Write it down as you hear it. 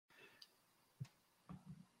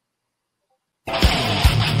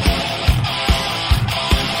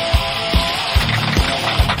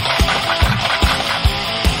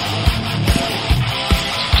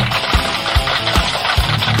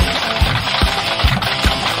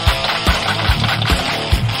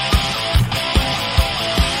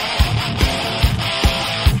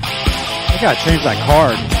gotta change that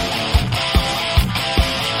card.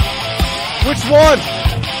 Which one?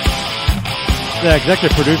 The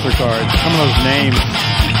executive producer card. Some of those names.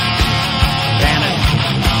 Damn it.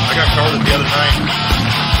 I got carded the other night.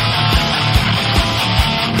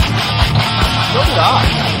 So did I.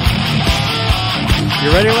 You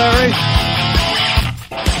ready, Larry?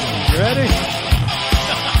 You ready?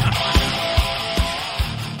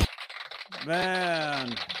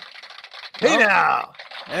 Man. Hey now.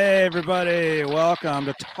 Hey, everybody. Welcome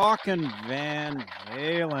to Talkin' Van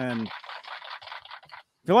Halen. If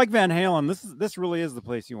you like Van Halen, this really is the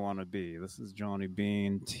place you want to be. This is Johnny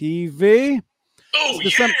Bean TV. Oh,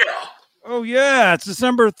 Oh, yeah. It's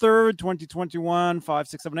December 3rd, 2021,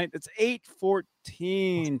 5678. It's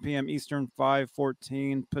 8:14 p.m. Eastern,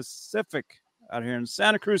 5:14 Pacific out here in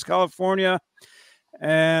Santa Cruz, California.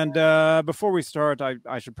 And before we start,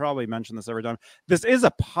 I should probably mention this every time. This is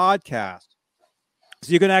a podcast.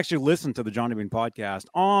 So you can actually listen to the Johnny Bean podcast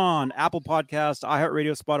on Apple Podcasts,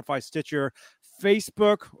 iHeartRadio, Spotify, Stitcher,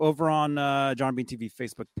 Facebook, over on Johnny Bean TV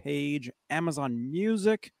Facebook page, Amazon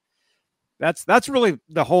Music. That's really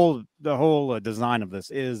the whole design of this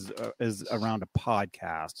is around a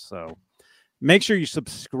podcast. So make sure you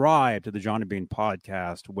subscribe to the Johnny Bean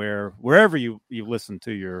podcast wherever you listen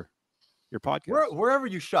to your podcast. Wherever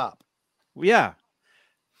you shop. Yeah.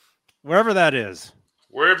 Wherever that is.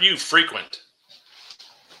 Wherever you frequent.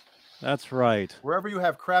 That's right. Wherever you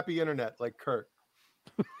have crappy internet like Kurt.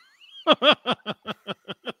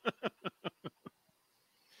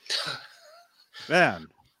 Man.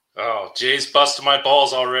 Oh, Jay's busting my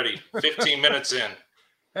balls already. 15 minutes in.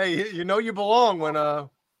 Hey, you know you belong when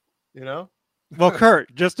you know. Well,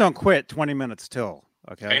 Kurt, just don't quit 20 minutes till.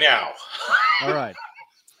 Okay. Hey now. All right.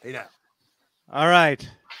 Hey now. All right.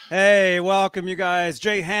 Hey, welcome you guys.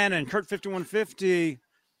 Jay Hannon, Kurt 5150,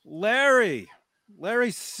 Larry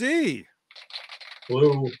C.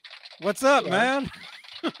 Hello. What's up, man?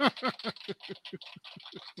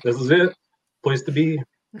 This is it. Place to be.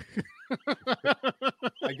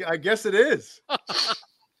 I guess it is.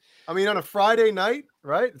 I mean, on a Friday night,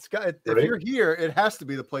 right? It's got. If you're here, it has to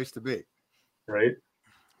be the place to be. Right.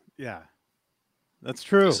 Yeah. That's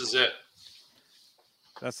true. This is it.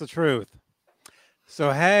 That's the truth.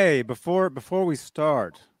 So hey, before we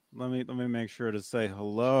start, let me make sure to say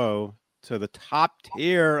hello to the top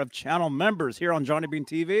tier of channel members here on Johnny Bean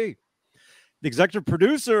TV. The executive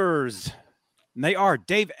producers. And they are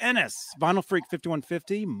Dave Ennis, Vinyl Freak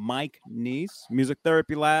 5150, Mike Neese, Music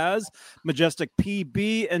Therapy Laz, Majestic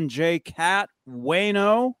PB and J Cat,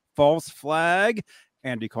 Wayno, False Flag,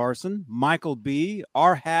 Andy Carson, Michael B,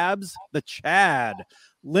 R Habs, The Chad,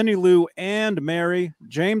 Lenny Lou and Mary,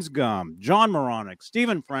 James Gum, John Moronic,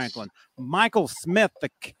 Stephen Franklin, Michael Smith,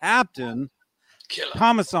 the Captain, Killer.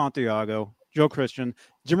 Thomas Santiago, Joe Christian,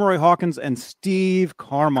 Jim Roy Hawkins, and Steve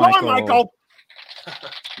Carmichael.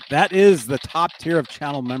 That is the top tier of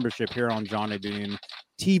channel membership here on Johnny Bean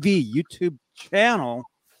TV YouTube channel.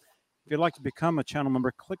 If you'd like to become a channel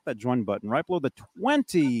member, click that join button right below the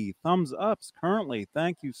 20 thumbs ups currently.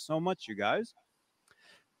 Thank you so much, you guys.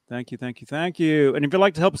 Thank you. And if you'd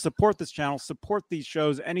like to help support this channel, support these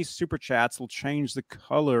shows, any super chats will change the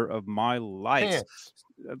color of my lights.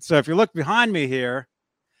 So if you look behind me here,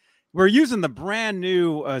 we're using the brand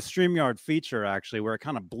new StreamYard feature, actually, where it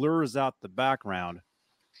kind of blurs out the background.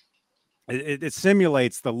 It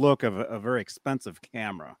simulates the look of a very expensive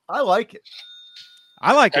camera. I like it.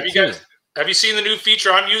 I like it too. Have you seen the new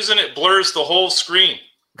feature I'm using? It blurs the whole screen.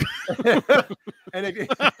 And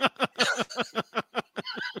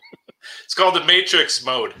It's called the Matrix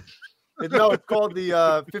mode. No, it's called the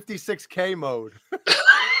 56K mode.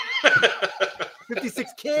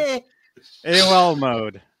 56K. AOL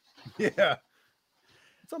mode. Yeah.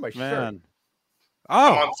 It's on my shirt.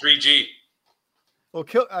 Oh. I'm on 3G. Well,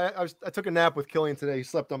 I took a nap with Killian today. He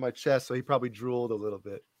slept on my chest, so he probably drooled a little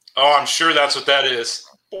bit. Oh, I'm sure that's what that is.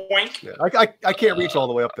 Boink. Yeah, I can't reach all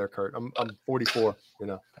the way up there, Kurt. I'm 44, you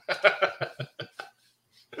know.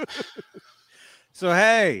 So,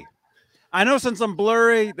 hey, I know since I'm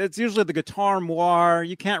blurry, it's usually the guitar moire.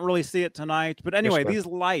 You can't really see it tonight. But anyway, these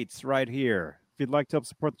lights right here, if you'd like to help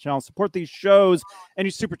support the channel, support these shows, any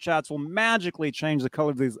super chats will magically change the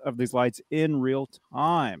color of these lights in real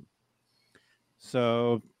time.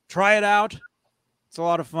 So try it out. It's a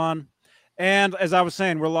lot of fun. And as I was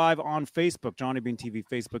saying, we're live on Facebook, Johnny Bean TV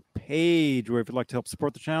Facebook page, where if you'd like to help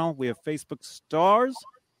support the channel, we have Facebook stars.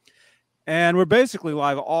 And we're basically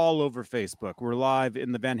live all over Facebook. We're live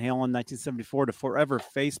in the Van Halen 1974 to Forever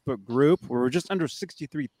Facebook group, where we're just under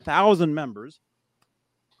 63,000 members.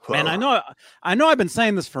 Man, I know I've been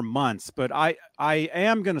saying this for months, but I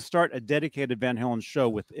am going to start a dedicated Van Halen show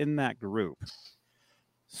within that group.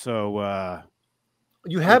 So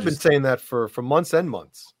you have been saying that for months and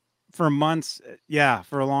months. For months, yeah,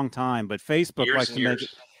 for a long time. But Facebook Years likes and to years. make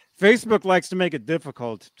it. Facebook likes to make it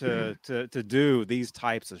difficult to do these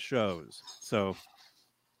types of shows. So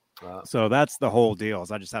that's the whole deal.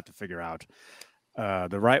 Is I just have to figure out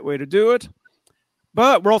the right way to do it.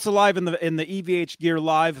 But we're also live in the EVH Gear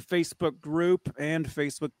Live Facebook group and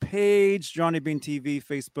Facebook page, Johnny Bean TV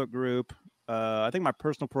Facebook group. I think my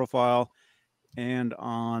personal profile, and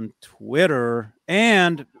on Twitter,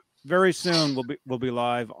 and very soon we'll be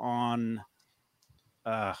live on.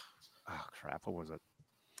 What was it?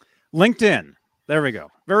 LinkedIn. There we go.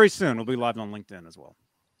 Very soon we'll be live on LinkedIn as well.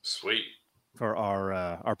 Sweet. For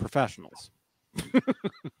our professionals.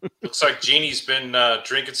 Looks like Jeannie's been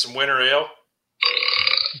drinking some winter ale.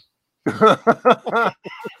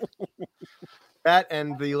 That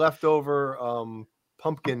and the leftover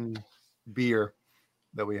pumpkin beer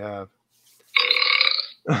that we have.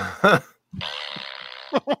 Oh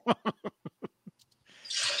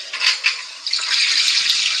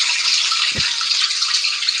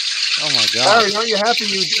my God! Larry, aren't you happy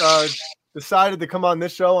you decided to come on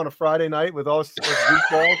this show on a Friday night with all us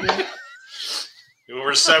goofballs here?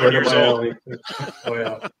 We're 7 years old.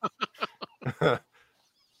 Oh yeah.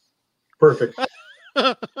 Perfect.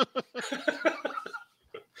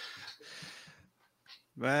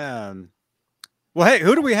 Man. Well, hey,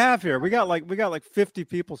 who do we have here? We got like 50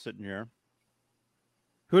 people sitting here.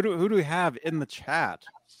 Who do we have in the chat?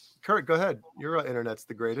 Kurt, go ahead. Your internet's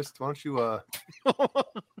the greatest. Why don't you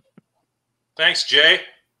Thanks, Jay.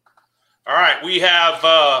 All right, we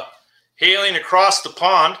have hailing across the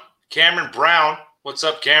pond, Cameron Brown. What's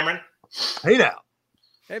up, Cameron? Hey now.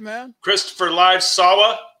 Hey, man. Christopher Live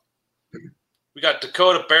Sawa. We got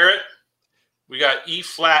Dakota Barrett. We got E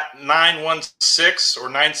flat 916 or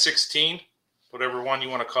 916, whatever one you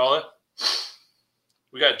want to call it.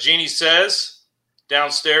 We got Jeannie Says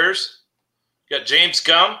downstairs. We got James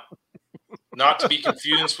Gum, not to be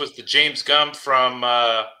confused with the James Gum from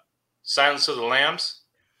Silence of the Lambs.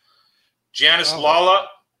 Janice Lala.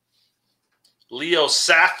 Leo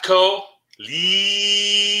Safco.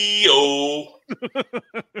 Leo.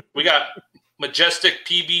 We got Majestic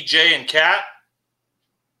PBJ and Cat.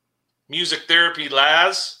 Music Therapy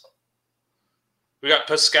Laz. We got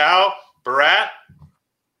Pascal Barat.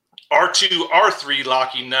 R2 R3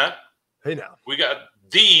 Locky Nut. Hey now. We got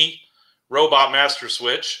the Robot Master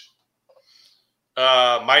Switch.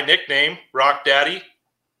 My nickname, Rock Daddy.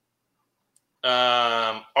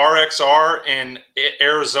 RXR in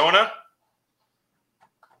Arizona.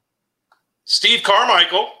 Steve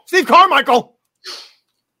Carmichael.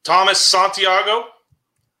 Thomas Santiago.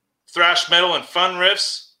 Thrash Metal and Fun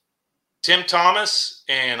Riffs. Tim Thomas,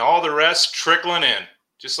 and all the rest trickling in,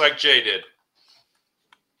 just like Jay did.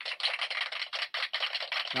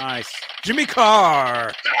 Nice. Jimmy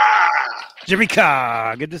Carr. Jimmy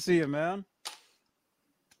Carr. Good to see you, man.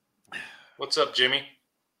 What's up, Jimmy?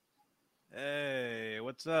 Hey,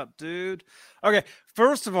 what's up, dude? Okay,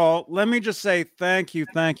 first of all, let me just say thank you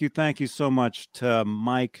so much to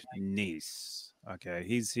Mike Neese. Okay,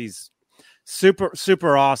 he's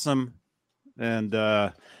super awesome, and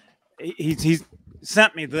he's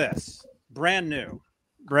sent me this brand new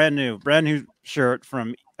shirt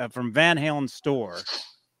from Van Halen store.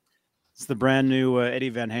 It's the brand new Eddie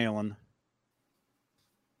Van Halen.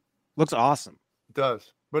 Looks awesome. It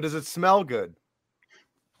does. But does it smell good?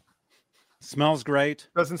 Smells great.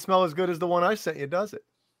 Doesn't smell as good as the one I sent you, does it?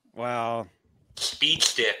 Well, Speed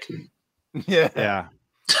stick. Yeah.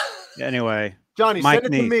 Anyway, Johnny, Mike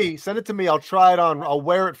send it to me. Send it to me. I'll try it on. I'll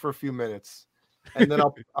wear it for a few minutes, and then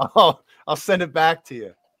I'll send it back to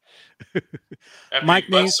you. After Mike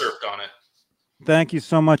you butt Neese, surfed on it. thank you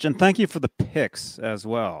so much, and thank you for the pics as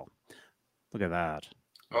well. Look at that.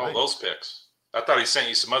 Oh, right. Those pics. I thought he sent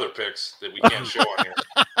you some other pics that we can't show on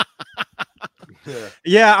here.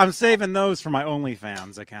 Yeah, I'm saving those for my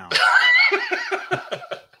OnlyFans account.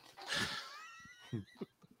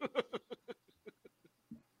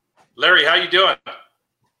 Larry, how you doing?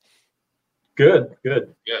 Good.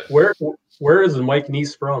 Good. Where is Mike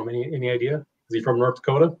Neese from? Any idea? Is he from North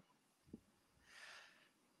Dakota?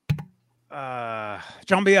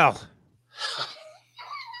 John Biel.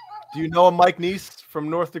 Do you know a Mike Neese from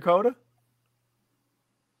North Dakota?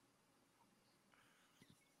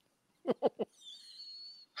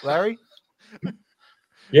 Larry?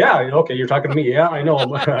 Yeah, okay, you're talking to me. Yeah, I know.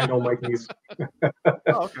 I know Mike Neese.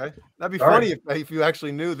 Oh, okay. That'd be funny if you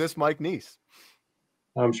actually knew this Mike Neese.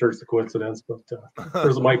 I'm sure it's a coincidence, but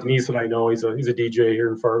there's a Mike Neese that I know. He's a DJ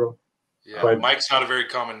here in Fargo. Yeah, But, Mike's not a very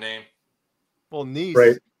common name. Well, Niece.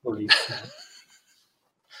 right.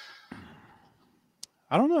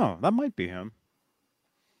 I don't know. That might be him.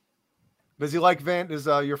 Does he like Does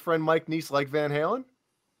your friend Mike Neese like Van Halen?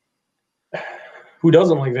 Who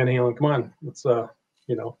doesn't like Van Halen? Come on, it's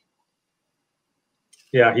you know.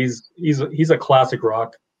 Yeah, he's a classic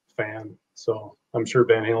rock fan, so I'm sure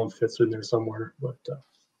Van Halen fits in there somewhere. But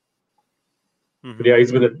yeah,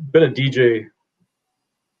 he's been a DJ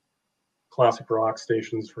classic rock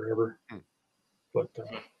stations forever. But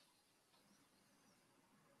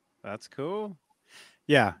that's cool.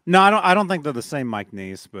 Yeah, no, I don't think they're the same Mike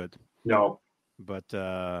Neese, but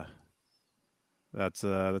that's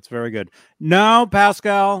very good. No,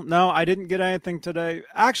 Pascal, no, I didn't get anything today.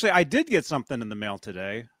 Actually, I did get something in the mail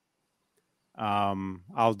today.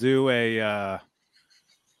 I'll do a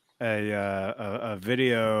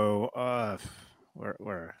video.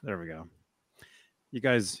 Where there we go. You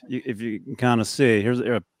guys, if you can kind of see, here's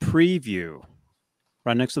a preview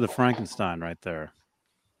right next to the Frankenstein right there.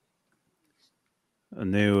 A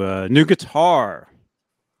new guitar.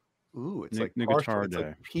 Ooh, it's new guitar day.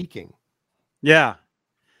 Like peaking. Yeah,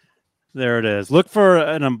 there it is. Look for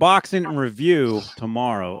an unboxing and review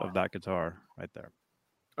tomorrow of that guitar right there.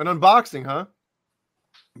 An unboxing, huh?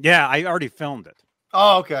 Yeah, I already filmed it.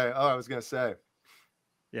 Oh, okay. Oh, I was gonna say.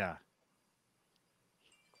 Yeah.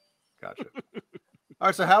 Gotcha. All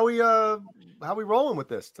right, so how we rolling with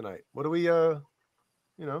this tonight? What are we what are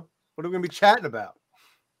we gonna be chatting about?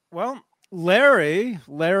 Well, Larry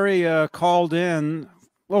called in.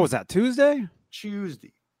 What was that? Tuesday? A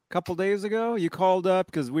couple days ago, you called up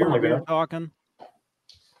because we were talking,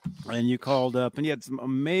 and you called up, and you had some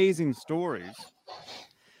amazing stories.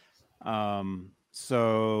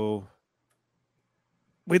 So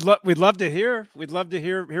we'd love to hear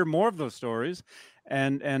more of those stories,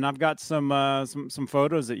 and I've got some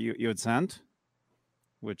photos that you had sent,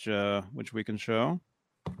 which we can show.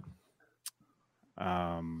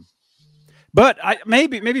 But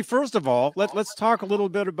maybe first of all, let's talk a little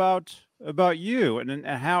bit about you and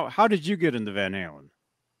how did you get into Van Halen?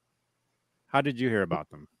 How did you hear about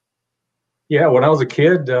them? Yeah, when I was a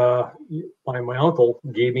kid, my uncle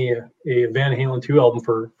gave me a Van Halen 2 album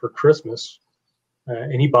for Christmas,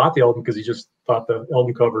 and he bought the album because he just thought the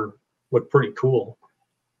album cover looked pretty cool.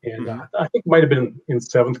 And I think it might have been in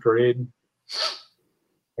 7th grade,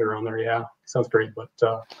 around there. Yeah, 7th grade. But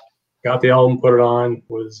got the album, put it on,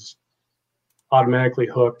 was automatically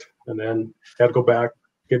hooked, and then had to go back,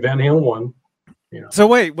 get Van Halen 1. So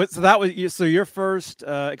wait, so that was your first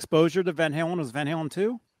exposure to Van Halen was Van Halen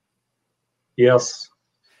 2? Yes.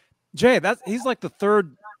 Jay, he's like the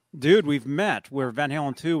third dude we've met where Van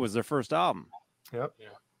Halen 2 was their first album. Yep.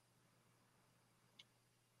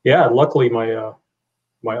 Yeah, luckily my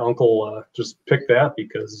uncle just picked that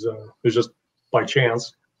because it was just by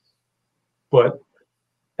chance. But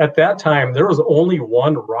at that time, there was only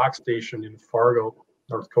one rock station in Fargo,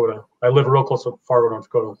 North Dakota. I live real close to Fargo, North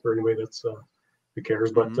Dakota, for anybody that's who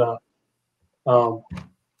cares. But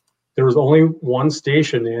there was only one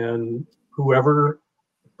station, and whoever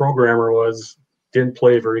the programmer was didn't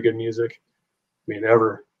play very good music. I mean,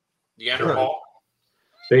 ever. Neanderthal?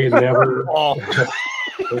 They never.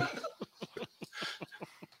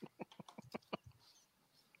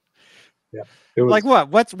 Yeah. It was, like what?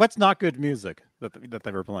 What's not good music that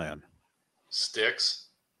they were playing? Sticks.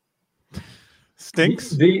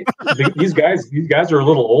 Stinks. These guys are a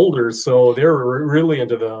little older, so they were really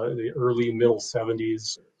into the early middle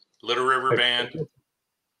 70s. Little River Band.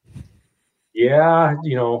 Yeah,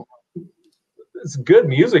 it's good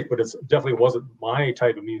music, but it definitely wasn't my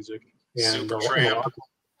type of music. And, Supertramp.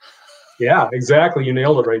 Yeah, exactly. You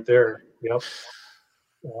nailed it right there. Yep.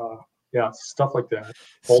 Yeah, stuff like that.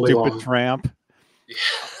 Stupid Tramp. Yeah.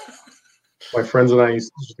 My friends and I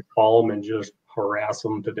used to call them and just harass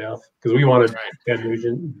them to death because we wanted Ted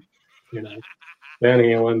Nugent, Van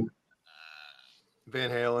Halen.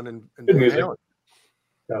 And good music. Halen.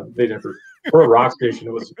 They never, for a rock station,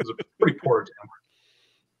 it was a pretty poor attempt.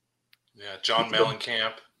 Yeah, John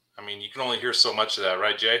Mellencamp. I mean, you can only hear so much of that,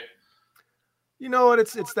 right, Jay? You know what?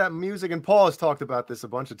 It's that music, and Paul has talked about this a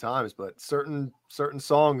bunch of times, but certain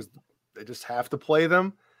songs, they just have to play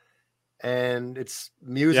them. And it's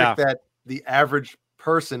music that the average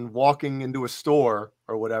person walking into a store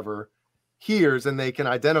or whatever hears and they can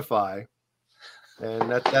identify. And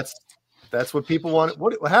that's what people want.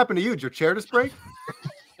 What happened to you? Did your chair just break?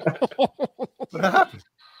 What happened?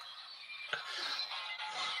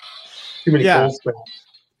 Too many cold spells.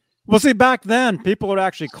 Well, see, back then, people would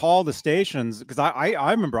actually call the stations because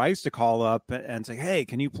I remember I used to call up and say, "Hey,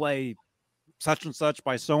 can you play such and such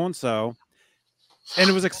by so and so?" And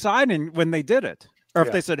it was exciting when they did it, or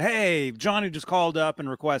if they said, "Hey, Johnny just called up and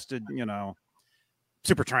requested,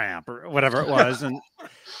 Supertramp or whatever it was," and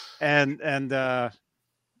and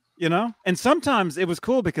sometimes it was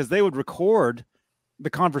cool because they would record the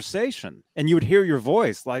conversation and you would hear your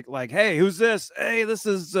voice, like, "Hey, who's this? Hey, this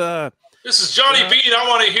is Johnny Bean. I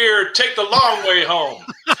want to hear Take the Long Way Home."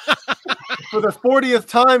 For the 40th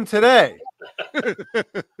time today.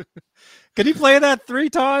 Can you play that 3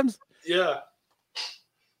 times? Yeah.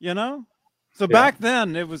 So back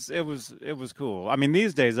then it was cool. I mean,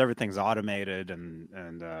 these days everything's automated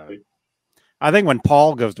and I think when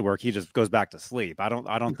Paul goes to work, he just goes back to sleep. I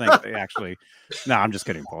don't think they actually. No, I'm just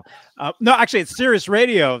kidding, Paul. No, actually, it's Sirius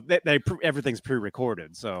Radio. Everything's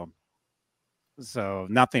pre-recorded, so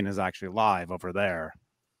nothing is actually live over there.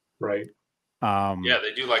 Right. Yeah,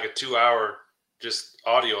 they do like a 2-hour just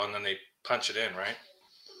audio, and then they punch it in, right?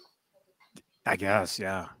 I guess,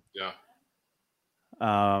 yeah. Yeah.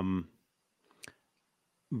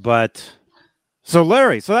 But so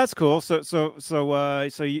Larry, so that's cool. So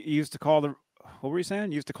you used to call the. What were you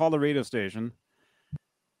saying? You used to call the radio station.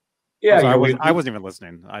 Yeah, I wasn't even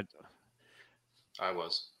listening. I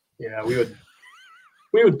was. Yeah, we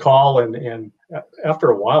would call and after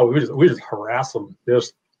a while we just harass them.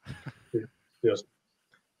 Just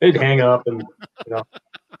they'd hang up and got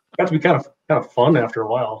to be kind of fun after a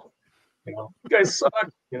while. You guys suck.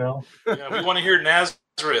 Yeah, we want to hear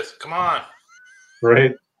Nazareth. Come on.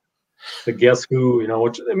 Right. The Guess Who.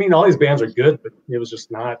 Which I mean, all these bands are good, but it was just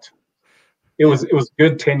not. It was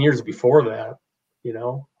good 10 years before that,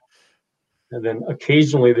 and then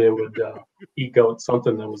occasionally they would eke out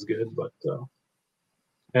something that was good, but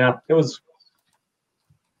yeah, it was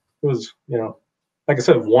like I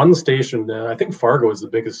said, one station. I think Fargo is the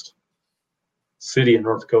biggest city in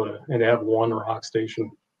North Dakota, and to have one rock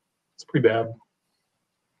station, it's pretty bad.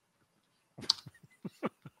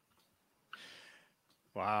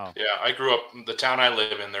 Wow. Yeah, I grew up in the town I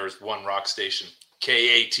live in. There was one rock station.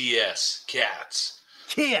 KATS, Cats.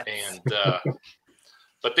 And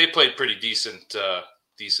but they played pretty decent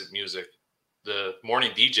music. The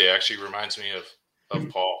morning DJ actually reminds me of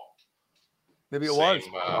Paul. Maybe it was.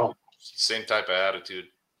 Same type of attitude.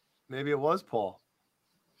 Maybe it was Paul.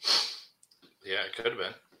 Yeah, it could have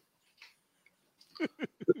been.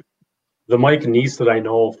 The Mike Neese that I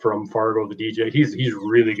know from Fargo, the DJ, he's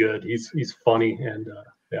really good. He's funny and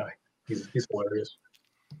he's hilarious.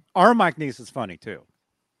 Our Mike Neese is funny too.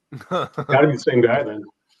 Gotta be the same guy then.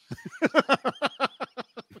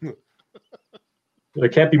 There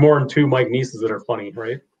can't be more than 2 Mike Neeses that are funny,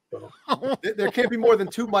 right? So. There can't be more than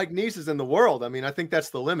 2 Mike Neeses in the world. I mean, I think that's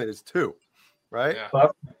the limit is 2, right? Yeah.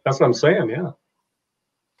 That's what I'm saying. Yeah.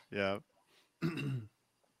 Yeah. Wow.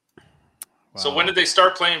 So when did they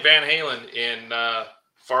start playing Van Halen in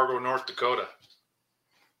Fargo, North Dakota?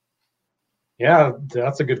 Yeah,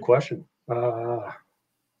 that's a good question.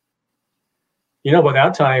 By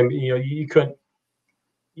that time, you couldn't.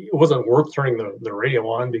 It wasn't worth turning the radio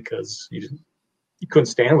on because you couldn't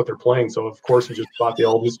stand what they're playing. So of course you just bought the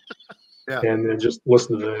albums and then just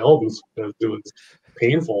listened to the albums. It was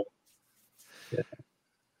painful. Yeah.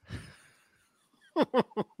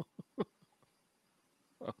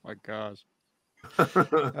 Oh my gosh.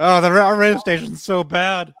 Our radio station's so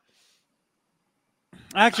bad.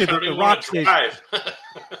 Actually, the rock station.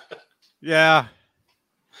 Yeah.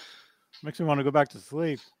 Makes me want to go back to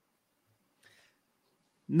sleep.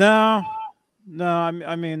 No.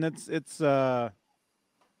 I mean, it's no,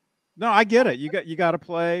 I get it. You got to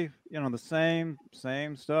play, the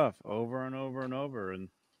same stuff over and over and over. And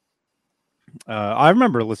I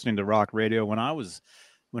remember listening to rock radio when I was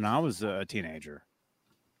a teenager,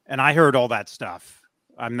 and I heard all that stuff.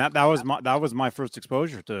 I mean, that was my first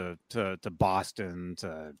exposure to Boston,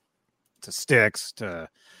 to Styx,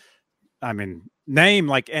 I mean, name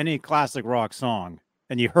like any classic rock song,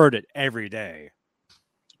 and you heard it every day.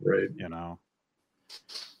 Right.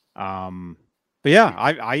 But yeah,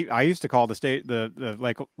 I used to call the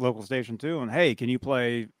like local station too, and hey, can you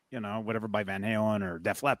play whatever by Van Halen or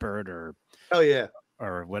Def Leppard or hell yeah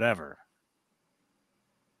or whatever,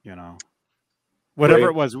 whatever Right.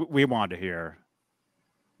 it was we wanted to hear,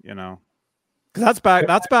 because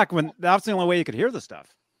that's back when that's the only way you could hear the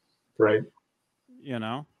stuff, Right.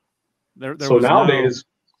 There So was nowadays,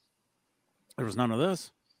 there was none of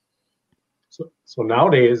this. So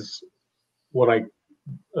nowadays, what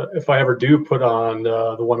if I ever do put on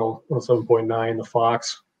the 107.9, the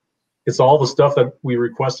Fox, it's all the stuff that we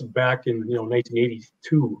requested back in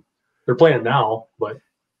 1982. They're playing it now, but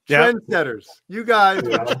Trendsetters. You guys.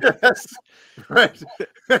 Yes. Right.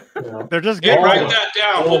 They're just Hey, getting write that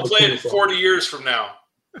down. We'll play it 40 years from now.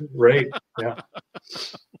 Right. Yeah.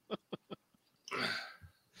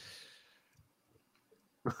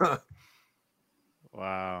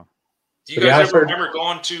 Wow. Do you guys ever remember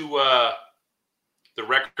going to the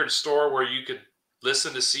record store where you could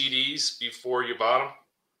listen to CDs before you bought them?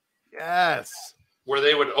 Yes. Where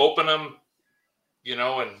they would open them, you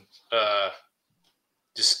know, and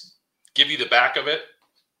just give you the back of it.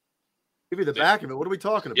 Give you the back of it. What are we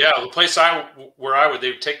talking about? Yeah, the place they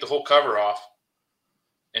would take the whole cover off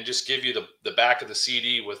and just give you the back of the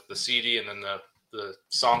CD with the CD and then the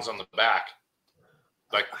songs on the back.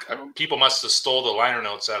 Like people must have stole the liner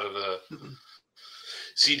notes out of the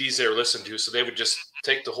CDs they were listening to, so they would just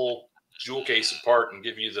take the whole jewel case apart and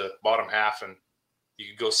give you the bottom half, and you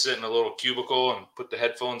could go sit in a little cubicle and put the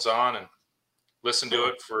headphones on and listen to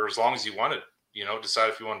it for as long as you wanted. You know, decide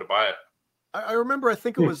if you wanted to buy it. I remember. I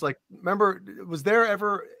think it was like. Remember, was there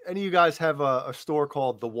ever any of you guys have a store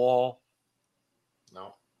called The Wall?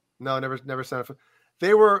 No, never signed up for.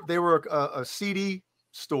 They were a CD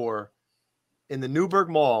store in the Newburgh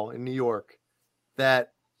Mall in New York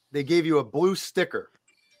that they gave you a blue sticker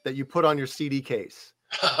that you put on your CD case,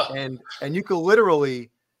 and you could literally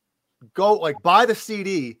go like buy the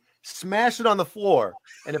CD, smash it on the floor,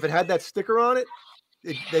 and if it had that sticker on it,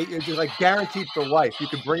 it's like guaranteed for life. You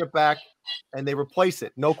could bring it back, and they replace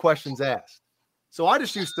it, no questions asked. So I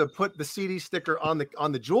just used to put the CD sticker on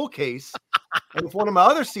the jewel case, and if one of my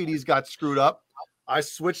other CDs got screwed up, I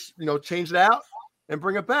switched, changed it out and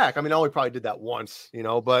bring it back. I mean, I only probably did that once,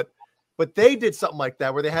 but they did something like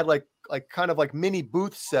that where they had like kind of like mini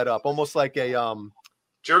booths set up, almost like a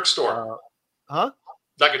jerk store.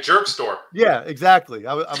 Like a jerk store. Yeah, exactly.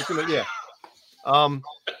 I was gonna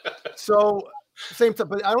so same time,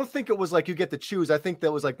 but I don't think it was like you get to choose. I think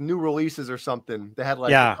that was like new releases or something. They had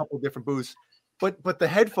like a couple different booths, but the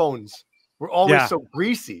headphones were always so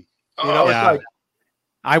greasy. It's like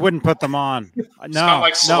I wouldn't put them on. It's not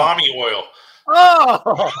like salami oil.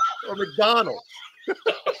 Oh, or McDonald's.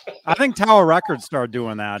 I think Tower Records started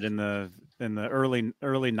doing that in the early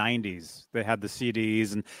 90s. They had the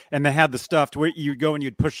CDs and they had the stuff to where you'd go and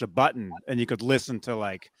you'd push a button and you could listen to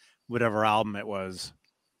like whatever album it was.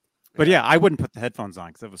 But yeah, I wouldn't put the headphones on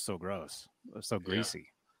because it was so gross. It was so greasy.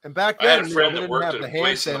 And back then, they didn't have the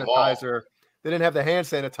hand sanitizer. They didn't have the hand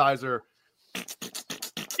sanitizer.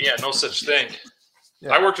 Yeah, no such thing.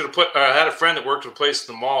 Yeah. I had a friend that worked at a place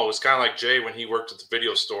in the mall. It was kind of like Jay when he worked at the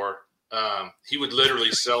video store. He would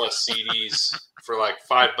literally sell us CDs for like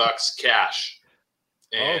 $5 cash,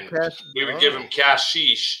 and we would give him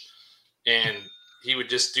cashish, and he would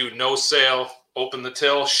just do no sale, open the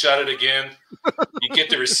till, shut it again. You get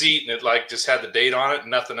the receipt, and it like just had the date on it and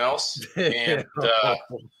nothing else. And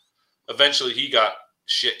eventually, he got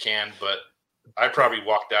shit canned. But I probably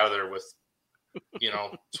walked out of there with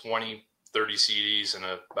 20, 30 CDs in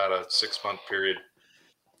about a 6-month period.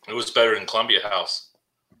 It was better than Columbia House.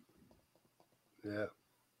 Yeah.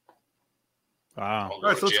 Wow. All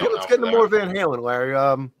right, so let's get into more Van Halen, Larry.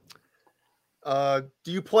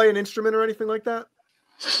 Do you play an instrument or anything like that?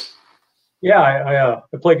 Yeah,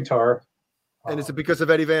 I play guitar. And is it because of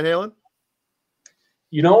Eddie Van Halen?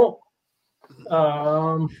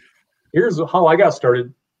 Here's how I got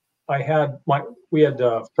started. We had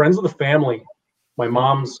friends of the family, my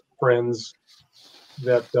mom's friends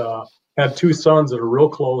that had 2 sons that are real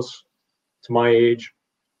close to my age,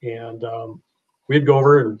 and we'd go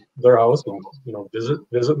over to their house and visit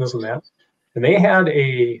this and that, and they had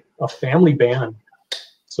a family band.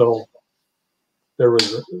 So there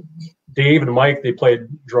was Dave and Mike. They played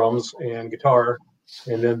drums and guitar,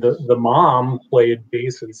 and then the mom played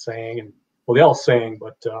bass and sang, and well, they all sang,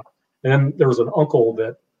 but and then there was an uncle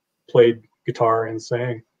that played guitar and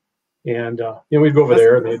sang, and we'd go over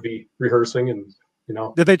there and they'd be rehearsing, and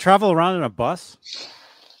Did they travel around in a bus?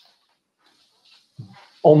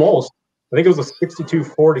 Almost. I think it was a 62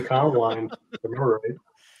 Ford Econoline, if I remember right.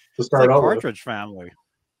 To start out Partridge family.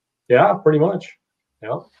 Yeah, pretty much.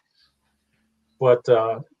 Yeah. But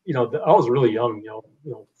I was really young,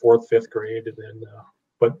 4th, 5th grade, and then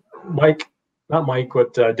but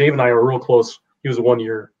Dave and I were real close. He was 1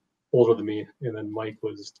 year older than me, and then Mike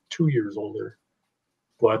was 2 years older.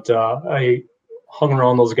 But I hung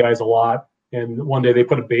around those guys a lot, and one day they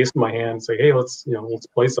put a bass in my hand and say, "Hey, let's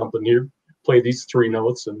play something here. Play these 3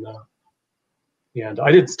 notes." And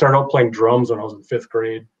I did start out playing drums when I was in 5th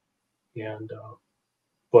grade, and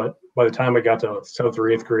but by the time I got to 7th or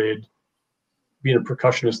 8th grade, being a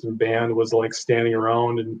percussionist in the band was like standing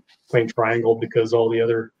around and playing triangle because all the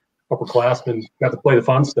other upperclassmen got to play the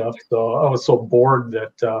fun stuff. So I was so bored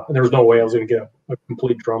that there was no way I was going to get a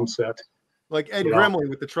complete drum set. Like Ed Grimley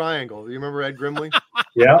with the triangle. Do you remember Ed Grimley?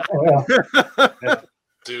 Yeah. Yeah.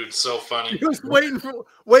 Dude, so funny. He was waiting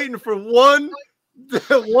for one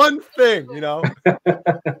thing, you know.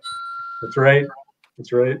 That's right.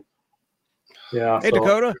 Yeah. Hey,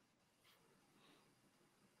 Dakota.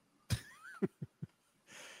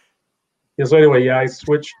 Yeah, so anyway, I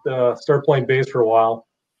switched, started playing bass for a while,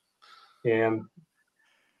 and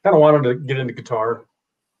kind of wanted to get into guitar.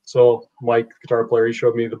 So Mike, the guitar player, he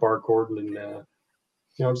showed me the bar chord, and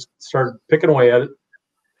just started picking away at it.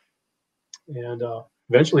 And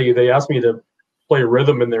eventually, they asked me to play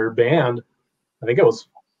rhythm in their band. I think I was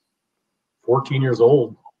 14 years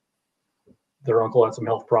old. Their uncle had some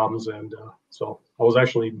health problems, and so I was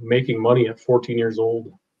actually making money at 14 years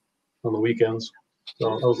old on the weekends.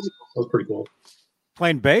 So that was pretty cool.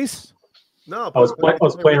 Playing bass? No, I was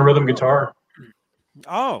playing rhythm guitar.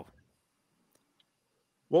 Oh,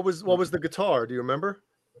 what was the guitar? Do you remember?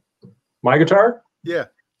 My guitar? Yeah.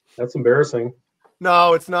 That's embarrassing.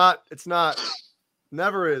 No, it's not. It's not.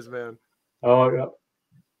 Never is, man. Oh, yeah.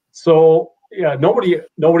 So yeah, nobody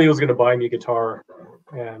was going to buy me a guitar,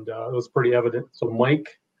 and it was pretty evident. So Mike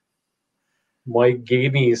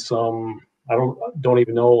gave me some. I don't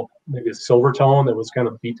even know, maybe a Silvertone that was kind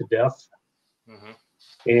of beat to death. Mm-hmm.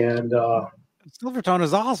 And Silvertone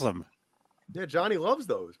is awesome. Yeah, Johnny loves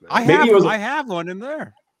those, man. I have one in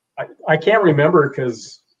there. I can't remember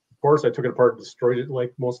because, of course, I took it apart and destroyed it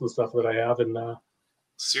like most of the stuff that I have. And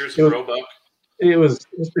Sears Roebuck. It was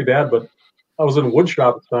pretty bad, but I was in a wood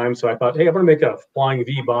shop at the time, so I thought, hey, I'm going to make a flying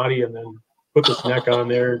V body and then put this neck on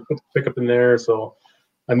there, put the pickup in there. So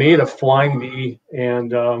I made a flying V,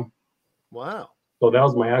 and wow. So that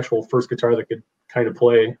was my actual first guitar that could kind of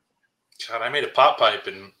play. God, I made a pop pipe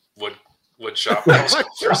in wood shop. That was the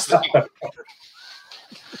first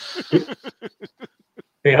thing.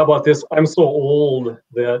 Hey, how about this? I'm so old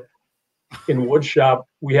that in wood shop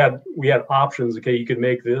we had options. Okay, you could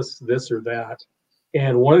make this or that,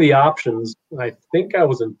 and one of the options, I think I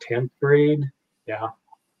was in 10th grade. Yeah,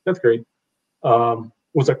 10th grade.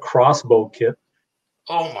 Was a crossbow kit.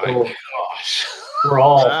 Oh my gosh! We're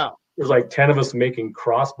all. Wow. There's like 10 of us making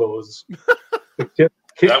crossbows. The kit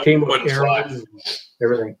came with arrows and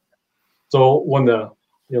everything. So when the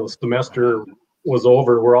semester was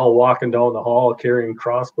over, we're all walking down the hall carrying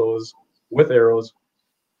crossbows with arrows.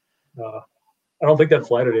 I don't think that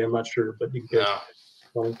fly today. I'm not sure, but you can get.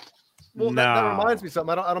 Well, that reminds me of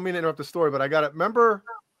something. I don't mean to interrupt the story, but I got it. Remember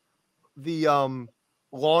the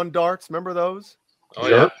lawn darts? Remember those? Oh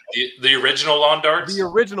yeah, the original lawn darts. The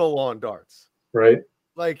original lawn darts. Right.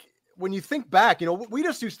 Like when you think back, we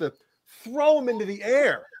just used to throw them into the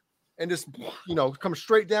air and just come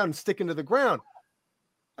straight down and stick into the ground.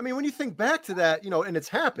 I mean, when you think back to that, and it's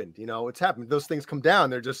happened. Those things come down.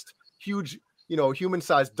 They're just huge,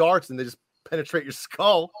 human-sized darts, and they just penetrate your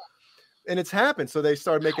skull. And it's happened. So they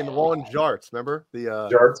started making the lawn darts. Remember the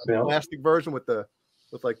darts, plastic version with the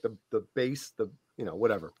base,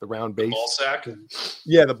 whatever, the round base. The ball sack.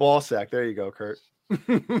 Yeah, the ball sack. There you go, Kurt.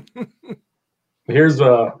 Here's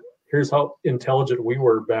how intelligent we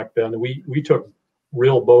were back then. We took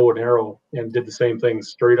real bow and arrow and did the same thing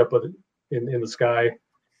straight up in the sky.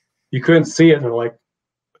 You couldn't see it, and like,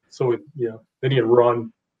 so then you'd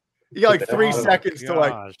run. You got like 3 seconds to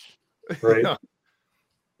like. Right.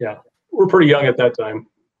 Yeah, we're pretty young at that time.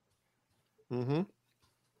 Mm-hmm.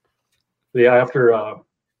 Yeah, after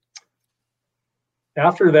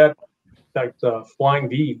that flying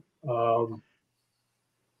V,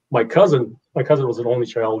 my cousin was an only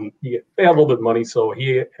child, and they had a little bit of money, so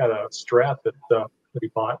he had a Strat that he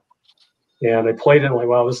bought, and I played it and like,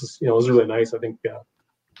 wow, this is really nice. I think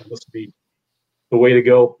this would be the way to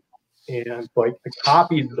go. And like I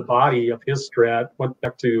copied the body of his Strat, went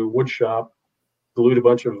back to wood shop, glued a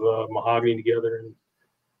bunch of mahogany together,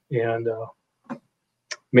 and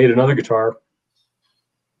made another guitar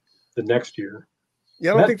the next year.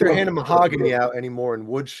 Yeah, I don't think they're handing mahogany out anymore in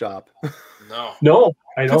wood shop. No,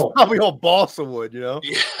 I know. It's probably all balsa wood, Yeah.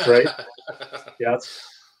 Right? Yeah,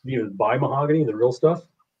 you even buy mahogany, the real stuff.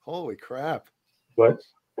 Holy crap. But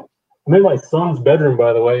I'm in my son's bedroom,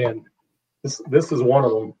 by the way, and this is one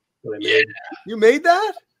of them that I made. Yeah. You made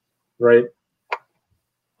that? Right.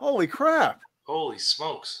 Holy crap. Holy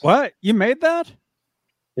smokes. What? You made that?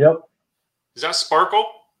 Yep. Is that sparkle?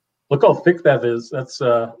 Look how thick that is. That's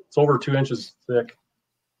it's over 2 inches thick.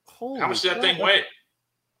 Holy How much did that thing weigh?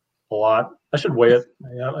 A lot. I should weigh it.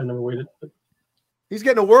 Yeah, I never weighed it. But... He's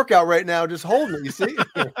getting a workout right now, just holding it, you see?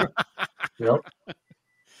 Yep.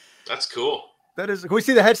 That's cool. That is. Can we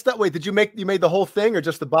see the headstock? Wait, you made the whole thing or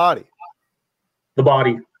just the body? The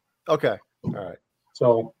body. Okay. All right.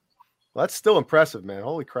 So well, that's still impressive, man.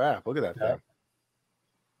 Holy crap. Look at that thing.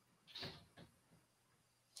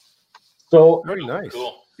 So very nice.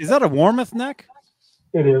 Cool. Is that a Warmoth neck?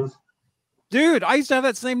 It is. Dude, I used to have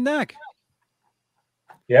that same neck.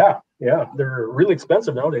 Yeah. They're really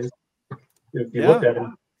expensive nowadays if you look at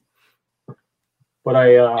them. But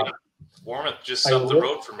Warmoth just up the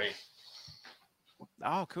road for me.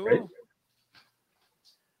 Oh, cool.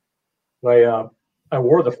 Right? I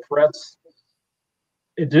wore the frets.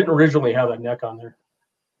 It didn't originally have that neck on there.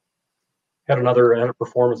 Had a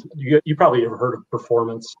performance. You probably ever heard of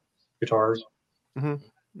performance guitars?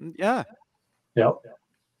 Mm-hmm. Yeah. Yep.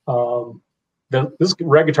 This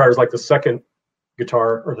red guitar is like the second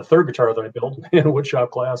guitar or the third guitar that I built in a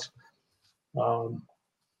woodshop class.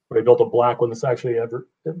 But I built a black one that's actually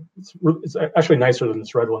it's actually nicer than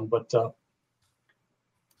this red one. But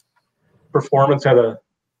Performance had an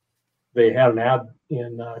ad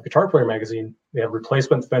in Guitar Player magazine. They had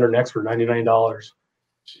replacement Fender necks for $99,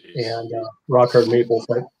 and rock hard maples.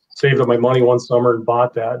 I saved up my money one summer and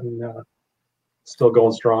bought that, and still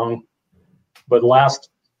going strong. But last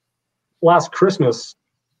Christmas,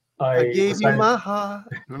 I gave you my heart.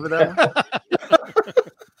 Remember that one?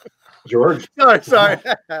 George. Sorry.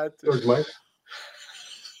 George Mike.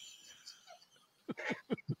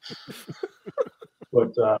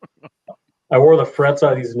 But I wore the frets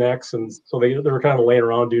out of these necks, and so they were kind of laying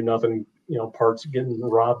around doing nothing, parts getting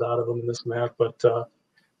robbed out of them and this and that. But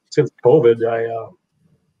since COVID,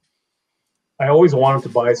 I always wanted to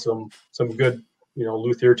buy some good,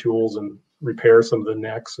 luthier tools and repair some of the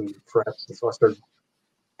necks and frets. And so I started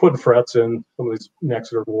putting frets in some of these necks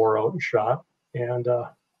that are wore out and shot. And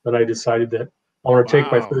then I decided that I want to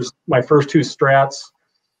take my first two Strats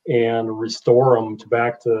and restore them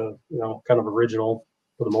back to kind of original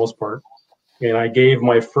for the most part. And I gave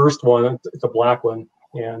my first one, it's a black one,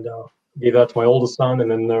 and gave that to my oldest son,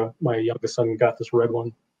 and then my youngest son got this red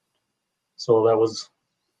one. So that was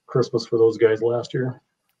Christmas for those guys last year.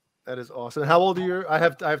 That is awesome. How old are your? I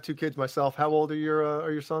have two kids myself. How old are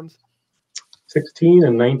your sons? 16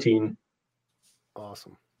 and 19.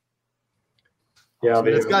 Awesome. Yeah, I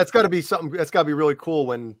mean, it's got to be something. It's got to be really cool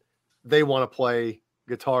when they want to play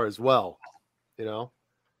guitar as well.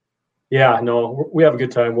 Yeah, no, we have a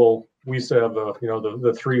good time. We used to have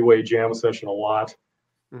the three-way jam session a lot.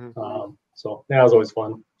 Mm-hmm. So yeah, it was always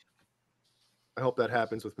fun. I hope that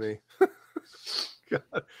happens with me.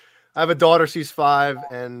 God. I have a daughter, she's 5,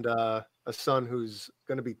 and a son who's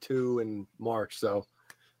going to be 2 in March. So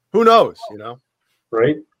who knows,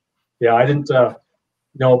 Right? Yeah, I didn't,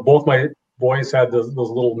 both my boys had those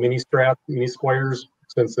little mini squires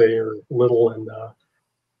since they were little, and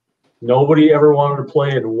nobody ever wanted to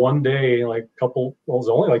play. And one day, it was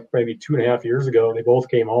only like maybe 2.5 years ago, they both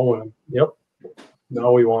came home and, yep,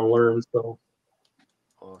 now we want to learn. So,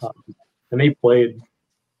 awesome. And they played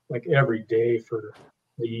like every day for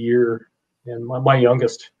a year. And my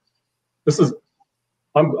youngest,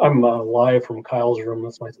 I'm live from Kyle's room.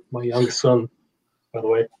 That's my youngest son, by the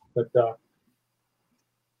way. But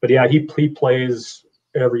yeah, he plays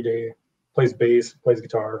every day, plays bass, plays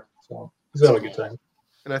guitar. So he's having a good time.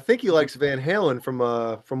 And I think he likes Van Halen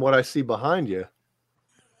from what I see behind you.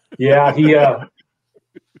 Yeah, he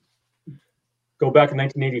go back in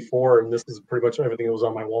 1984, and this is pretty much everything that was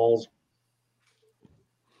on my walls.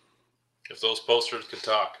 If those posters could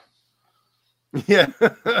talk. Yeah.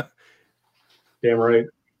 Damn right.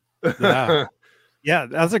 Yeah. Yeah,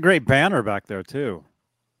 that's a great banner back there too.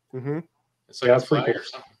 Mm-hmm. It's like a flag or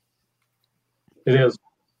something. It is.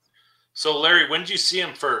 So Larry, when did you see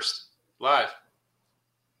him first live?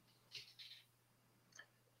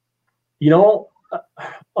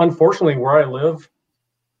 Unfortunately, where I live,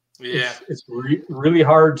 it's really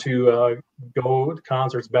hard to go to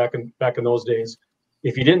concerts back in those days.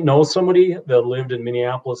 If you didn't know somebody that lived in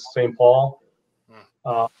Minneapolis, St. Paul,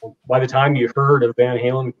 by the time you heard of Van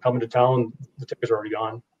Halen coming to town, the tickets were already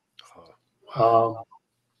gone. Wow.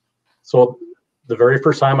 So the very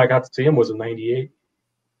first time I got to see him was in '98.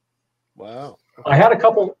 Wow. I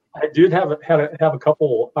did have a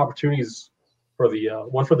couple opportunities for the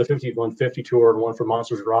one for the 5150 tour and one for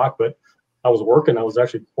Monsters Rock, but I was working. I was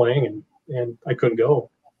actually playing and I couldn't go.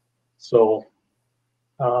 So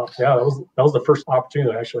that was the first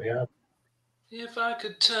opportunity that I actually had. If I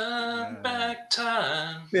could turn back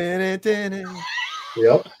time.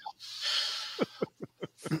 Yep.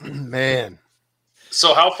 Man.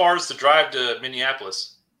 So how far is the drive to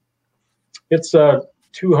Minneapolis? It's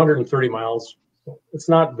 230 miles. It's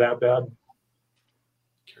not that bad.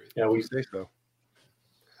 Yeah, we say so.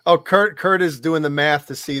 Oh, Kurt is doing the math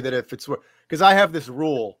to see that if it's because I have this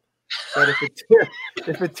rule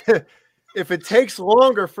that if it takes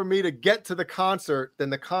longer for me to get to the concert than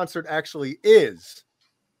the concert actually is,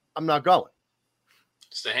 I'm not going.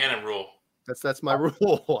 It's the Halen rule. That's my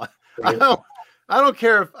rule. I don't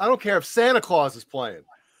care if Santa Claus is playing.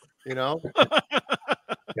 You know.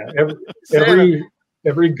 Yeah,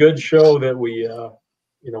 every good show that we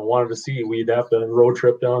wanted to see, we'd have to road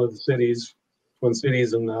trip down to the cities, Twin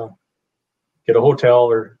Cities, and get a hotel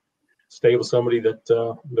or stay with somebody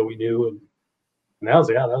that we knew, and that was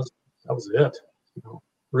it. You know,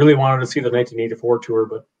 really wanted to see the 1984 tour,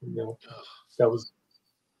 but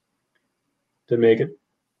didn't make it.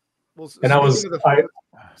 Well, and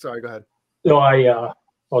sorry, go ahead. So I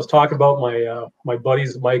was talking about my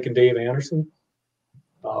buddies Mike and Dave Anderson.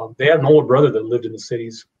 They had an older brother that lived in the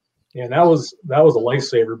cities, and that was a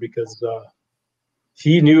lifesaver because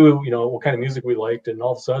he knew what kind of music we liked, and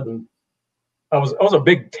all of a sudden, I was a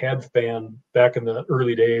big Ted fan back in the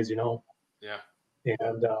early days, Yeah.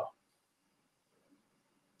 And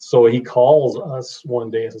so he calls us one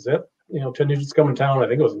day and says, Ted Nugent's coming to town. I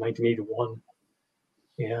think it was 1981,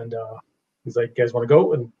 and he's like, "You guys want to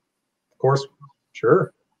go?" And of course,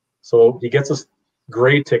 sure. So he gets us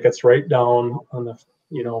great tickets right down on the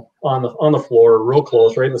on the floor, real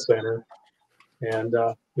close, right in the center. And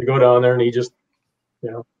we go down there, and he just,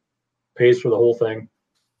 pays for the whole thing.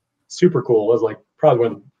 Super cool. It was like probably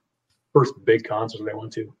one of the first big concerts I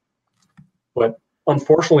went to. But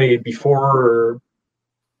unfortunately, before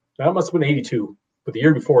that must have been '82, but the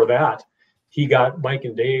year before that, he got Mike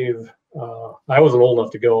and Dave. I wasn't old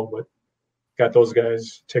enough to go, but got those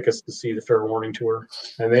guys tickets to see the Fair Warning tour,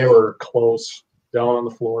 and they were close down on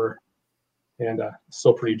the floor. And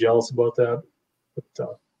still pretty jealous about that, but that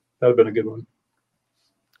would have been a good one.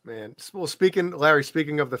 Man, well, speaking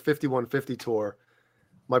of the 5150 tour,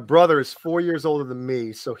 my brother is 4 years older than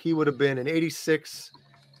me, so he would have been in '86.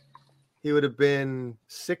 He would have been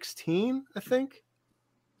 16, I think.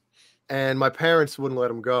 And my parents wouldn't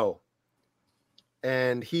let him go.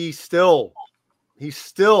 And he still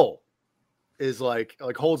is like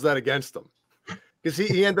holds that against him, because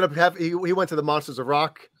he ended up he went to the Monsters of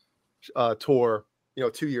Rock tour,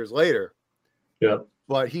 2 years later. Yeah.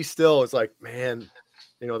 But he still is like, man,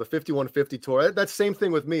 the 5150 tour. That same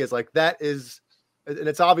thing with me is like, that is, and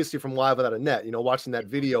it's obviously from Live Without a Net, watching that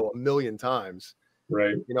video a million times.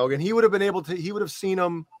 Right. And he would have seen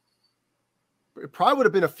him. It probably would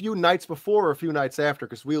have been a few nights before or a few nights after,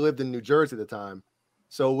 because we lived in New Jersey at the time.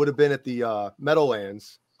 So it would have been at the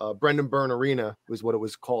Meadowlands, Brendan Byrne Arena was what it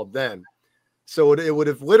was called then. So it would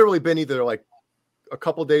have literally been either like a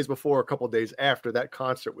couple days before, a couple days after that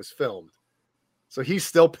concert was filmed. So he's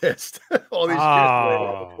still pissed. All these years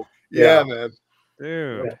later. Yeah, man.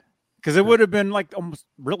 Dude. Because it would have been like almost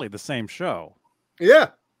really the same show. Yeah.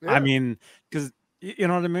 I mean, because you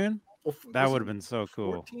know what I mean? Well, that would have been so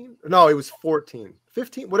cool. 14? No, he was 14.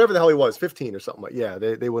 15, whatever the hell he was, 15 or something like. Yeah,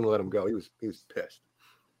 they wouldn't let him go. He was pissed.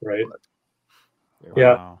 Right. But,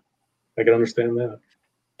 yeah. I can understand that.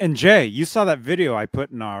 And Jay, you saw that video I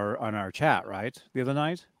put on our chat, right? The other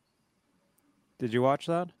night? Did you watch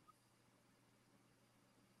that?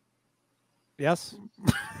 Yes.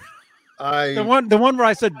 The one where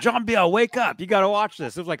I said, John Biel, wake up! You got to watch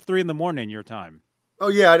this. It was like 3 a.m. your time. Oh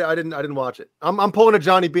yeah, I didn't watch it. I'm pulling a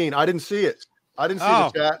Johnny Bean. I didn't see it. I didn't see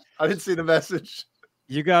the chat. I didn't see the message.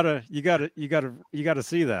 You gotta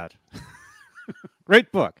see that.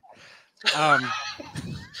 Great book.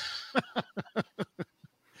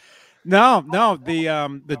 No,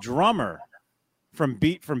 the drummer from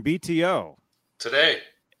BTO today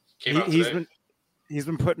came out today. He's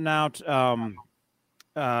been putting out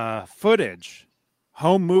footage,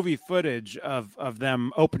 home movie footage of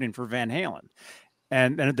them opening for Van Halen,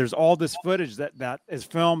 and there's all this footage that is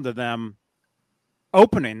filmed of them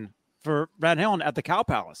opening for Van Halen at the Cow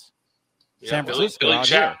Palace, San Francisco.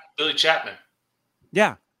 Billy Chapman.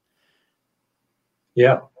 Yeah.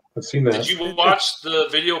 Yeah, I've seen that. Did you watch the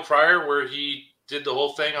video prior where he did the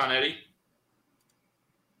whole thing on Eddie?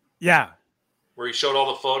 Yeah. Where he showed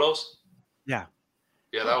all the photos? Yeah.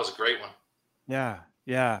 Yeah, that was a great one. Yeah,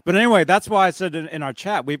 yeah. But anyway, that's why I said in our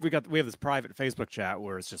chat, we have this private Facebook chat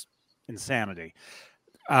where it's just insanity.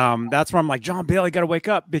 That's where I'm like, John Biel, you got to wake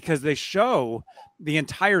up, because they show the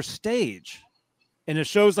entire stage, and it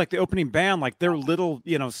shows like the opening band, like their little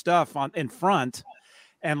stuff in front.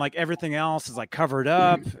 And like everything else is like covered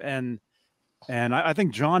up, and I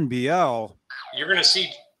think John Biel. You're gonna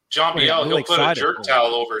see John Biel. He'll put a jerk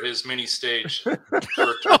towel over his mini stage for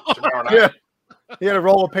tomorrow night. Yeah, he had a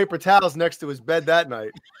roll of paper towels next to his bed that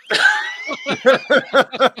night.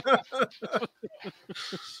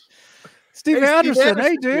 Steve Anderson.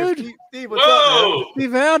 Hey, dude. Steve, what's up, man?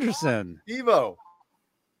 Steve Anderson. Evo.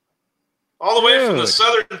 All the way from the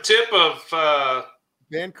southern tip of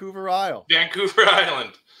Vancouver Isle. Vancouver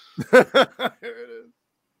Island. There it is.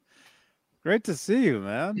 Great to see you,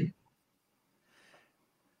 man.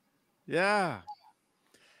 Yeah.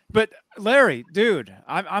 But Larry, dude,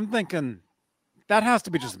 I'm thinking that has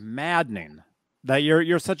to be just maddening that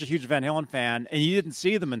you're such a huge Van Halen fan and you didn't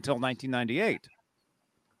see them until 1998.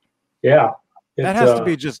 Yeah. That has to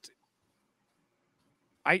be just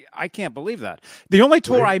I can't believe that. The only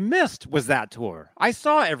tour I missed was that tour. I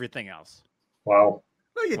saw everything else. Wow.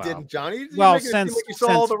 No, you didn't, Johnny. Well, since you saw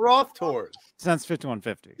all the Roth tours. Since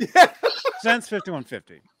 5150. Yeah. Since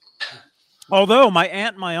 5150. Although my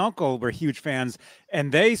aunt and my uncle were huge fans,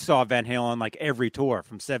 and they saw Van Halen like every tour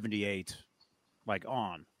from 78, like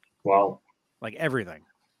on. Wow. Like everything.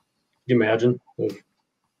 Can you imagine?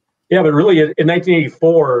 Yeah, but really in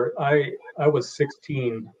 1984, I was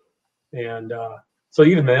 16. And so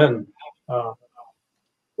even then,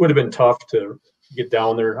 would have been tough to get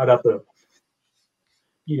down there. I'd have to,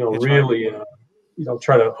 really,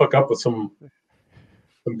 try to hook up with some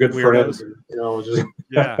good Weirdos. friends. Just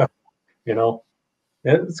Yeah.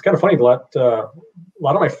 It's kind of funny. A lot of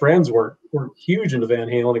my friends weren't huge into Van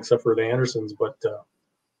Halen except for the Andersons, but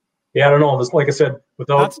I don't know. This, like I said,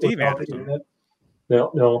 without the internet,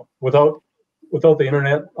 without the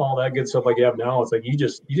internet, all that good stuff like you have now, it's like you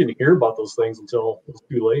didn't hear about those things until it was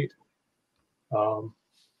too late.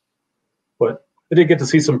 But I did get to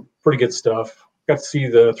see some pretty good stuff. Got to see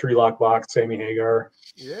the 3-lock box, Sammy Hagar.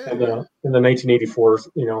 Yeah. And in the 1984,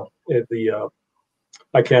 at the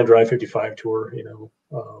I Can't Drive 55 tour,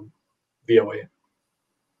 VOA.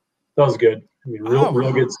 That was good. I mean,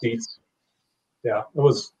 real good seats. Yeah, it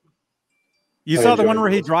was. You saw the one where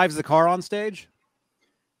he drives the car on stage?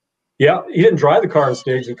 Yeah, he didn't drive the car on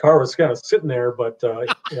stage. The car was kind of sitting there, but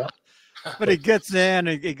yeah. But he gets in,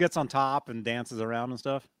 and he gets on top and dances around and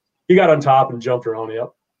stuff. He got on top and jumped around.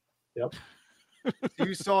 Yep.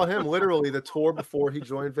 You saw him literally the tour before he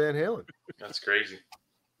joined Van Halen. That's crazy.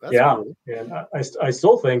 That's cool. And I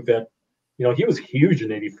still think that, he was huge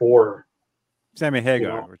in '84. Sammy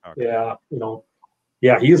Hagar, we're talking.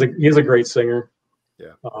 Yeah, he is a great singer.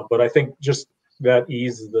 Yeah. But I think just that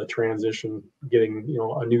eased the transition, getting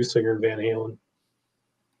a new singer in Van Halen,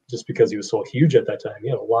 just because he was so huge at that time.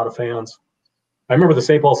 A lot of fans. I remember the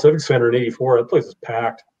St. Paul Civic Center in '84. That place was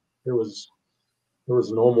packed. There was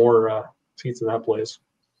no more seats in that place.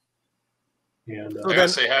 And I gotta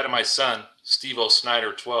say hi to my son, Steve O.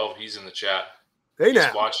 Snyder, 12. He's in the chat. Hey, now.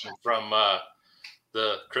 He's watching from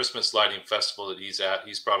the Christmas lighting festival that he's at.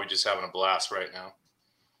 He's probably just having a blast right now.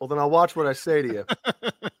 Well, then I'll watch what I say to you.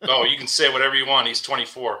 Oh, you can say whatever you want. He's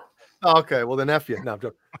 24. Oh, okay, well then F you. No, I'm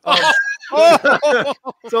joking.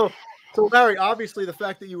 So Larry, obviously the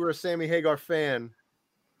fact that you were a Sammy Hagar fan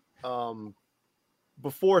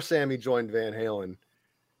before Sammy joined Van Halen,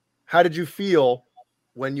 how did you feel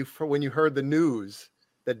when you heard the news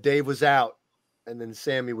that Dave was out and then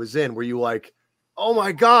Sammy was in? Were you like, oh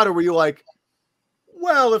my God, or were you like,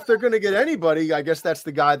 well, if they're going to get anybody, I guess that's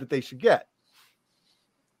the guy that they should get?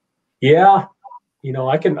 Yeah,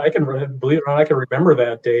 I can believe it or not, I can remember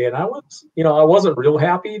that day, and I wasn't real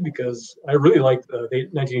happy because I really liked the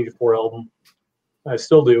 1984 album. I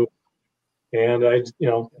still do, and I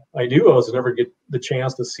knew I was never get the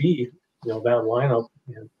chance to see that lineup,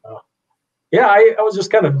 and I was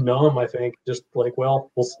just kind of numb. I think just like,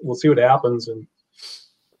 well, we'll see what happens, and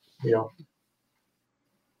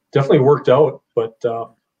definitely worked out, but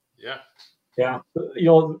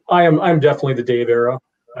I'm definitely the Dave era.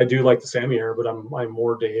 I do like the Sammy era, but I'm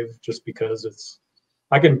more Dave just because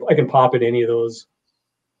I can pop in any of those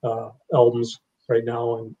albums right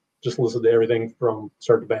now and just listen to everything from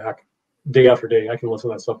start to back, day after day. I can listen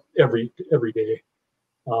to that stuff every day.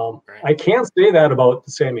 I can't say that about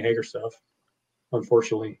the Sammy Hagar stuff,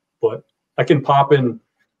 unfortunately, but I can pop in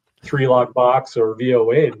 3-lock box or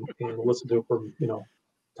VOA and listen to it from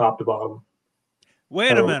top to bottom.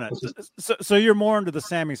 Wait a minute. So you're more into the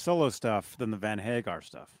Sammy solo stuff than the Van Hagar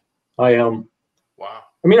stuff? I am. Wow.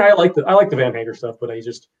 I mean, I like the Van Hagar stuff, but I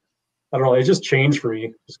don't know. It just changed for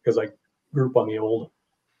me just because I grew up on the old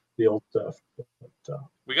stuff. But,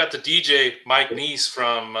 we got the DJ Mike Neese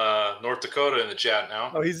from North Dakota in the chat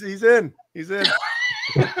now. Oh, he's in. He's in.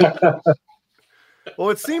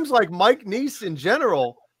 Well, it seems like Mike Neese in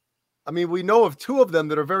general. I mean, we know of two of them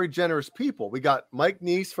that are very generous people. We got Mike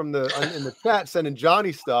Neese in the chat sending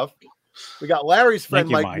Johnny stuff. We got Larry's friend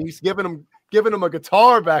Mike Neese giving him a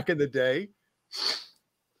guitar back in the day.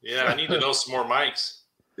 Yeah, I need to know some more mics.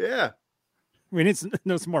 Yeah. We need to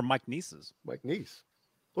know some more Mike Nieces. Mike Niece.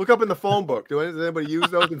 Look up in the phone book. Does anybody use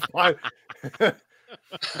those and find?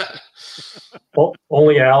 Well,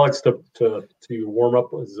 only Alex to warm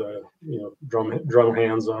up was drum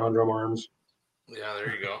hands on, drum arms. Yeah,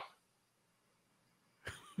 there you go.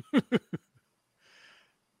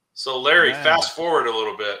 So Larry, fast forward a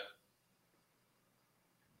little bit.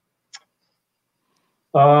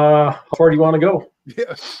 How far do you want to go?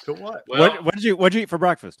 Yeah, to what? Well, What'd you eat for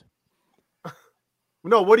breakfast?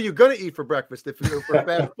 No, what are you gonna eat for breakfast if we're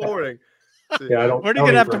fast forwarding? Yeah, I don't. What are you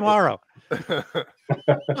gonna have tomorrow?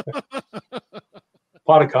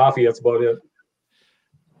 Pot of coffee. That's about it.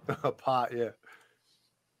 A pot, yeah.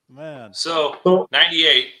 Man. So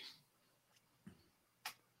 98.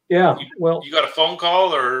 Yeah. Well, you got a phone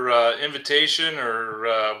call or invitation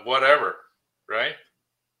or whatever, right?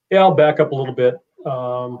 Yeah, I'll back up a little bit.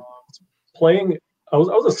 Playing, I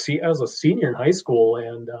was a senior in high school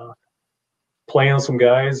and playing with some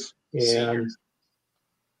guys and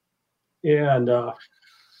there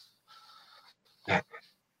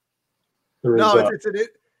no, is,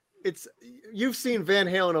 it's you've seen Van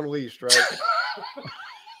Halen Unleashed, right?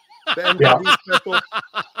 The MTV special.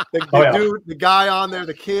 The dude, the guy on there,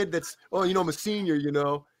 the kid that's I'm a senior, and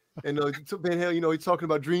Van Halen, he's talking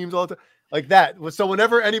about dreams all the time, like that. So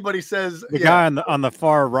whenever anybody says the guy on the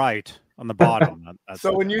far right on the bottom,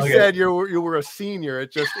 so when you said you were a senior,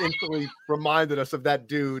 it just instantly reminded us of that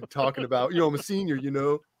dude talking about I'm a senior,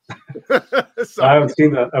 So, I haven't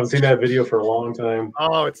seen that video for a long time.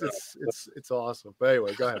 Oh, it's awesome. But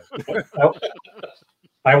anyway, go ahead.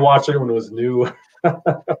 I watched it when it was new.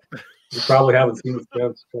 You probably haven't seen it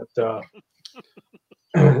since, but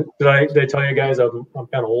did I tell you guys I'm kind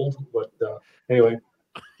of old? But anyway,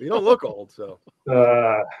 you don't look old, so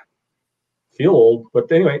feel old.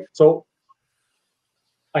 But anyway, so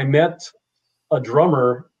I met a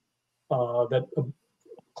drummer that a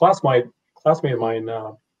classmate of mine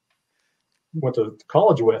went to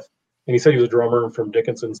college with, and he said he was a drummer from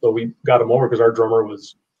Dickinson, so we got him over because our drummer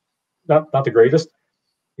was not the greatest,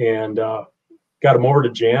 and got him over to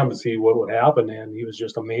jam to see what would happen, and he was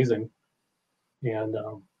just amazing. And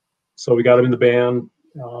so we got him in the band,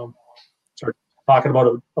 started talking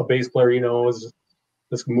about a bass player, is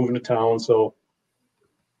moving to town, so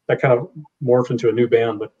that kind of morphed into a new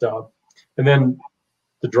band. But and then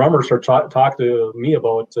the drummer started talking to me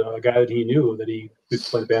about a guy that he knew that he used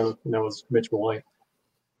to play the band with, and that was Mitch Malloy.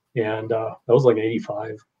 And that was like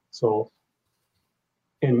 85. So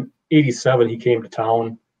in 87, he came to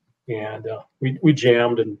town, and we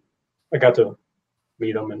jammed, and I got to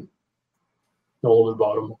meet him and know a little bit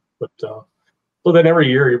about him. But so then every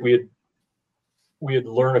year we'd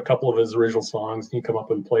learn a couple of his original songs, and he'd come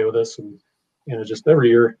up and play with us, and it just every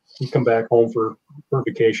year he'd come back home for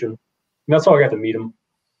vacation, and that's how I got to meet him.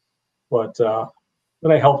 But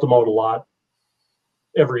then I helped him out a lot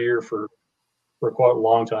every year for quite a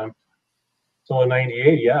long time. So in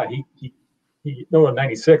 98, yeah, in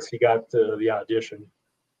 96, he got the audition.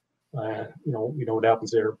 You know what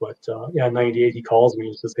happens there. But yeah, in 98, he calls me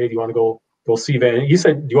and says, "Hey, do you want to go see Van?" He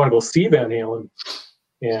said, "Do you want to go see Van Halen?"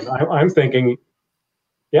 And I'm thinking,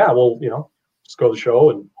 yeah, well, just go to the show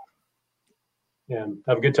and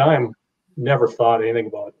have a good time. Never thought anything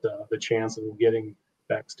about the chance of getting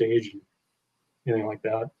backstage and anything like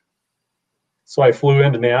that. So I flew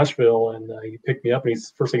into Nashville, and he picked me up, and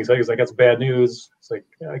first thing he said is, "I got some bad news." It's like,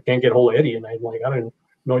 I can't get a hold of Eddie. And I'm like, I don't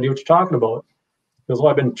no idea what you're talking about. He goes, "Well,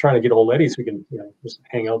 I've been trying to get a hold of Eddie so we can, just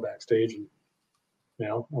hang out backstage." And,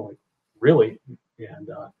 I'm like, really? And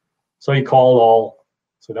so he called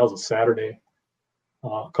so that was a Saturday.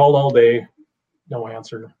 Called all day, no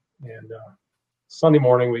answer. And Sunday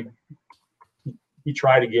morning, he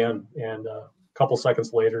tried again, and a couple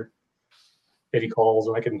seconds later, Eddie calls,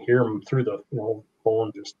 and I can hear him through the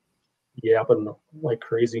phone just yapping like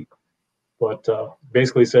crazy. But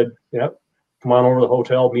basically said, "Yep, come on over to the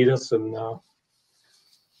hotel, meet us," and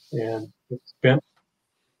it spent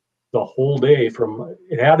the whole day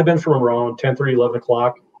it had to have been from around 10:30, 11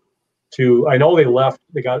 o'clock to, I know they left.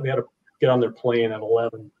 They had to get on their plane at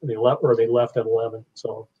 11. They left at 11.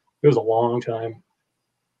 So it was a long time,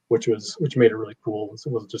 which made it really cool. It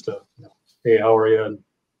was just a, "Hey, how are you?"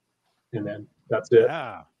 And then that's it.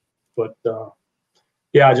 Yeah. But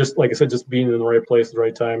yeah, just like I said, just being in the right place at the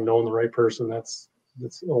right time, knowing the right person. That's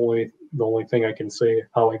the only thing I can say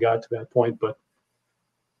how I got to that point. But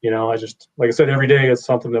I just, like I said, every day it's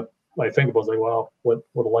something that I think about. It's like, wow, what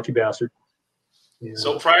a lucky bastard.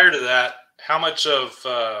 So prior to that, how much of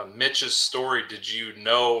Mitch's story did you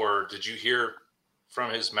know, or did you hear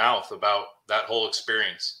from his mouth about that whole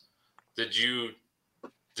experience? Did you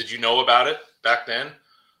know about it back then?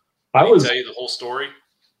 I was tell you the whole story.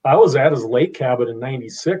 I was at his lake cabin in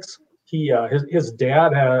 '96. His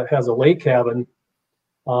dad has a lake cabin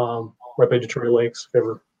right by Detroit Lakes, if you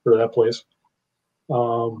ever heard of that place.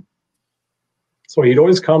 So he'd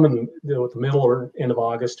always come in the middle or end of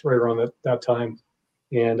August, right around that time.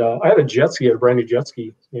 And I had a jet ski, a brand new jet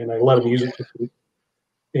ski, and I let him use it.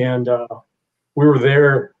 And we were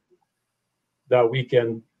there that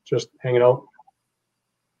weekend just hanging out.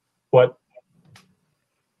 But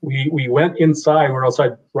we went inside. We were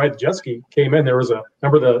outside, right? The jet ski came in. There was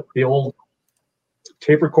remember the old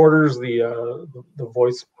tape recorders, the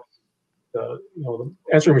voice, the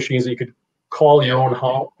answering machines that you could call your own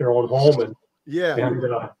home, and you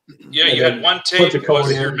had one tape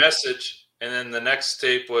was your message, and then the next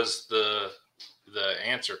tape was the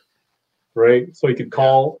answer. Right, so you could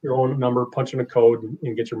call your own number, punch in a code,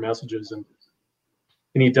 and get your messages, and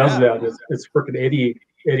he does that. It's freaking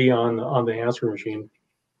Eddie on the answering machine,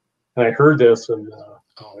 and I heard this, and oh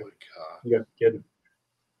my god, you got to be kidding.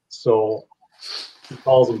 So he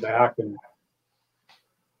calls him back, and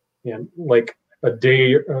like a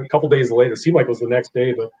couple days later, it seemed like it was the next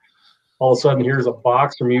day, but all of a sudden, here's a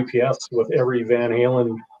box from UPS with every Van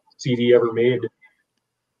Halen CD ever made,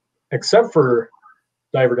 except for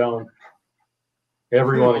Diver Down.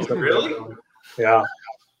 Everyone except really? Diver Down. Yeah.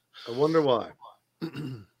 I wonder why.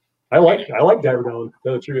 I like Diver Down, to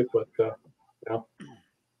tell the truth, but that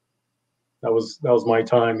was my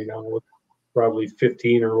time. With probably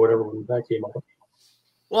 15 or whatever when that came out.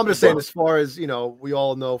 Well, I'm just saying, as far as we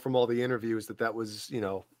all know from all the interviews that was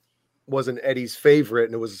wasn't Eddie's favorite,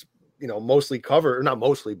 and it was mostly cover, or not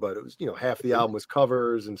mostly, but it was half the album was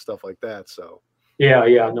covers and stuff like that. So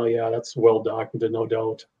that's well documented, no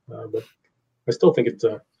doubt. But I still think it's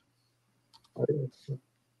a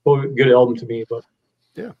good album to me. But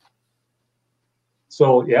yeah.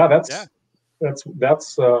 So that's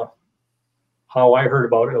how I heard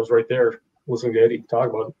about it. I was right there listening to Eddie talk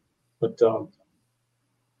about it. But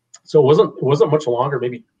so it wasn't much longer,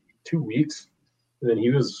 maybe 2 weeks, and then he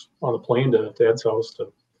was on the plane to Ed's house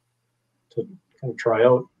to kind of try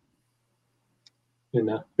out. And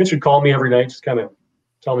Mitch would call me every night, just kind of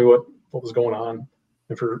tell me what was going on.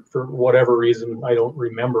 And for whatever reason, I don't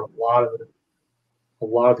remember a lot of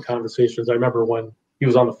the conversations. I remember when he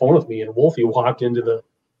was on the phone with me, and Wolfie walked into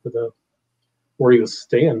the where he was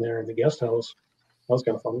staying there in the guest house. That was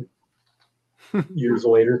kind of funny. Years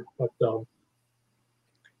later, but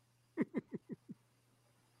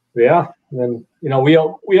yeah. And then we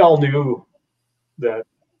all knew that.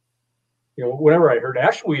 Whenever I heard,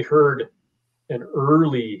 actually, we heard in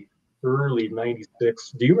early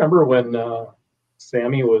 '96. Do you remember when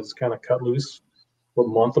Sammy was kind of cut loose? What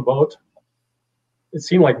month about? It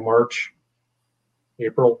seemed like March,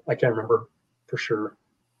 April. I can't remember for sure.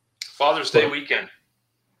 Father's Day weekend.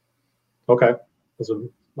 Okay.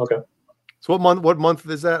 Okay. So what month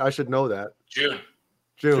is that? I should know that. June.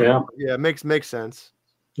 Yeah, makes sense.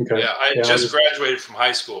 Okay. Yeah, I just graduated from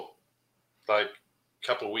high school, like a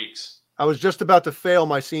couple of weeks. I was just about to fail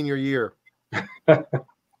my senior year. But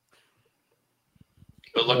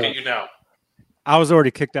look at you now. I was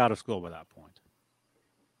already kicked out of school by that point.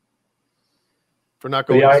 For not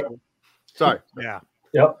going to school. Sorry. Yeah.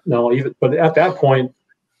 Yep. No, but at that point,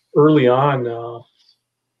 early on,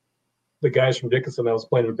 the guys from Dickinson I was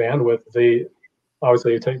playing in a band with, they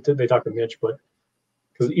obviously they talked to Mitch, but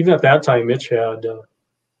because even at that time, Mitch had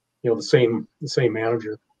the same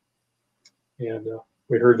manager, and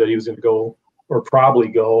we heard that he was going to go, or probably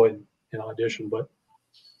go and audition, but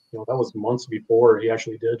that was months before he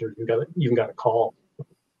actually did, or even got a call. As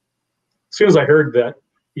soon as I heard that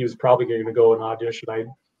he was probably going to go and audition,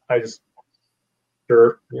 I just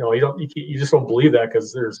sure you just don't believe that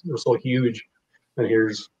because they're so huge, and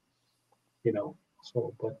here's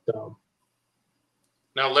so but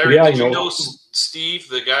now Larry, did you know Steve,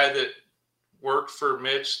 the guy that worked for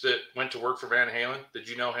Mitch that went to work for Van Halen? Did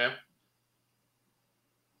you know him?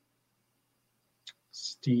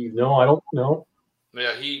 Steve, no, I don't know.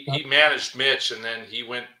 Yeah, he managed Mitch, and then he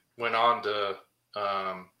went on to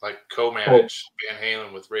co-manage Van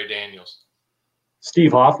Halen with Ray Daniels.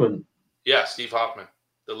 Steve Hoffman. Yeah, Steve Hoffman,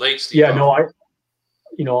 the late Steve. Yeah, Hoffman.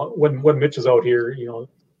 no, when Mitch is out here,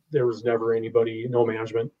 there was never anybody, no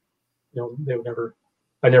management.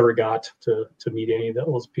 I never got to meet any of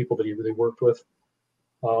those people that he really worked with.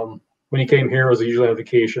 When he came here, it was usually on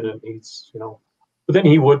vacation, and he's, but then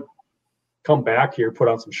he would come back here, put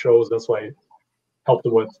on some shows. That's why I helped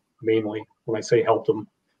him with, mainly when I say helped him,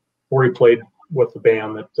 or he played with the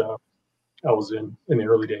band that I was in the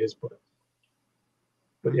early days.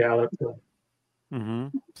 But yeah, that's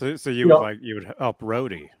So you would you would help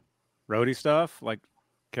roadie stuff, like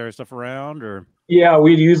carry stuff around, or? Yeah,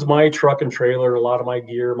 we'd use my truck and trailer, a lot of my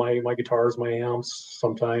gear, my guitars, my amps.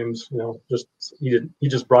 Sometimes, he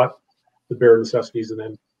just brought the bare necessities, and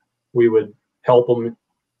then we would help him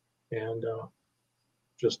and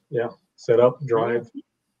just set up, drive,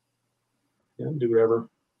 do whatever.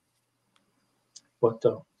 But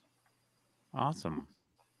awesome.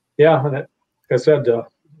 Yeah, like I said,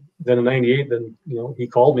 then in '98, then he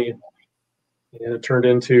called me, and it turned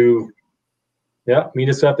into meet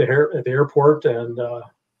us at the airport, and I don't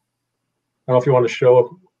know if you want to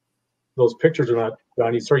show those pictures or not,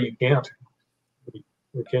 Johnny. Sorry, you can't.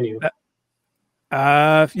 Or can you?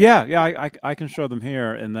 I can show them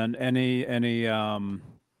here, and then any if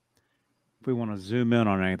we want to zoom in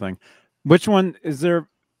on anything, which one is there?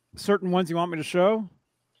 Certain ones you want me to show,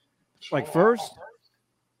 like first?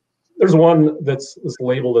 There's one that's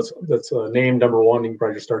labeled that's named number 1. You can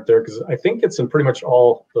probably just start there because I think it's in pretty much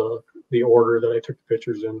all the order that I took the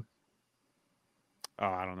pictures in. Oh,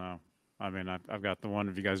 I don't know. I mean, I've got the one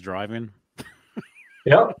of you guys driving.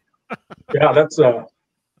 Yeah, that's the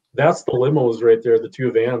limos right there. The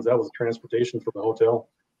 2 vans. That was transportation from the hotel.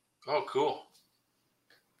 Oh, cool.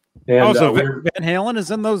 And so Van Halen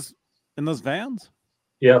is in those vans.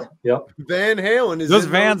 Yeah. Van Halen is. Those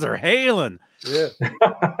vans are Halen. Yeah.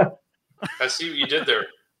 I see what you did there.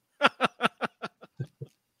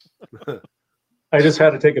 I just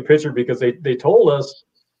had to take a picture because they told us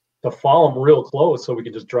to follow them real close so we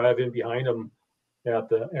could just drive in behind them at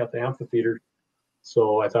the amphitheater.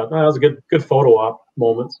 So I thought that was a good photo op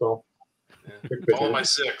moment. So follow my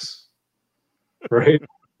 6. Right.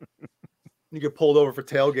 You get pulled over for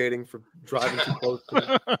tailgating for driving too close to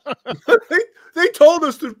them. they told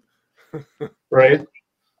us to. Right.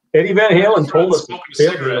 Eddie Van Halen told us. Smoking a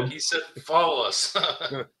cigarette. He said, "Follow us."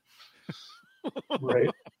 Right.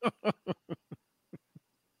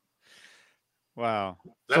 Wow.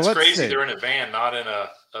 That's crazy. They're in a van, not in a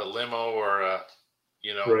limo or a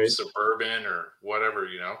Suburban or whatever.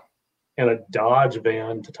 And a Dodge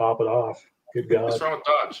van to top it off. Good God. What's wrong with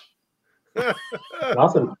Dodge?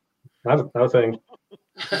 Nothing. Not a thing.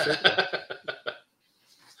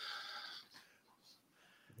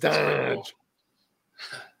 Dodge.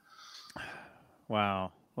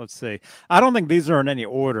 Wow. Let's see. I don't think these are in any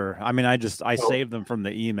order. I mean, I saved them from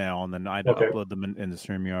the email and then I'd upload them in the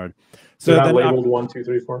StreamYard. So they're not labeled 1, 2,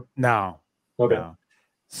 3, 4? No. Okay. No.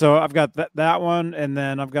 So I've got that one, and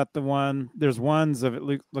then I've got the one. There's ones of it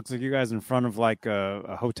looks like you guys in front of like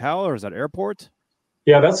a hotel, or is that airport?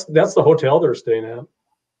 Yeah, that's the hotel they're staying at.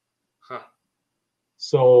 Huh.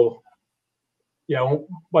 So,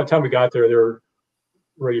 by the time we got there, they were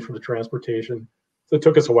ready for the transportation. So it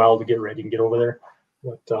took us a while to get ready and get over there.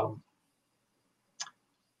 But the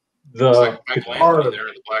Michael Anthony there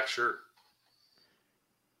in the black shirt.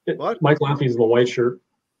 What? Michael Anthony's in the white shirt.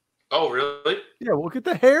 Oh, really? Yeah, look at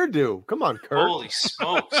the hairdo. Come on, Kurt. Holy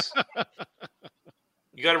smokes.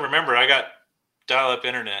 You got to remember, I got dial-up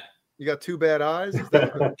internet. You got 2 bad eyes?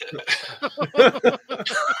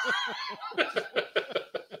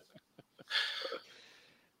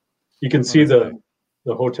 You can see the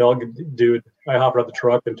hotel dude. I hopped out the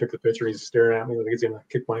truck and took the picture. He's staring at me like he's going to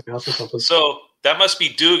kick my ass or something. So that must be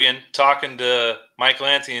Dugan talking to Michael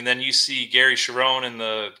Anthony, and then you see Gary Sharon in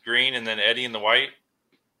the green and then Eddie in the white.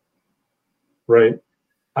 Right.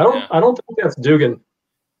 I don't think that's Dugan.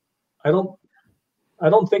 I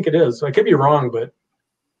don't think it is. I could be wrong, but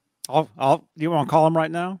you want to call him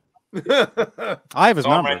right now? I have his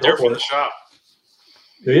number right there from the shop.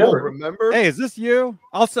 Do you remember? Hey, is this you?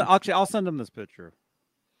 I'll send him this picture.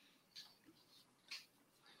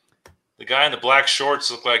 The guy in the black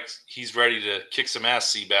shorts looked like he's ready to kick some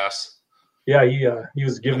ass, Seabass. Yeah, he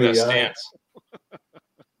was giving me a stance.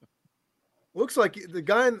 Looks like the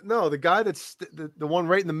guy that's the one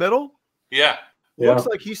right in the middle. Yeah. Looks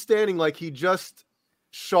like he's standing like he just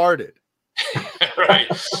sharded. Right.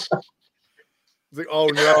 It's like, oh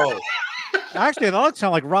no. Actually, that looks kind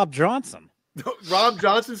of like Rob Johnson. Rob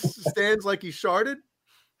Johnson stands like he sharded.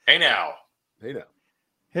 Hey now.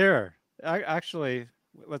 Here, actually,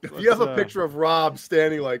 let's you have a picture of Rob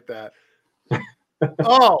standing like that.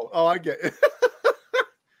 oh, I get it.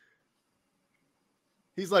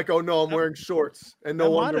 He's like, oh no, I'm wearing shorts and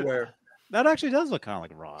no underwear. That actually does look kind of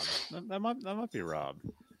like Rob. That might be Rob.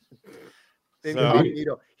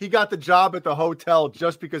 Incognito. He got the job at the hotel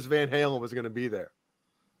just because Van Halen was going to be there.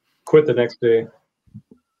 Quit the next day.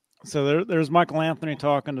 So there's Michael Anthony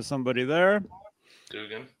talking to somebody there.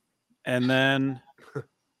 Dugan. And then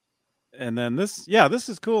this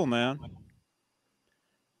is cool, man.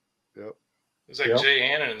 Yep. It's like Jay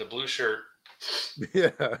Hannon in the blue shirt.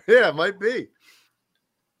 Yeah, it might be.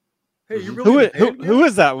 Hey, you really who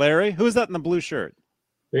is that, Larry? Who is that in the blue shirt?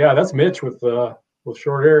 Yeah, that's Mitch with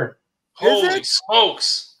short hair. Holy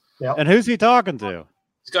smokes! Yeah. And who's he talking to?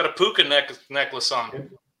 He's got a puka necklace on.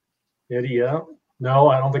 Eddie, yeah. No,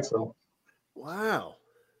 I don't think so. Wow.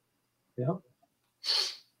 Yeah.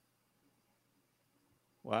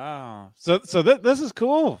 Wow. So this is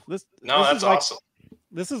cool. This That's awesome.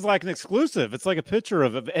 This is like an exclusive. It's like a picture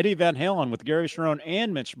of Eddie Van Halen with Gary Cherone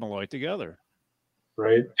and Mitch Malloy together.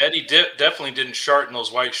 Right. Eddie definitely didn't shart in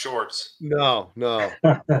those white shorts. No.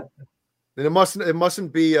 And it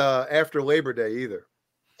mustn't be after Labor Day either.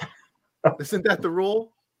 Isn't that the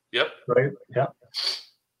rule? Yep. Right. Yeah.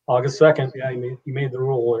 August 2nd. Yeah, he made the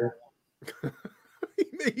rule there.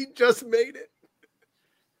 He just made it.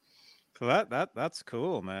 So that's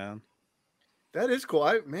cool, man. That is cool.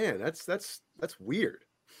 That's weird.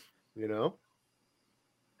 You know?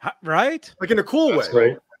 Right? Like in a cool way.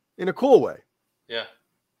 Right. In a cool way. Yeah.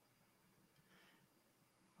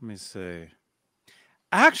 Let me see.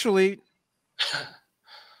 Actually,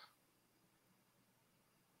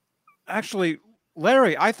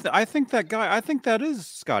 Larry, I think that guy. I think that is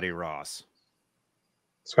Scotty Ross.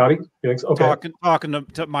 Scotty, you think so? Okay. Talking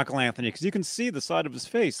to Michael Anthony, because you can see the side of his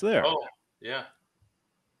face there. Oh, yeah.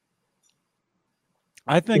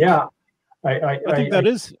 I think. Yeah. I think that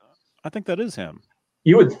is him.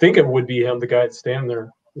 You would think it would be him, the guy that's standing there,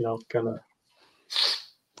 kind of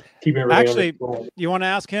keep everything. Actually, you want to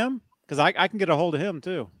ask him? Because I can get a hold of him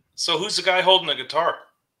too. So who's the guy holding the guitar?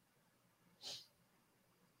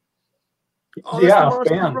 Oh, yeah,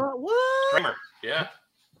 fan. What? Kramer. Yeah.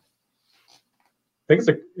 I think it's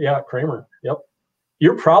Kramer. Yep.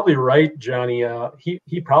 You're probably right, Johnny.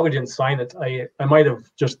 He probably didn't sign it. I might have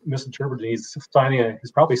just misinterpreted. He's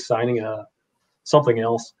probably signing something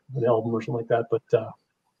else, an album or something like that. But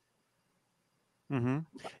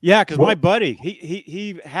yeah, because my buddy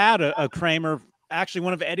he had a Kramer, actually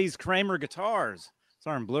one of Eddie's Kramer guitars.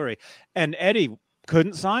 Sorry, I'm blurry, and Eddie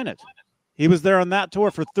couldn't sign it. He was there on that tour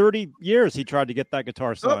for 30 years. He tried to get that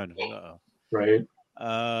guitar signed. Right.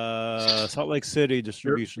 Salt Lake City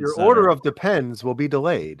distribution. Your center. order of Depends will be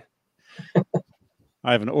delayed.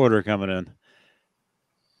 I have an order coming in.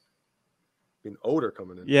 An odor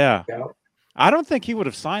coming in. Yeah. I don't think he would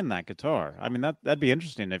have signed that guitar. I mean, that'd be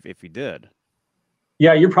interesting if he did.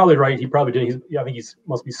 Yeah, you're probably right. He probably did. I think he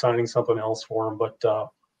must be signing something else for him. But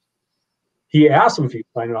he asked him if he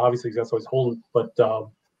signed it. Obviously, that's what he's holding. But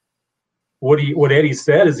what Eddie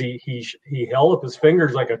said is he held up his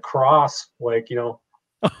fingers like a cross, like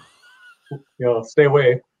stay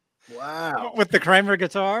away. Wow. With the Kramer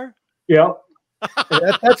guitar? Yeah.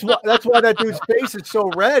 That's why that dude's face is so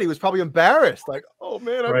red. He was probably embarrassed. Like, oh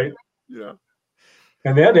man, right. Yeah.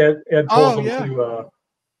 And then Ed tells him to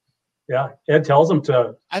Ed tells him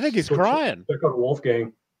to I think he's crying. Check out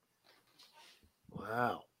Wolfgang.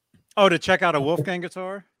 Wow. Oh, to check out a Wolfgang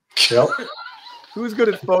guitar? Yep. Who's good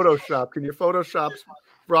at Photoshop? Can you Photoshop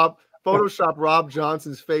Rob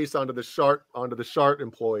Johnson's face onto the Shart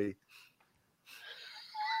employee?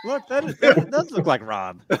 Look, that does look like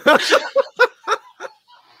Rob.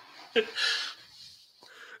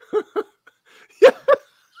 Yeah.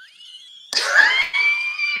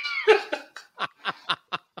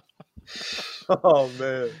 Oh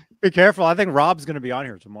man. Be careful. I think Rob's going to be on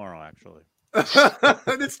here tomorrow, actually.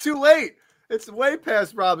 It's too late. It's way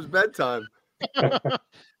past Rob's bedtime.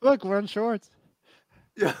 Look, we're in shorts.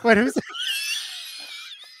 Yeah. Wait, who's that?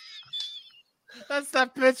 That's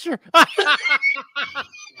that picture.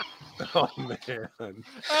 Oh man.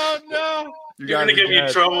 Oh no. You're gonna get me in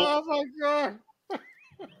trouble. Oh my god.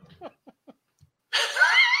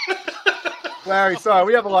 Larry, sorry,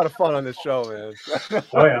 we have a lot of fun on this show, man.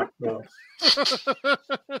 Oh yeah. No.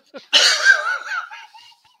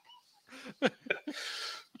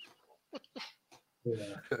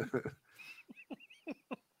 Yeah.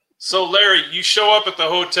 So Larry, you show up at the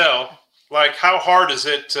hotel. Like, how hard is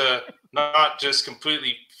it to not just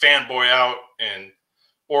completely fanboy out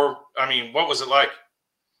what was it like?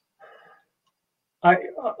 I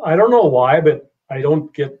don't know why, but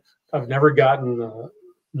I've never gotten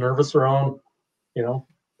nervous around,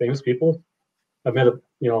 famous people. I've met a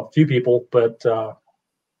few people, but I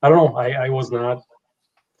don't know. I was not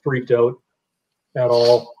freaked out at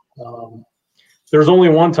all. There's only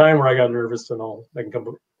one time where I got nervous, and I'll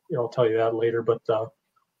tell you that later. But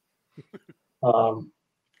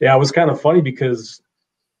it was kind of funny because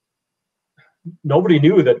nobody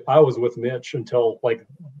knew that I was with Mitch until like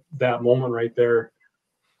that moment right there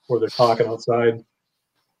where they're talking outside.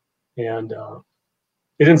 And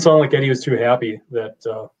it didn't sound like Eddie was too happy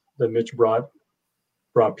that Mitch brought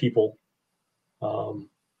people.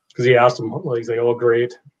 Because he asked him, he's like, "Oh,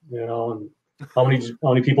 great, you know, and how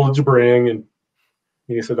many people did you bring? And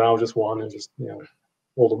he said, I was just one, and just, you know,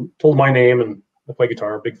 told him my name, and I play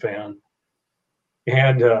guitar, big fan.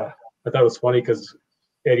 And I thought it was funny because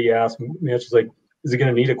Eddie asked Mitch, he's like, is he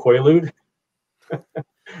going to need a Quaalude?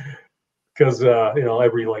 Because you know,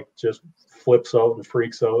 everybody like just flips out and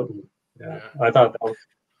freaks out, and I thought that was,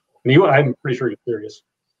 and I'm pretty sure he's serious.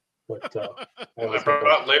 But I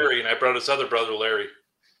brought out Larry, and I brought his other brother Larry.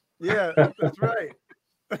 Yeah, that's right.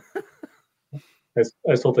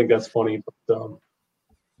 I still think that's funny, but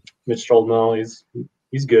Mitch told no, he's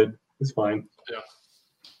good, he's fine. Yeah.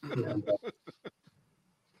 And,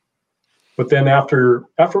 but then after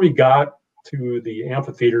we got to the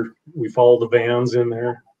amphitheater, we followed the vans in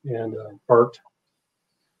there and parked.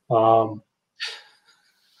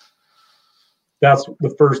 That's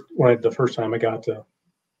the first time I got to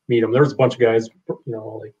meet him. There was a bunch of guys, you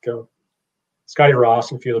know, like Scotty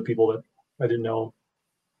Ross and a few other people that I didn't know.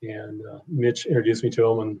 And Mitch introduced me to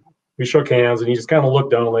him, and we shook hands, and he just kind of looked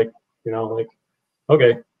down like, you know, like,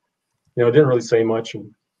 okay. You know, didn't really say much.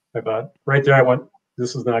 And I thought right there, I went,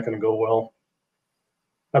 this is not going to go well.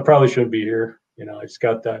 I probably shouldn't be here. You know, I just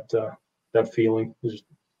got that feeling. It just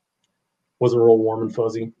wasn't real warm and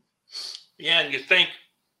fuzzy. Yeah, and you think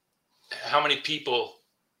how many people,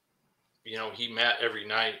 you know, he met every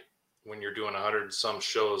night when you're doing 100 and some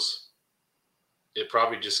shows. It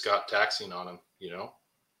probably just got taxing on him, you know?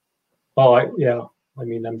 Oh, yeah. I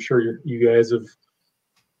mean, I'm sure you guys have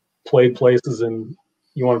played places and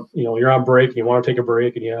you're on break and you want to take a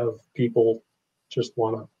break and you have people just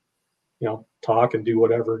want to, you know, talk and do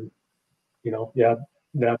whatever. And, you know, yeah,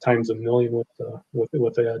 that times a million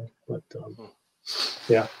with Ed. But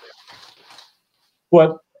yeah.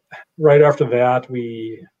 But right after that,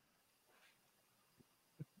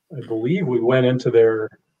 I believe we went into their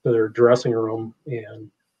dressing room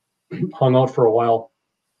and hung out for a while.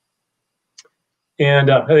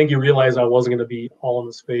 And I think you realized I wasn't going to be all in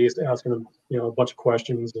his face, asking him, you know, a bunch of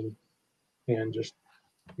questions and just,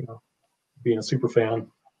 you know, being a super fan.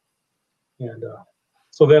 And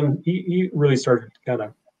so then he really started kind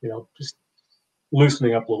of, you know, just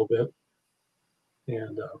loosening up a little bit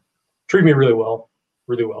and treated me really well.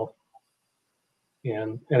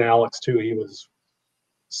 And Alex too, he was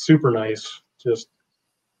super nice, just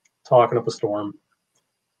talking up a storm.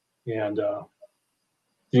 And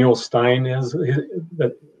you know, Stein is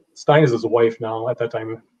his wife now. At that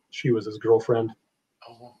time, she was his girlfriend.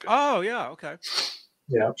 Oh yeah, okay.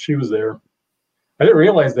 Yeah, she was there. I didn't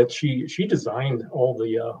realize that she designed all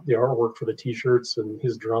the artwork for the T-shirts and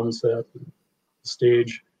his drum set, and the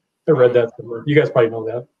stage. I read that somewhere. You guys probably know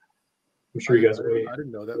that. I'm sure you guys are. I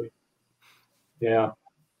didn't know that. Yeah,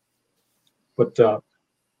 but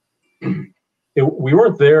we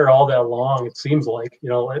weren't there all that long. It seems like, you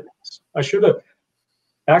know, I should have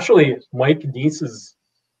actually. Mike Neese's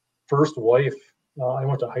first wife, I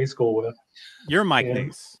went to high school with. Your Mike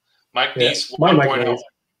Neese. Mike Neese. My Mike Neese.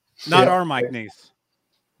 Not our Mike Neese.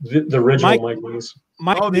 The original Mike Neese.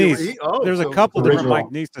 Mike Neese. There's a couple different Mike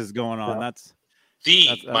Neeses going on. Yeah. That's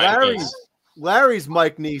Mike Neese. Larry's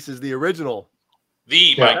Mike Neese is the original.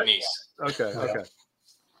 Mike Neese. Okay.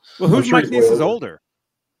 Well, who's Mike Neese is older?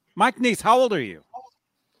 Mike Neese, how old are you?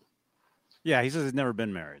 Yeah, he says he's never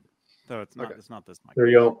been married. So it's not this Mike. There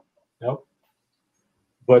you go. Yep.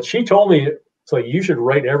 But she told me, it's like, you should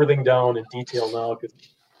write everything down in detail now because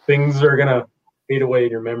things are gonna fade away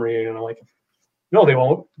in your memory. And I'm like, no, they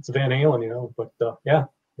won't. It's Van Halen, you know. But yeah,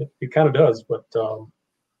 it kind of does. But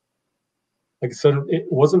like I said, it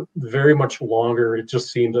wasn't very much longer. It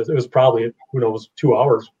just seemed it was probably, who knows, 2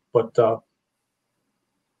 hours. But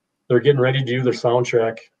they're getting ready to do their sound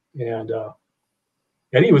check, and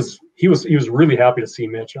he was really happy to see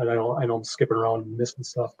Mitch. I know I'm skipping around and missing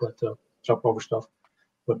stuff, but jumping over stuff.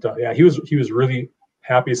 But yeah, he was really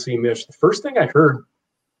happy to see Mitch. The first thing I heard,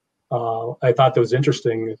 I thought that was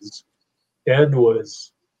interesting, is Ed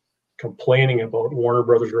was complaining about Warner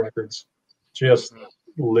Brothers Records, just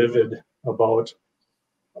livid about.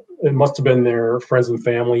 It must have been their friends and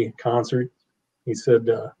family concert. He said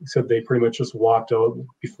they pretty much just walked out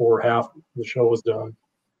before half the show was done,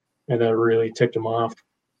 and that really ticked him off.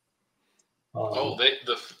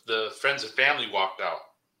 The friends and family walked out.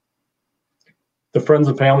 The friends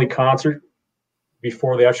and family concert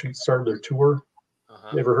before they actually started their tour.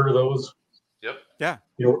 You ever heard of those? Yep. Yeah.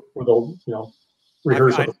 You know, where they'll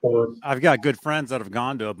rehearse at the forum. I've got good friends that have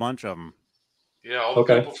gone to a bunch of them. Yeah, all the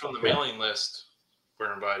people from the mailing list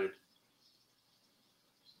were invited.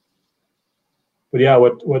 But yeah,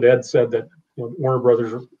 what Ed said, that, you know, Warner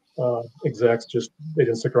Brothers execs they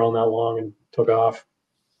didn't stick around that long and took off.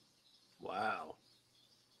 Wow.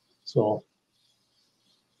 So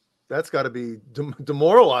that's got to be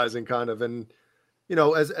demoralizing, kind of. And you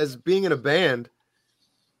know, as being in a band,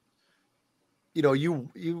 you know,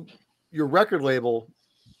 your record label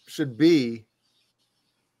should be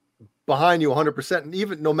behind you 100%, and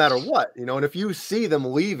even no matter what, you know. And if you see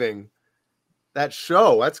them leaving that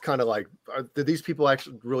show, that's kind of like, do these people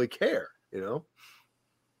actually really care, you know?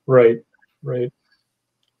 Right.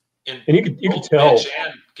 And you could tell. Mitch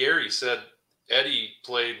and Gary said Eddie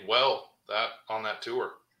played well on that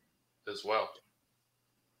tour as well.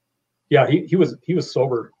 Yeah, he was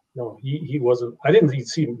sober. No, he wasn't. I didn't even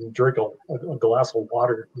see him drink a glass of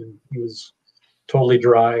water. He was totally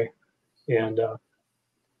dry. And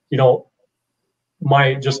you know,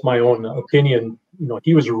 my own opinion, you know,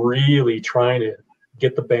 he was really trying to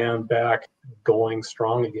get the band back going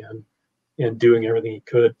strong again and doing everything he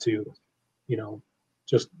could to, you know,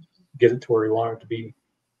 just get it to where he wanted it to be.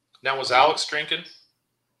 Now, was Alex drinking?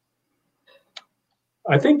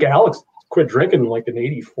 I think Alex quit drinking like in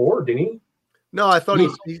 '84, didn't he? No, I thought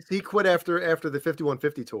he quit after the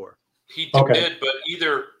 5150 tour. He did, but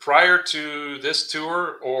either prior to this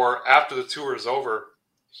tour or after the tour is over,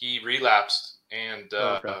 he relapsed, and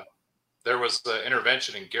there was the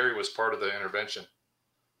intervention, and Gary was part of the intervention.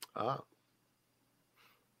 Ah.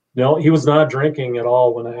 No, he was not drinking at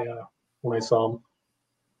all when I saw him.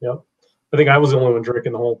 Yep, I think I was the only one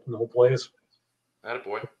drinking the whole place.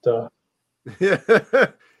 Attaboy. But, yeah.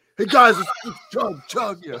 Hey guys, let's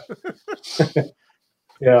chug. Yeah.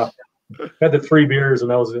 Yeah. Had the 3 beers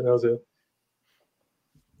and that was it.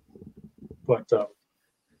 But so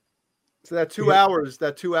that 2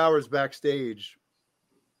 hours backstage.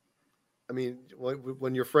 I mean,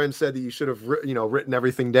 when your friend said that you should have written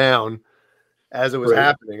everything down as it was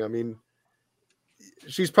happening, I mean,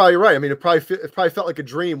 she's probably right. I mean, it probably felt like a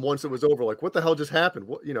dream once it was over. Like, what the hell just happened?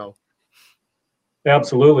 What, you know?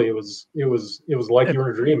 Absolutely, it was like you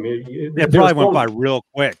were in a dream. It probably went by real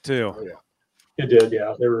quick too. Oh, yeah. It did,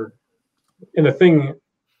 yeah. They were, and the thing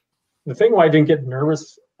why I didn't get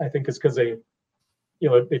nervous, I think, is because they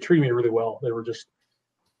treated me really well. They were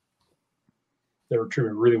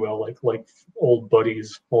treating me really well, like old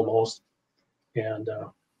buddies almost, and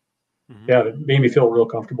yeah, it made me feel real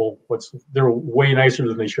comfortable. They were way nicer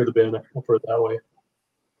than they should have been. I'll put it that way.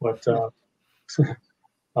 But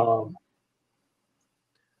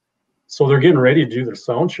so they're getting ready to do their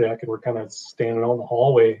sound check, and we're kind of standing out in the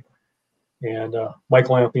hallway. And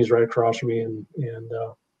Michael Anthony's right across from me, and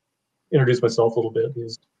introduced myself a little bit.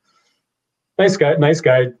 He's nice guy,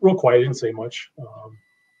 real quiet, didn't say much.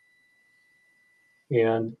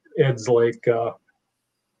 And Ed's like, "You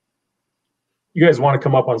guys want to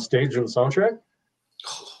come up on stage during the sound check?"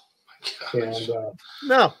 Oh my gosh. And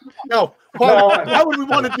no. Why would we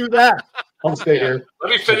want to do that? I'll stay here. Let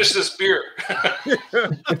me finish this beer.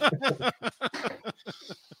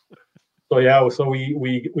 So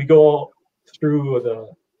we go through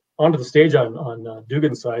onto the stage on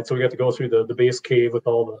Dugan's side. So we got to go through the bass cave with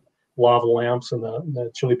all the lava lamps and the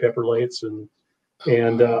chili pepper lights and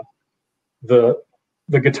the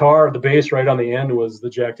guitar, the bass right on the end was the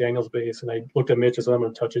Jack Daniels bass. And I looked at Mitch and said, "I'm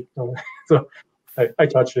going to touch it." So I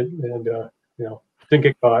touched it and didn't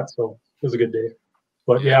get caught. So it was a good day.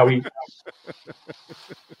 But we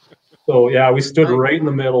stood right in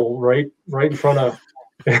the middle, right in front of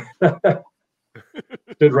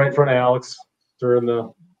stood right in front of Alex during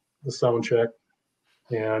the sound check.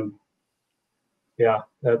 And yeah,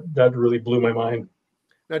 that really blew my mind.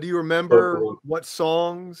 Now, do you remember what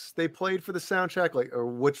songs they played for the soundtrack, or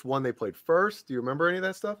which one they played first? Do you remember any of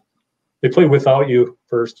that stuff? They played Without You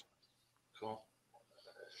first. Cool.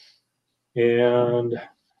 And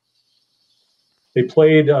they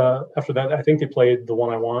played after that. I think they played The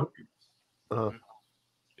One I Want. Uh-huh.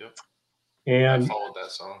 Yep. And I followed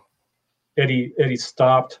that song. Eddie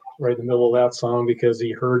stopped right in the middle of that song because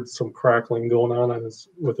he heard some crackling going on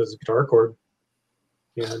with his guitar cord,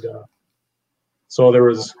 and so there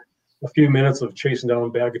was a few minutes of chasing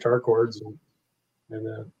down bad guitar chords, and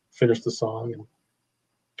then finished the song. And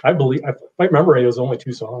I believe, if I remember right, it was only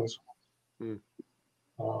 2 songs.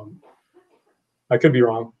 I could be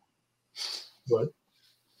wrong, but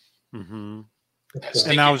and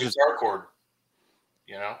that was just guitar chord,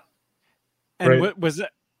 And right.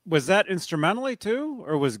 Was that instrumentally too,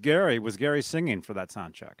 or was Gary singing for that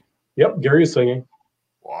sound check? Yep, Gary is singing.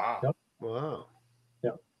 Wow. Yep. Wow.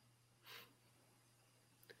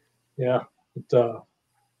 Yeah.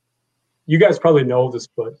 You guys probably know this,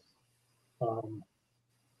 but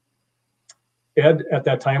Ed at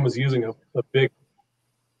that time was using a big,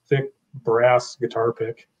 thick brass guitar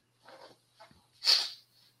pick.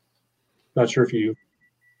 Not sure if you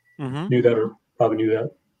knew that or probably knew that.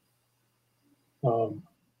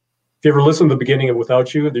 you ever listen to the beginning of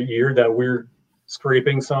Without You, you hear that weird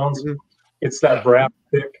scraping sounds. Mhm. It's that brass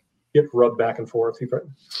pick get rubbed back and forth.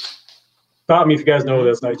 Stop me if you guys know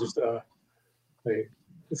this. I just it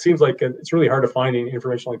seems like it's really hard to find any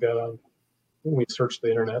information like that on when we search the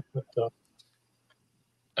internet. But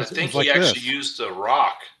I think like he actually this. used a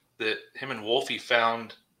rock that him and Wolfie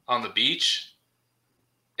found on the beach,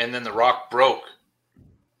 and then the rock broke,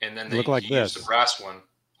 and then Look like he used this. the brass one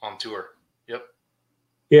on tour. Yep.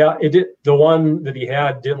 yeah, it did. The one that he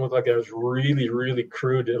had didn't look like it was really, really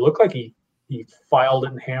crude. It looked like he filed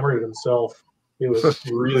it and hammered it himself. It was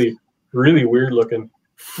really, really weird looking.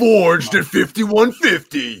 Forged at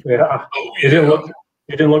 5150. Yeah, Oh, it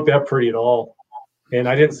didn't look that pretty at all. And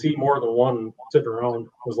I didn't see more than one sitting around.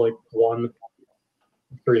 It was like one.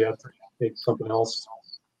 I'm sure he had maybe something else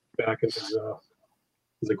back in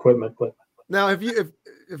his equipment. But Now, if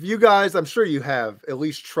you guys, I'm sure you have at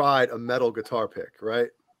least tried a metal guitar pick, right?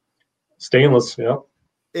 stainless, yeah.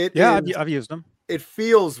 I've used them. It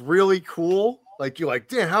feels really cool. Like you're like,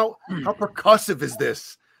 damn, how percussive is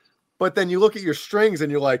this? But then you look at your strings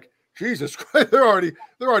and you're like, Jesus Christ, they're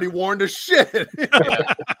already worn to shit.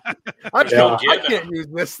 I can't use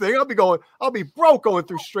this thing. I'll be broke going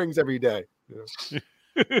through strings every day.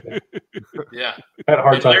 Yeah. I had a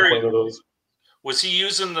hard And time Larry, playing with those. Was he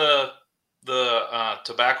using the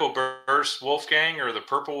Tobacco Burst Wolfgang or the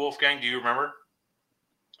Purple Wolfgang? Do you remember?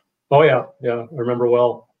 Oh yeah, I remember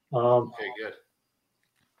well. Okay, good.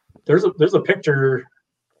 There's a picture.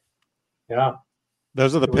 Yeah.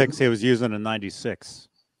 Those are the picks he was using in '96.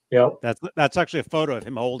 Yep. That's actually a photo of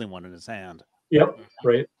him holding one in his hand. Yep.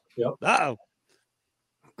 Right. Yep. Oh.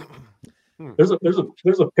 There's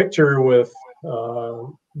a picture with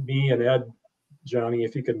me and Ed, Johnny,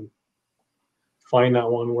 if you can find that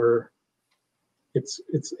one where it's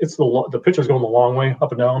the picture's going the long way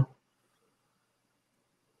up and down.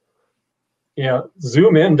 Yeah,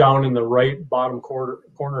 zoom in down in the right bottom corner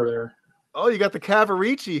there. Oh, you got the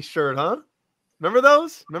Cavarici shirt, huh? Remember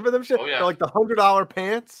those? Remember them shit? Oh, yeah. They're like the $100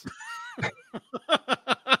 pants.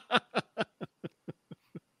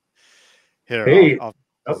 Here, Hey, I'll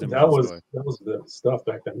that was the stuff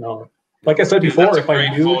back then. No, like I said before, That's a if I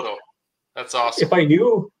great knew photo. That's awesome. if I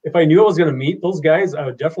knew I was going to meet those guys, I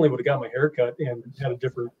would definitely would have got my hair cut and had a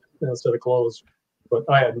different set of clothes. But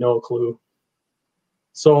I had no clue.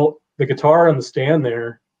 So the guitar on the stand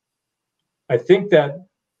there, I think that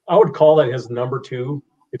I would call that his number 2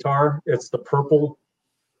 guitar. It's the Purple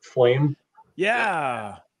Flame.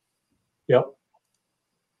 Yeah. Yep.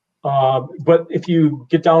 But if you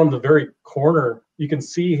get down to the very corner, you can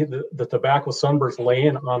see the Tobacco Sunburst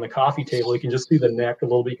laying on the coffee table. You can just see the neck a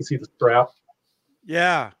little bit. You can see the strap.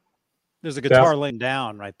 Yeah. There's a guitar laying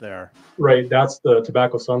down right there. Right. That's the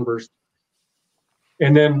Tobacco Sunburst.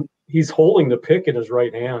 And then he's holding the pick in his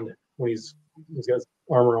right hand when he's got his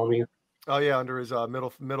arm around me. Oh yeah, under his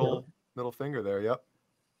middle finger there. Yep.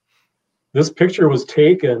 This picture was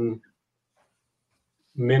taken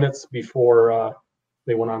minutes before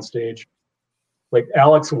they went on stage. Like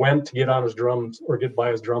Alex went to get on his drums or get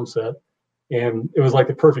by his drum set, and it was like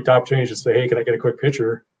the perfect opportunity to say, "Hey, can I get a quick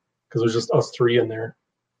picture?" Because it was just us 3 in there.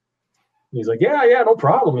 And he's like, "Yeah, no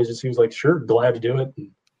problem." He was like, "Sure, glad to do it."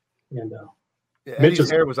 And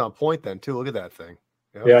Mitch's hair was on point then too. Look at that thing.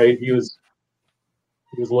 Yep. Yeah, he was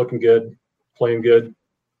looking good, playing good.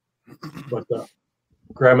 But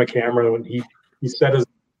grabbed my camera when he set his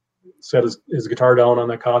guitar down on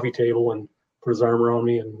that coffee table and put his arm around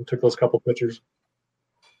me and took those couple pictures.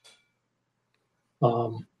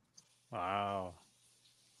 Wow.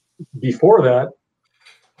 Before that,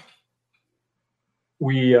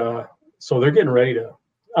 we so they're getting ready to.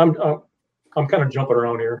 I'm kind of jumping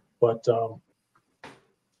around here, but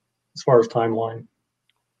as far as timeline,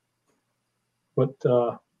 but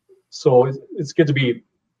so it's good to be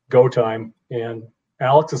go time, and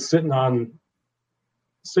Alex is sitting on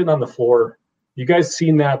the floor. You guys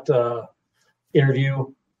seen that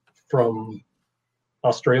interview from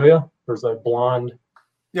Australia? There's that blonde.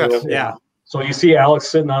 Yes. Yeah. So you see Alex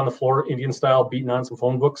sitting on the floor, Indian style, beating on some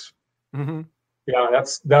phone books. Mm-hmm. Yeah,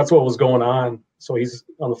 that's what was going on. So he's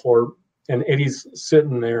on the floor, and Eddie's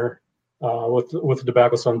sitting there with the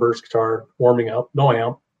Tobacco Sunburst guitar, warming up, no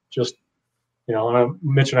amp, just and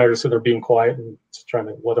Mitch and I are sitting there being quiet and just trying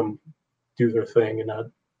to let them do their thing and not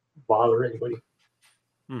bother anybody.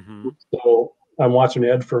 Mm-hmm. So I'm watching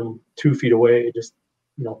Ed from 2 feet away, just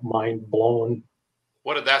mind blown.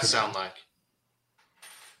 What did that sound like?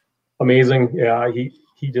 Amazing. Yeah, he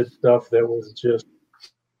did stuff that was just,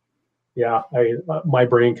 yeah, my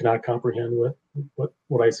brain cannot comprehend what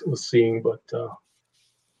I was seeing, but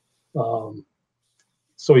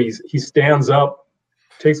so he stands up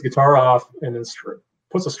takes the guitar off and then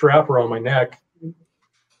puts a strap around my neck,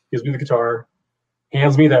 gives me the guitar,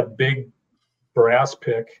 hands me that big brass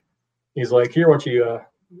pick. He's like, "Here, why don't you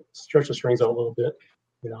stretch the strings out a little bit,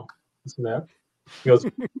 this and that." He goes,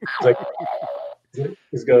 I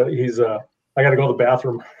got to go to the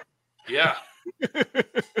bathroom. Yeah.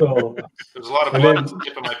 So there's a lot of blood at the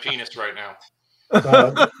tip of my penis right now.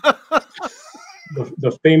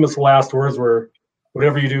 The famous last words were,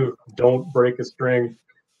 "Whatever you do, don't break a string."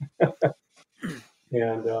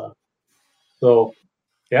 And so,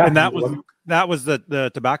 yeah. And that was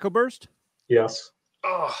the tobacco burst. Yes.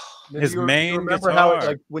 Oh, his main remember guitar. how,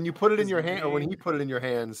 like, when you put it in your hand, or when he put it in your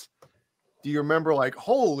hands, do you remember, like,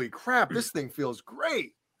 holy crap, this thing feels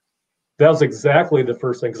great? That was exactly the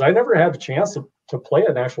first thing, because I never had the chance to play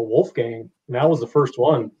an actual Wolfgang, and that was the first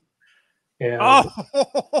one. And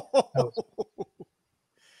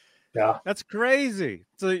yeah, that's crazy.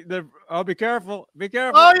 So I'll be careful. Be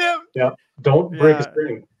careful. Oh yeah. Yeah. Don't break a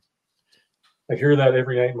string. I hear that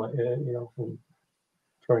every night. When I'm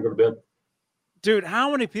trying to go to bed. Dude, how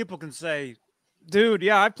many people can say, "Dude,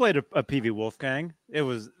 yeah, I played a PV Wolfgang. It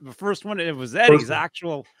was the first one. It was Eddie's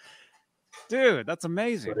actual." Dude, that's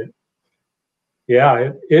amazing. Right.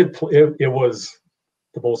 Yeah, it was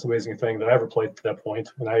the most amazing thing that I ever played to that point,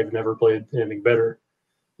 and I've never played anything better,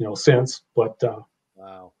 since. But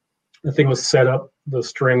wow, the thing was set up; the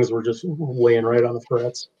strings were just laying right on the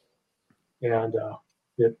frets, and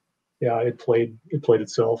it played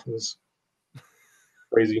itself. It was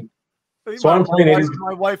crazy. So I'm playing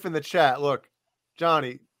my wife in the chat. Look,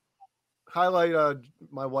 Johnny, highlight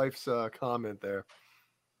my wife's comment there.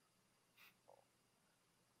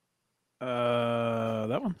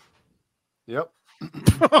 That one. Yep.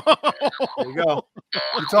 There you go.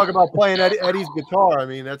 You talk about playing Eddie's guitar. I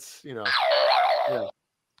mean, that's yeah.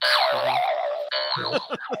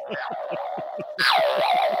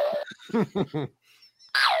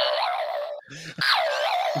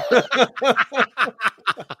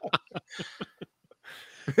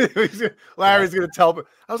 Larry's gonna tell me.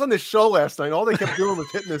 I was on this show last night. All they kept doing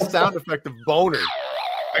was hitting the sound effect of boner.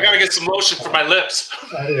 I gotta get some lotion for my lips.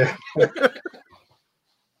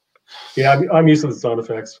 Yeah, I'm used to the sound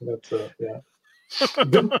effects. That's yeah.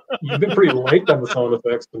 You've been pretty light on the sound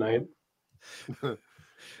effects tonight.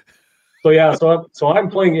 So yeah, so I'm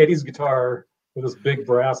playing Eddie's guitar with this big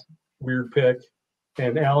brass weird pick,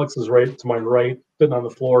 and Alex is right to my right, sitting on the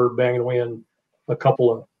floor, banging away on a couple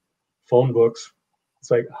of phone books. It's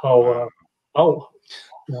like, how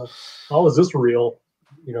is this real?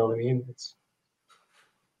 You know what I mean? It's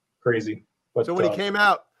crazy. But so when he came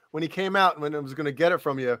out, when it was going to get it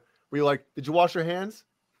from you, were you like, did you wash your hands?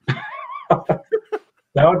 that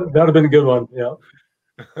would have been a good one. Yeah.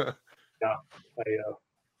 Yeah.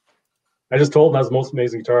 I just told him that's the most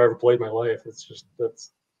amazing guitar I ever played in my life. It's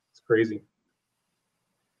crazy.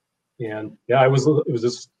 And yeah, it was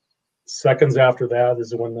just seconds after that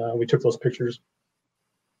is when we took those pictures.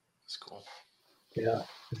 That's cool. Yeah.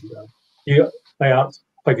 I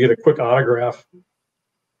could get a quick autograph,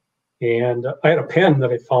 and I had a pen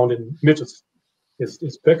that I found in Mitch's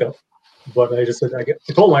his pickup, but I just said I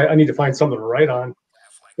told him I need to find something to write on,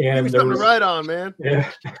 and there was something to write on, man. Yeah,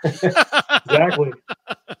 exactly.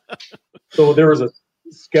 So there was a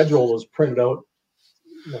schedule that was printed out,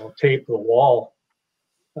 taped to the wall.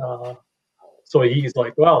 So he's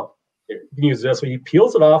like, well, you can use this. So he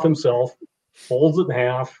peels it off himself, folds it in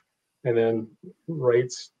half, and then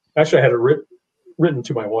writes. Actually, I had it written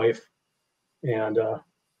to my wife, and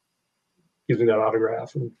gives me that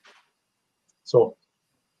autograph. And so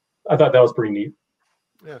I thought that was pretty neat.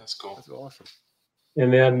 Yeah, that's cool. That's awesome.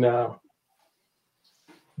 And then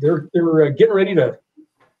they're getting ready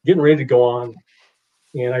to go on,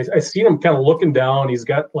 and I seen him kind of looking down. He's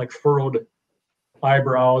got like furrowed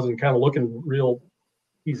eyebrows and kind of looking real.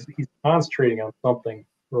 He's concentrating on something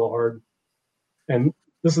real hard. And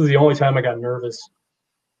this is the only time I got nervous.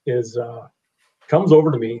 Is comes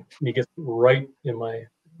over to me and he gets right in my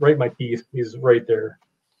teeth. He's right there.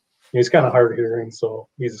 He's kind of hard of hearing, so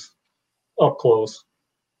he's up close.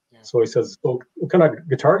 Yeah. So he says, "Oh, what kind of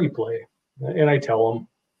guitar do you play?" And I tell him,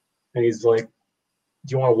 and he's like,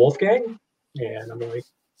 "Do you want a Wolfgang?" And I'm like,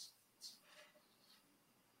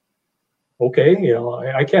 "Okay."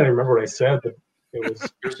 I can't remember what I said, but it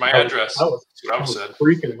was. Here's my address. I was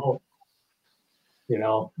freaking out.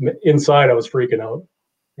 Inside I was freaking out,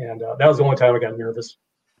 and that was the only time I got nervous.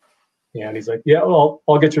 And he's like, "Yeah, well,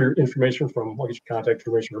 I'll get your contact information from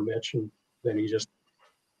Mitch." And then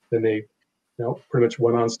they pretty much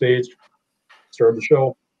went on stage, started the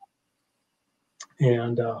show.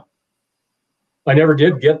 And I never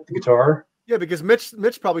did get the guitar. Yeah, because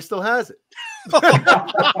Mitch probably still has it.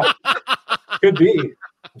 Could be.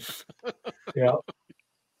 Yeah.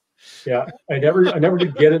 Yeah. I never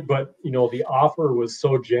did get it, but the offer was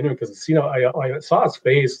so genuine because I saw his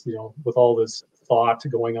face, with all this thought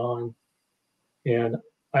going on, and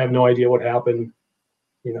I have no idea what happened.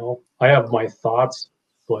 I have my thoughts,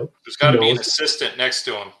 but there's got to be an assistant next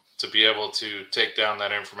to him to be able to take down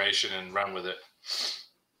that information and run with it.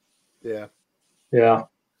 Yeah. Yeah.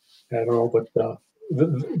 I don't know, but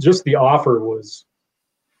just the offer was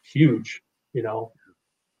huge. I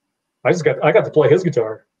got to play his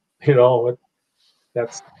guitar.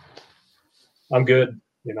 I'm good.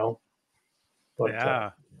 But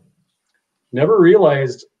Yeah. never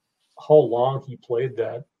realized how long he played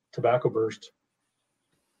that Tobacco Burst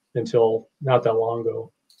until not that long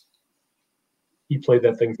ago. He played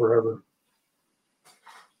that thing forever.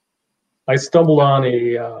 I stumbled on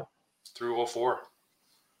a through 04.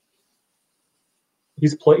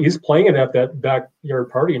 He's playing it at that backyard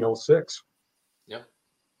party in 06. Yep.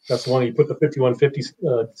 That's the one he put the 5150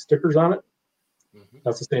 stickers on it. Mm-hmm.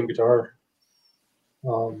 That's the same guitar.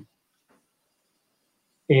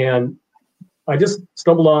 And I just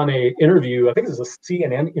stumbled on a interview. I think it was a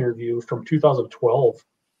CNN interview from 2012.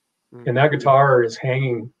 Mm-hmm. And that guitar is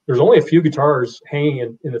hanging. There's only a few guitars hanging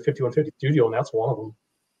in the 5150 studio, and that's one of them.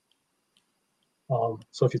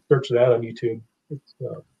 So if you search that on YouTube, it's,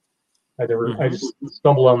 I just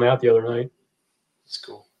stumbled on that the other night. That's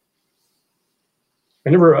cool. I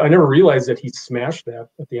never realized that he smashed that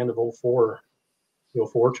at the end of 04, the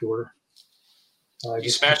 04 tour. He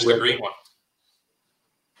smashed the green one.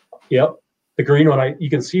 Yep. The green one, you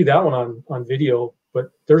can see that one on video,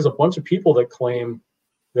 but there's a bunch of people that claim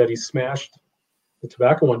that he smashed the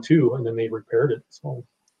Tobacco one too, and then they repaired it. So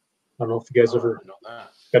I don't know if you guys ever got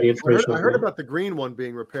any information. I heard about the green one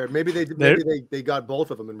being repaired. Maybe they got both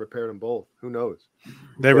of them and repaired them both. Who knows?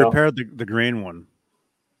 They repaired the green one.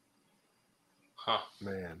 Huh.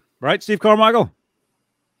 Man. Right, Steve Carmichael?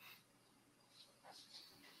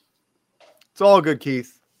 It's all good,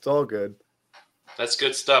 Keith. It's all good. That's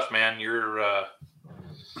good stuff, man. You're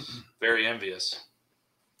very envious.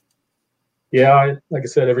 Yeah, like I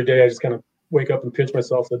said, every day I just kind of wake up and pinch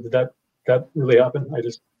myself. Did that really happen?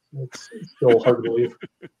 It's still hard to believe.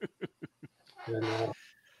 And,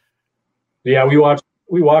 yeah, we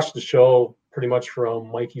watched the show pretty much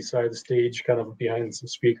from Mikey's side of the stage, kind of behind some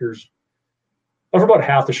speakers. For about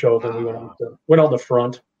half the show, then we went out the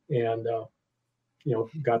front and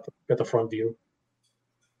got the front view.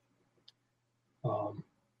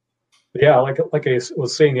 Yeah, like I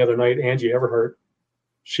was saying the other night, Angie Everhart,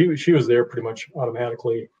 she was there pretty much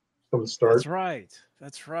automatically from the start.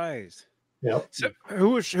 That's right. Yeah. So who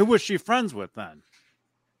was she friends with then?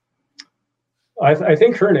 I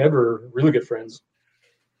think her and Ed were really good friends.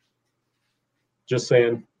 Just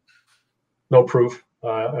saying, no proof.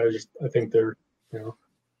 I think they're,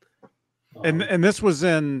 And this was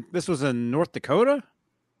in North Dakota?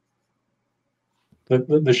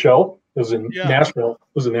 The show was in Nashville.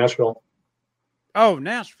 It was in Nashville. Oh,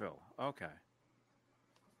 Nashville. Okay.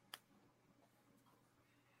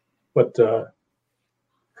 But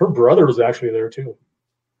her brother was actually there too.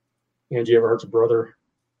 Angie Everhart's brother.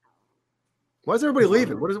 Why is everybody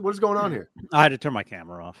leaving? What is going on here? I had to turn my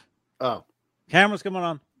camera off. Oh. Camera's coming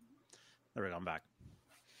on. There we go. I'm back.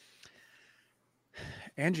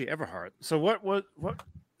 Angie Everhart. So what?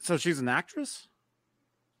 So she's an actress?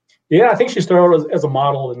 Yeah, I think she started as a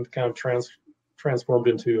model and kind of transformed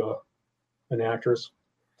into an actress.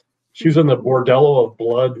 She was in the Bordello of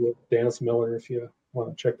Blood with Dennis Miller, if you want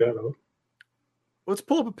to check that out. Let's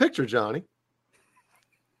pull up a picture, Johnny.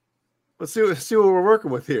 Let's see what we're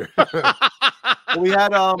working with here. We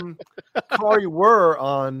had Corey Wurr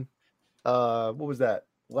on what was that?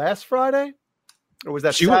 Last Friday? Or was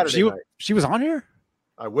that Saturday night? She was on here?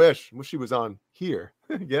 I wish she was on here.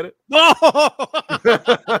 Get it? No.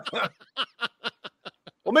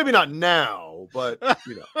 Well, maybe not now, but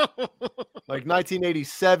like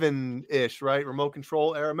 1987-ish, right? Remote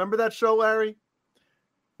control era. Remember that show, Larry?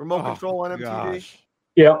 Remote control on MTV. Gosh.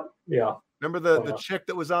 Yeah. Remember the chick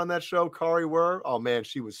that was on that show, Corey Wurr? Oh man,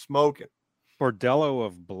 she was smoking. Bordello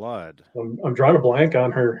of Blood. I'm drawing a blank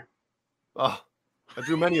on her. Oh, I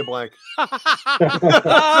drew many a blank.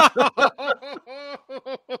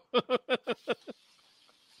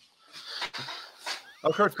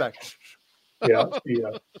 Oh, Kurt's back. Yeah.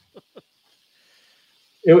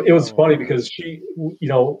 It was funny because she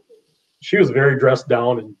was very dressed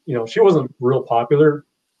down, and she wasn't real popular,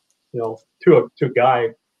 to a guy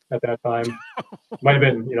at that time. Might have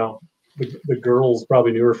been, the girls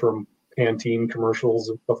probably knew her from Pantene commercials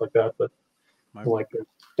and stuff like that, but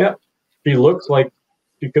she looks like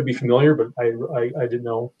she could be familiar, but I didn't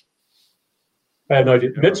know. I had no idea.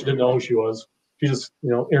 Mitch didn't know who she was. She just,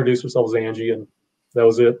 introduced herself as Angie, and that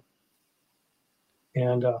was it.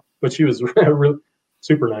 And but she was really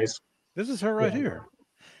super nice. This is her right here.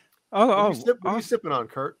 What are you sipping on,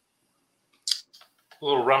 Kurt? A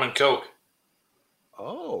little rum and Coke.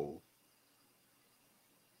 Oh.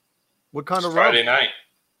 What kind of Friday rum? night.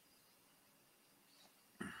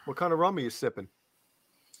 What kind of rum are you sipping?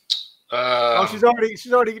 Oh, she's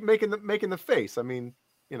already making the face. I mean,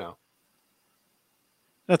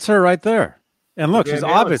 That's her right there. And look, Van she's Halen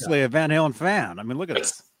obviously guy. a Van Halen fan. I mean, look at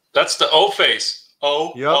this. That's the O face.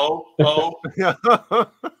 O, Yep. O. Yeah.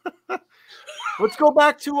 Let's go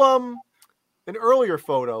back to an earlier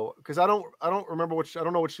photo because I don't remember I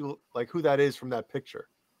don't know what she like who that is from that picture.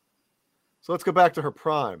 So let's go back to her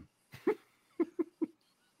prime.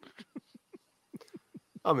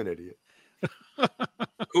 I'm an idiot.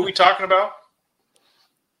 Who are we talking about?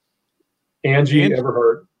 Angie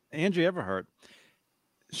Everhart. Angie Everhart.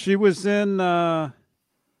 She was in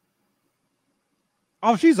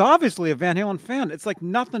she's obviously a Van Halen fan. It's like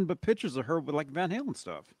nothing but pictures of her with like Van Halen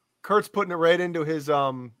stuff. Kurt's putting it right into his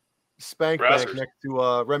spank Brazzers. bank next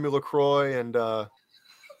to Remy LaCroix and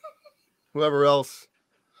whoever else.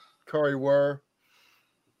 Corey Wurr.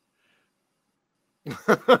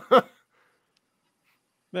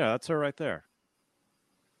 Yeah, that's her right there.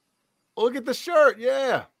 Look at the shirt.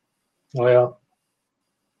 Yeah. Oh yeah.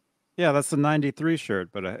 Yeah, that's the 93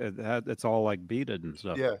 shirt, but it's all like beaded and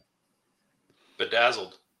stuff. Yeah.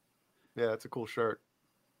 Bedazzled. Yeah, it's a cool shirt.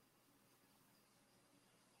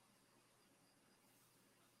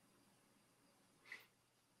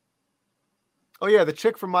 Oh yeah, the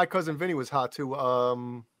chick from My Cousin Vinny was hot too.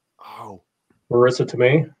 Marissa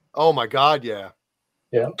Tomei. Oh my God, yeah.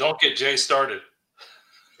 Don't get Jay started.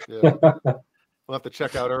 Yeah. We'll have to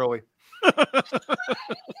check out early.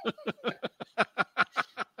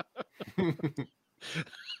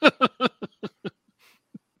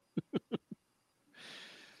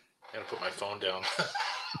 Gotta put my phone down.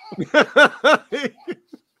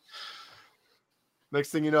 Next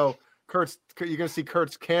thing you know, you're gonna see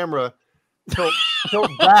Kurt's camera tilt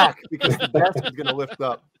back because the desk is gonna lift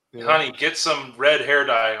up. You know? Honey, get some red hair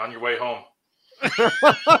dye on your way home.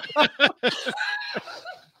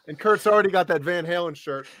 And Kurt's already got that Van Halen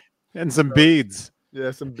shirt. And some beads.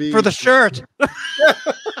 Yeah, some beads. For the shirt.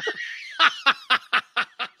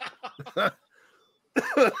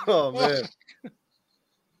 Oh man.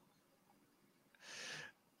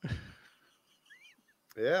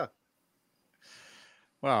 Yeah.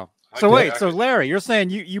 Wow. I So could- wait, I so could- Larry, you're saying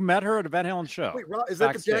you met her at a Van Halen show? Wait, Rob, is that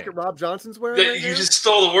Backstage. the jacket Rob Johnson's wearing? Yeah, right you now? just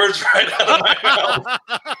stole the words right out of my mouth.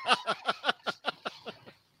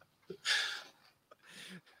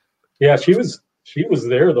 Yeah, she was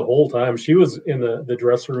there the whole time. She was in the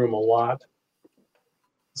dressing room a lot.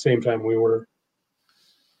 Same time we were.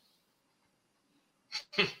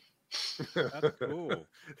 That's cool.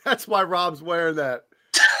 That's why Rob's wearing that.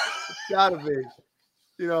 It's gotta be.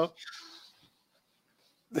 You know.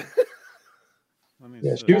 Let me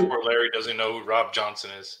Yeah, see. she was- Poor Larry doesn't know who Rob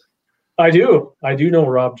Johnson is. I do know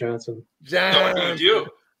Rob Johnson. No, you do.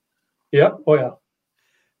 Yeah. Oh yeah. All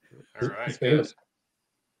right, He's good. famous.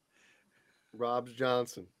 Rob's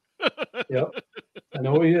Johnson. Yep. I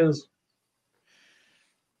know he is.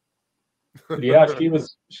 But yeah,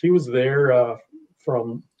 she was there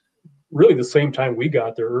from really the same time we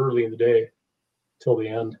got there early in the day till the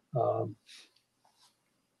end.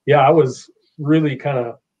 Yeah, I was really kind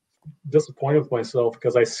of disappointed with myself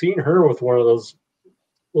because I seen her with one of those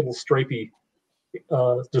little stripy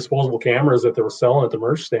disposable cameras that they were selling at the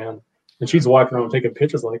merch stand, and she's walking around taking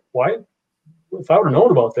pictures. Like, why? If I would have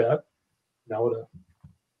known about that, I would have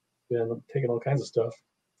been taking all kinds of stuff.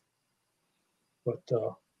 But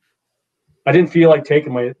I didn't feel like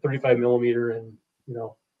taking my 35 millimeter and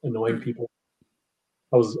annoying people.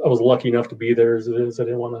 I was lucky enough to be there as it is. I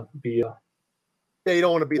didn't want to be Yeah, you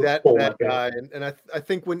don't want to be that guy. And I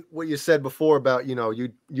think what you said before about,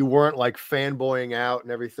 you weren't like fanboying out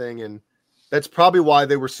and everything. And that's probably why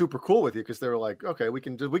they were super cool with you. Cause they were like, okay, we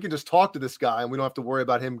can just talk to this guy and we don't have to worry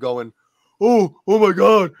about him going, oh my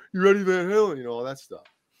God, you ready, Van Halen? All that stuff.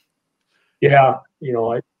 Yeah.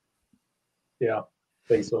 I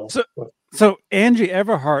think so. So Angie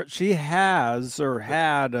Everhart, she has or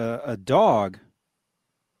had a dog,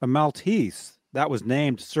 a Maltese that was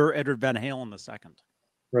named Sir Edward Van Halen II.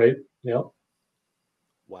 Right. Yeah.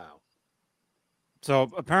 Wow. So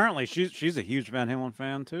apparently she's a huge Van Halen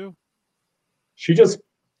fan too. She just,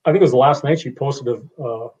 I think it was last night, she posted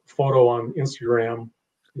a photo on Instagram,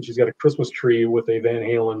 and she's got a Christmas tree with a Van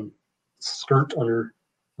Halen skirt under,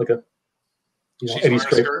 like a She's Eddie wearing a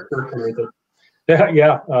Stripes skirt? shirt underneath it.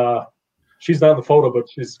 Yeah. She's not in the photo, but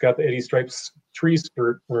she's got the Eddie Stripes tree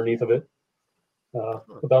skirt underneath of it. But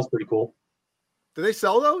that was pretty cool. Do they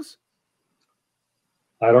sell those?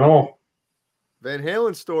 I don't know. Van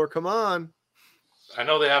Halen store, come on. I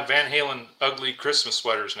know they have Van Halen ugly Christmas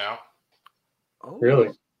sweaters now. Oh, Really?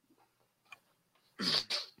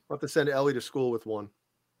 I'll have to send Ellie to school with one.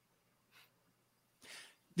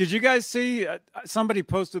 Did you guys see? Somebody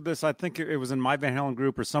posted this. I think it was in my Van Halen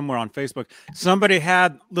group or somewhere on Facebook. Somebody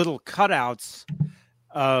had little cutouts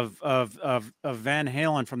of Van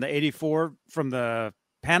Halen from the '84 from the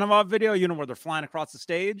Panama video. You know where they're flying across the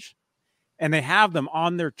stage, and they have them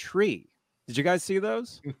on their tree. Did you guys see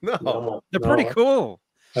those? No. They're pretty cool.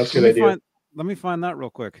 That's a good idea. Let me find that real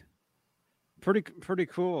quick. Pretty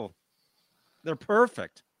cool. They're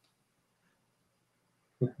perfect.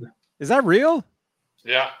 Is that real?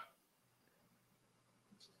 Yeah.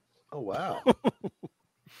 Oh, wow.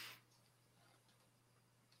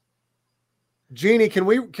 Jeannie, can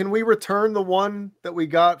we return the one that we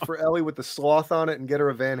got for Ellie with the sloth on it and get her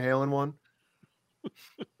a Van Halen one?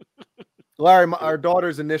 Larry, our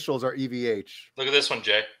daughter's initials are EVH. Look at this one,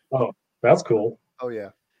 Jay. Oh, that's cool. Oh yeah.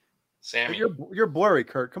 Sammy. You're blurry,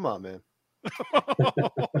 Kurt. Come on, man.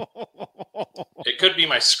 It could be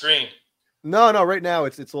my screen. No. Right now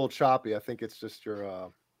it's a little choppy. I think it's just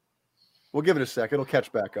your. We'll give it a sec. It'll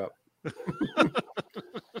catch back up.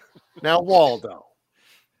 Now, Waldo.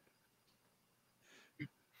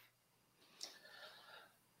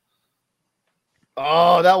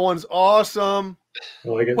 Oh, that one's awesome. I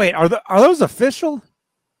like it. Wait, are those official?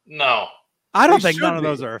 No. I don't They think none should of be.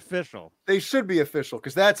 those are official. They should be official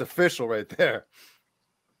because that's official right there.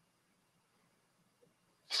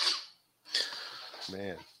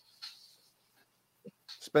 Man.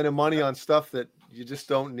 Spending money on stuff that you just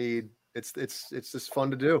don't need. It's just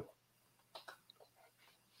fun to do.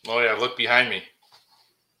 Oh, yeah. Look behind me.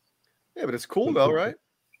 Yeah, but it's cool though, right?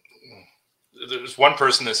 There's one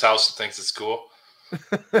person in this house that thinks it's cool.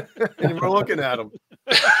 And we're looking at them.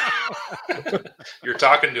 You're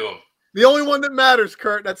talking to him. The only one that matters,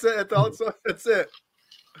 Kurt. That's it. That's it.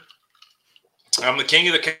 I'm the king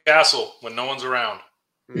of the castle when no one's around.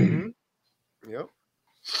 Mm-hmm. Yep.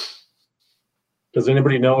 Does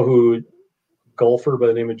anybody know who golfer by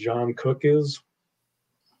the name of John Cook is?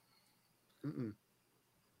 Mm-mm.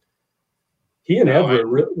 He and Ed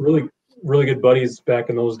were really, really good buddies back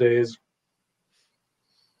in those days.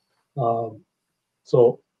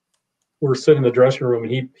 So we're sitting in the dressing room,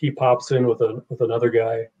 and he pops in with another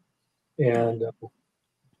guy, and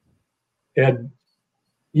Ed.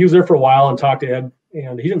 He was there for a while and talked to Ed,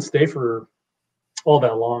 and he didn't stay for all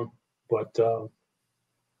that long, but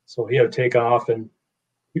so he had to take off, and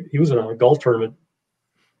he was in a golf tournament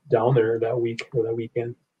down there that week or that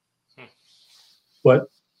weekend. But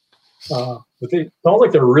they felt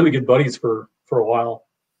like they were really good buddies for a while,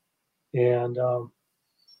 and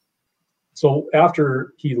so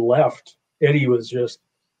after he left, Eddie was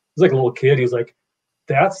like a little kid. He was like,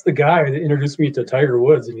 "That's the guy that introduced me to Tiger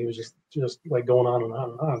Woods," and he was just like going on and on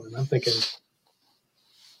and on. And I'm thinking,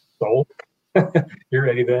 so you're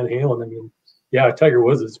Eddie Van Halen. I mean, yeah, Tiger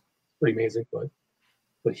Woods is pretty amazing,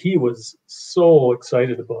 but he was so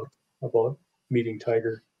excited about meeting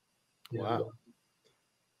Tiger. Wow. And,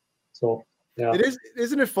 so yeah, It is.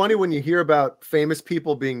 Isn't it funny when you hear about famous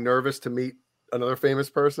people being nervous to meet another famous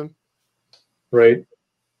person? right.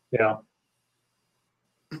 Yeah.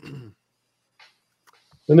 Then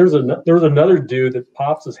there was another dude that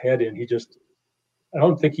pops his head in. I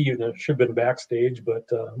don't think he even should have been backstage, but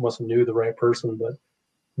must have knew the right person, but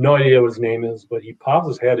no idea what his name is. But he pops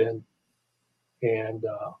his head in and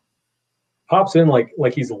pops in like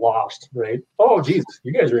he's lost, right? Oh, geez,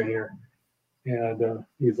 you guys are in here. And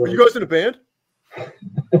he's Are like, you guys in a band?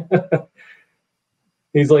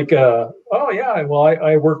 he's like, oh yeah, well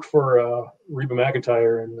I worked for Reba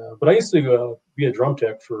McEntire, and but I used to be a drum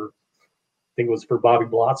tech for, I think it was for Bobby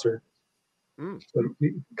Blotzer. So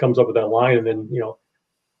he comes up with that line, and then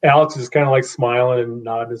Alex is kind of like smiling and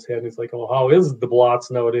nodding his head. And he's like, "Oh, how is the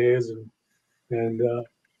Blots nowadays?" And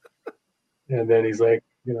then he's like,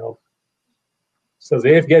 says,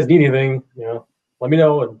 "Hey, if you guys need anything, let me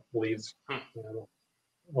know," and leaves.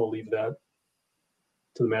 I'll leave that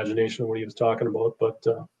to the imagination of what he was talking about. But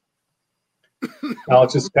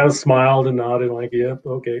Alex just kind of smiled and nodded, like, "Yeah,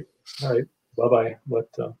 okay, all right, bye bye." But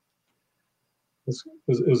it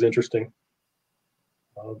was interesting.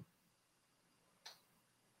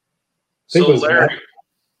 So, Larry,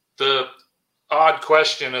 the odd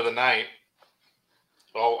question of the night.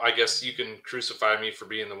 Oh, I guess you can crucify me for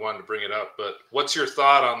being the one to bring it up, but what's your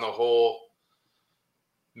thought on the whole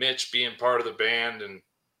Mitch being part of the band and,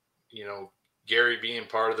 Gary being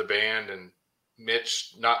part of the band and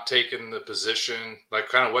Mitch not taking the position? Like,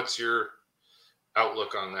 kind of what's your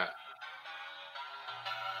outlook on that?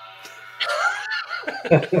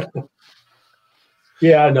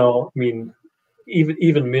 Yeah, no, I mean,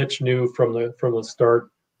 even Mitch knew from the start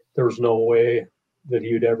there was no way that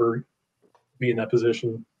he would ever be in that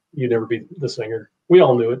position. You'd never be the singer. We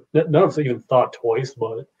all knew it. None of us even thought twice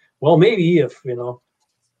about it. Well, maybe if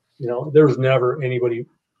there was never anybody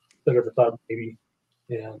that ever thought maybe.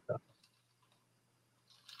 And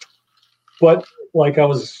but like I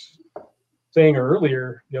was saying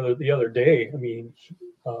earlier the other day, I mean,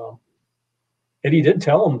 Eddie did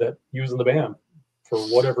tell him that he was in the band for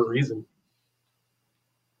whatever reason.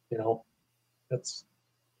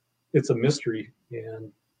 It's a mystery.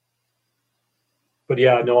 But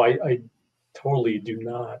yeah, no, I totally do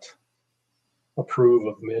not approve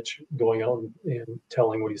of Mitch going out and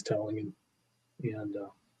telling what he's telling, and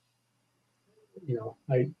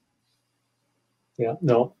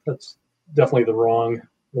no, that's definitely the wrong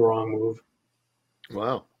move.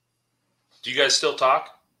 Wow. Do you guys still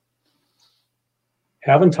talk?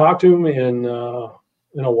 Haven't talked to him in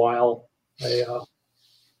a while.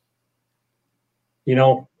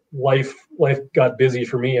 Life got busy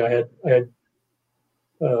for me. I had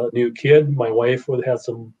a new kid. My wife had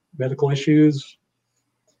some medical issues,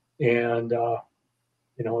 and I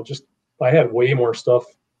had way more stuff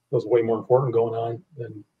that was way more important going on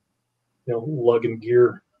than lugging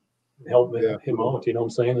gear and helping him out. You know what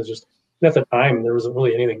I'm saying? It's just at the time there wasn't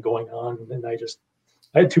really anything going on, and I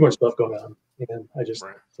had too much stuff going on, and I just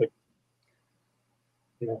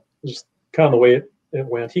just kind of the way it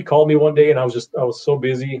went. He called me one day, and I was so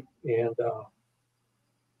busy, and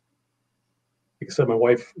like I said, my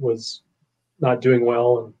wife was not doing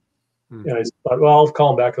well, and I just thought, well, I'll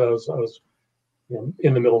call him back. I was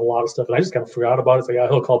in the middle of a lot of stuff, and I just kind of forgot about it. It's like, yeah,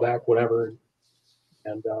 he'll call back whenever,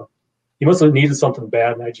 and he must have needed something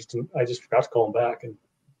bad, and I just forgot to call him back, and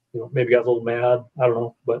maybe got a little mad. I don't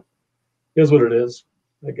know, but it is what it is.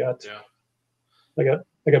 I got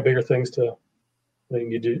bigger things to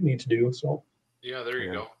need to do. So yeah, there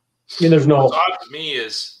you go. I mean, there's no. What's odd to me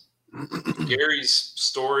is Gary's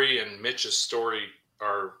story and Mitch's story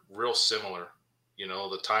are real similar.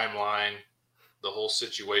 The timeline, the whole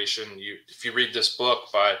situation. If you read this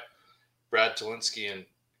book by Brad Talinsky and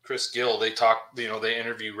Chris Gill, they talk. They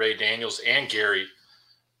interview Ray Daniels and Gary.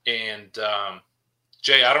 And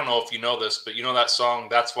Jay, I don't know if you know this, but that song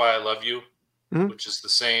 "That's Why I Love You," which is the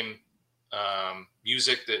same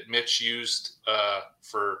music that Mitch used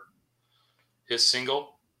for his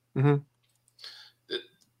single. Mm-hmm.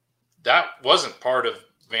 That wasn't part of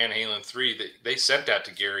Van Halen 3. They sent that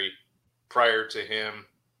to Gary prior to him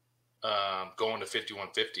going to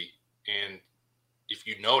 5150. And if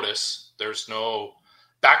you notice, there's no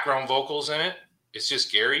background vocals in it. It's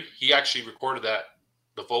just Gary. He actually recorded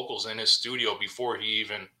the vocals in his studio before he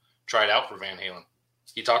even tried out for Van Halen.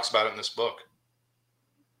 He talks about it in this book.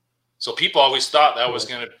 So people always thought that was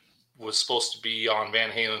supposed to be on Van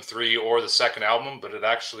Halen 3 or the second album, but it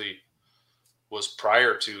actually was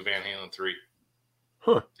prior to Van Halen 3.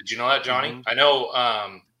 Huh. Did you know that, Johnny? Mm-hmm. I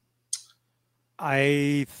know.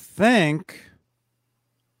 I think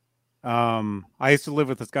I used to live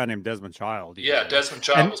with this guy named Desmond Child. Yeah, Desmond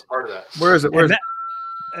Child was part of that. Where is it?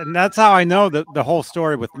 And that's how I know the whole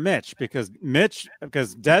story with Mitch, because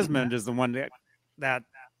Desmond is the one that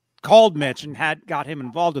called Mitch and got him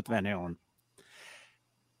involved with Van Halen.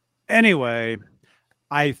 Anyway,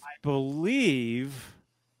 I believe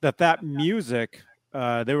that music,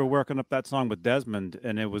 they were working up that song with Desmond,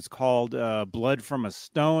 and it was called Blood from a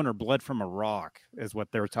Stone or Blood from a Rock is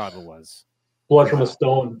what their title was. Blood from a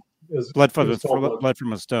Stone. Blood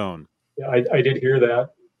from a Stone. Yeah, I did hear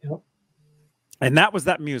that. Yeah. And that was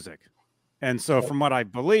that music. And so from what I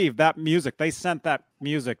believe, that music, they sent that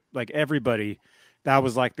music, like everybody, that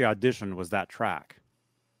was like the audition was that track.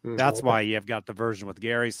 That's why you've got the version with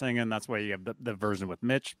Gary singing. That's why you have the version with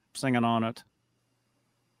Mitch singing on it.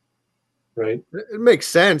 Right. It makes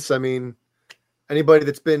sense. I mean, anybody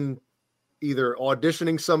that's been either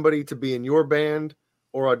auditioning somebody to be in your band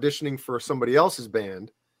or auditioning for somebody else's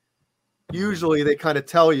band, usually they kind of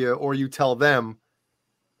tell you, or you tell them,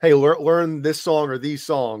 hey, learn this song or these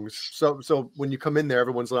songs. So when you come in there,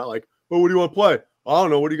 everyone's not like, well, what do you want to play? I don't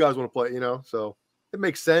know. What do you guys want to play? So it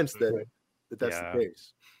makes sense that's the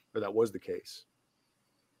case, or that was the case.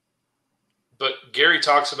 But Gary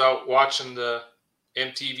talks about watching the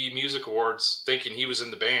MTV Music Awards, thinking he was in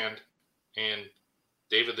the band, and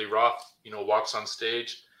David Lee Roth, walks on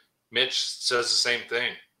stage. Mitch says the same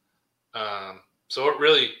thing. So it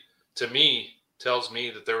really, to me, tells me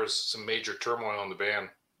that there was some major turmoil in the band,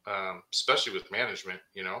 especially with management,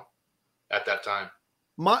 at that time.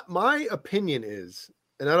 My opinion is,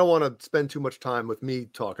 and I don't want to spend too much time with me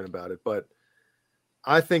talking about it, but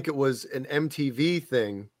I think it was an MTV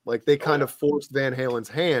thing. Like they kind of forced Van Halen's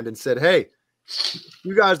hand and said, hey,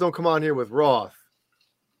 you guys don't come on here with Roth.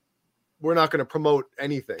 We're not going to promote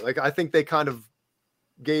anything. Like, I think they kind of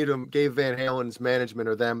gave Van Halen's management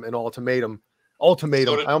or them an ultimatum. I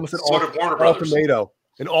almost said Warner Brothers.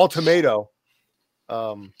 An ultimatum.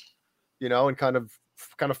 And kind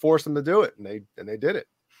of forced them to do it, and they did it.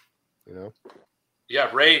 Yeah,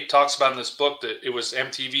 Ray talks about in this book that it was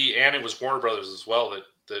MTV and it was Warner Brothers as well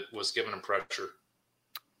that was giving him pressure.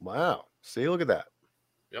 Wow. See, look at that.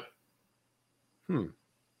 Yep.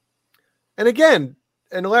 And again,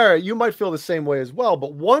 and Larry, you might feel the same way as well,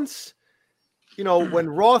 but once, when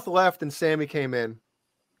Roth left and Sammy came in,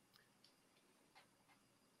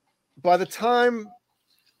 by the time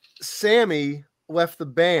Sammy left the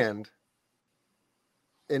band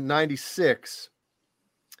in 96,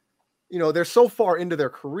 they're so far into their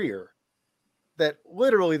career that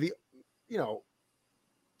literally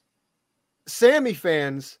Sammy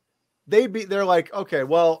fans, they're like, okay,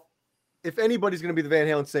 well, if anybody's going to be the Van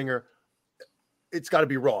Halen singer, it's got to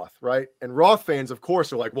be Roth, right? And Roth fans, of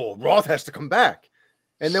course, are like, well, Roth has to come back.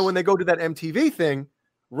 And then when they go to that MTV thing,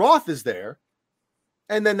 Roth is there.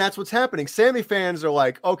 And then that's what's happening. Sammy fans are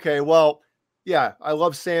like, okay, well, yeah, I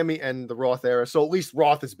love Sammy and the Roth era, so at least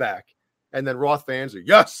Roth is back. And then Roth fans are,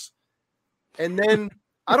 yes. And then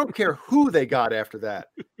I don't care who they got after that.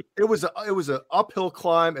 It was an uphill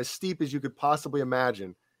climb as steep as you could possibly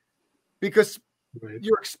imagine, because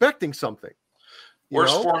you're expecting something.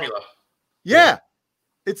 Worst formula. Yeah.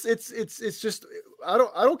 It's just I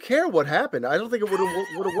don't care what happened. I don't think it would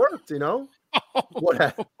have worked, What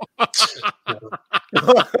happened?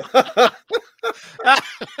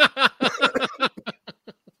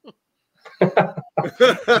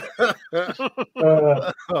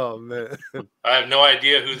 Oh man. I have no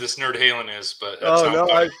idea who this Nerd Halen is, but that's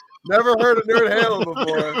I've never heard of Nerd Halen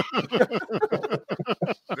before.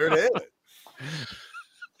 Nerd Halen.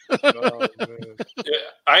 Oh, man.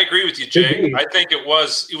 Yeah, I agree with you, Jay. I think it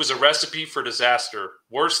was a recipe for disaster.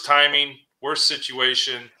 Worst timing, worst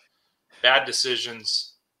situation, bad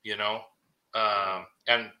decisions,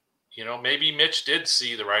 and maybe Mitch did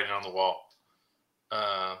see the writing on the wall.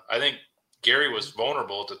 I think Gary was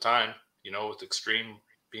vulnerable at the time, with Extreme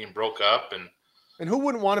being broke up, and who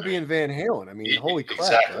wouldn't want to be in Van Halen? I mean, holy crap,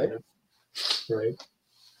 exactly. Right?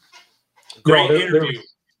 Great interview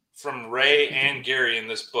from Ray and Gary in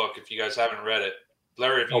this book. If you guys haven't read it,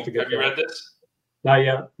 Larry, have you read this? Not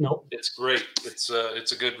yet. No. It's great. It's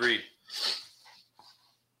a good read.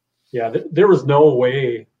 Yeah, there was no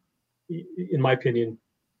way, in my opinion,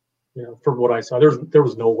 from what I saw, there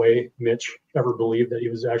was no way Mitch ever believed that he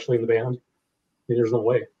was actually in the band. I mean, there's no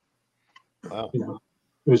way. Wow.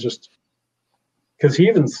 It was just because he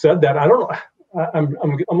even said that. I don't know. I'm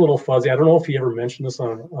a little fuzzy. I don't know if he ever mentioned this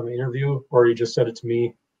on an interview or he just said it to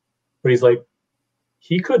me. But he's like,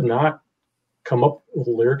 he could not come up with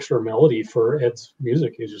lyrics or melody for Ed's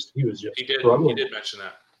music. He was just struggling. He did mention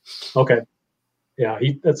that. Okay. Yeah,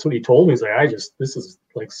 that's what he told me. He's like, this is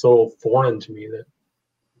like so foreign to me that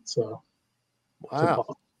it's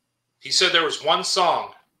wow. He said there was one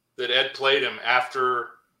song that Ed played him after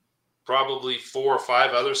probably 4 or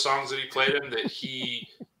 5 other songs that he played him that he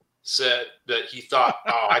said that he thought,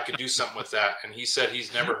 oh, I could do something with that. And he said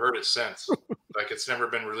he's never heard it since. Like it's never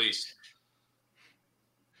been released.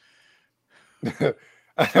 Yeah.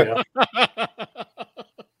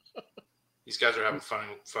 These guys are having fun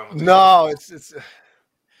with it. No, it's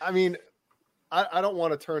I mean, I don't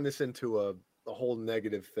want to turn this into a whole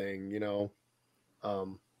negative thing,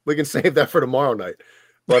 we can save that for tomorrow night.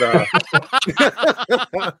 But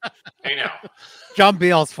hey now. John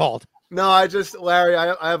Beale's fault. No, Larry,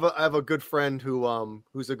 I have a good friend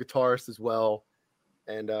who's a guitarist as well.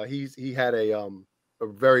 And he had a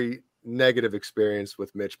very negative experience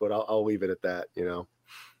with Mitch, but I'll leave it at that,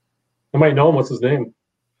 I might know him. What's his name?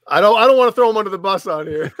 I don't want to throw him under the bus on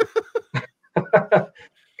here.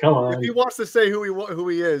 Come on. If he wants to say who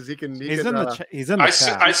he is, he can. He's in the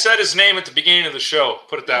chat. I said his name at the beginning of the show.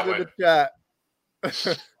 Put it that way. In the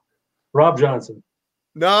chat. Rob Johnson.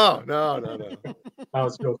 No. I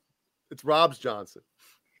was joking. It's Rob's Johnson.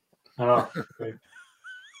 Oh, okay.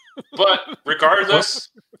 But regardless,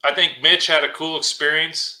 I think Mitch had a cool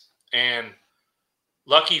experience, and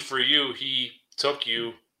lucky for you, he took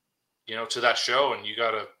you, to that show, and you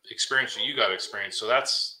got to experience what you got to experience. So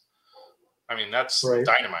that's right.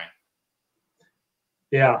 Dynamite.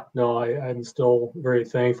 Yeah, no, I'm still very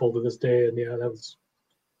thankful to this day. And yeah, that was,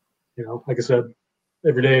 like I said,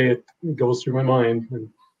 every day it goes through my mind, and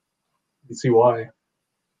you can see why.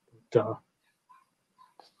 But,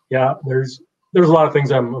 yeah, there's a lot of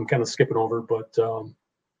things I'm kind of skipping over, but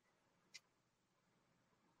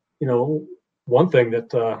one thing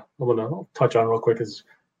that I'm gonna touch on real quick is,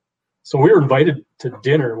 so we were invited to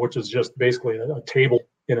dinner, which is just basically a table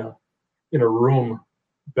in a room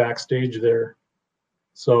backstage there.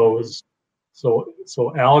 So it was, so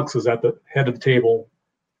Alex is at the head of the table,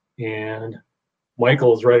 and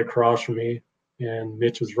Michael is right across from me, and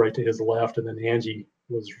Mitch was right to his left, and then Angie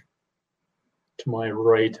was to my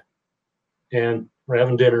right, and we're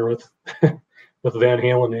having dinner with with Van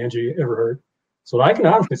Halen and Angie Everhart. So I can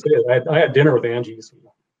honestly say that I had dinner with Angie. So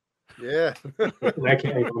Yeah. and I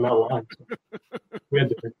can't even, I'm not lying. So we had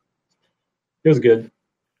dinner. It was good.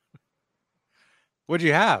 What'd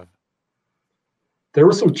you have? There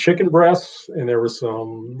were some chicken breasts, and there were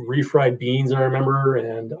some refried beans, I remember.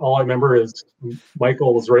 And all I remember is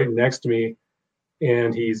Michael was right next to me,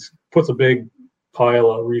 and he's puts a big pile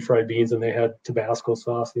of refried beans, and they had Tabasco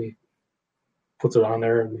sauce. He puts it on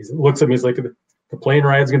there, and he looks at me. He's like, "The plane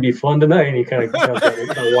ride's gonna be fun tonight." And he kind of got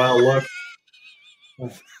that wild look.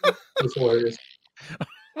 It's hilarious.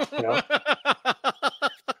 Yeah.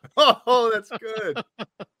 Oh, that's good.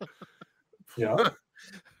 Yeah.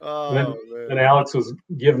 Oh, and Alex was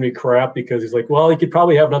giving me crap because he's like, "Well, you could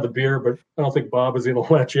probably have another beer, but I don't think Bob is going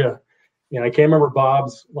to let you." I can't remember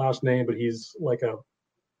Bob's last name, but he's like an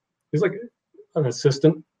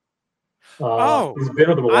assistant. He's been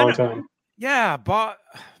with them a long time. Yeah, Bob,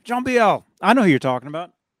 John Biel. I know who you're talking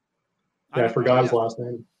about. Yeah, I forgot his last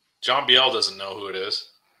name. John Biel doesn't know who it is.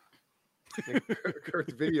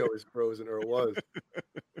 Kurt's video is frozen, or it was.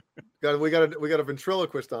 We got a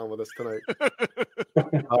ventriloquist on with us tonight.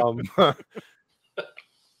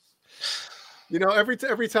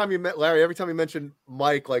 Every time you met Larry, every time you mentioned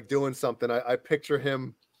Mike like doing something, I picture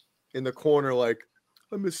him in the corner like,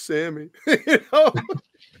 I miss Sammy.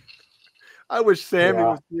 I wish Sammy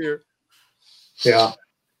was here. Yeah.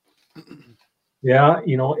 Yeah,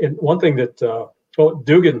 and one thing that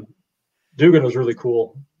Dugan was really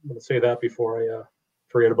cool. I'm gonna say that before I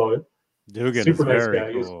forget about it. Dugan super is nice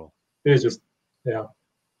very guy. Cool. He's just, yeah.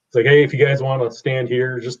 It's like, hey, if you guys want to stand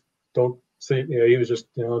here, just don't say. He was just,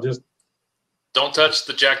 just don't touch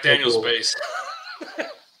the Jack Daniels base.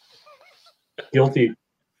 Guilty.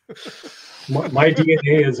 My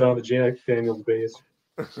DNA is on the Jack Daniels base.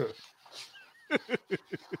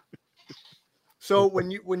 So when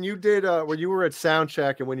you were at sound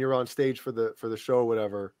check and when you were on stage for the show or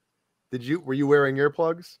whatever, were you wearing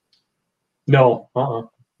earplugs? No.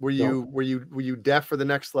 Were you deaf for the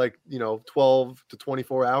next 12 to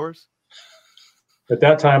 24 hours? At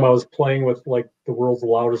that time I was playing with like the world's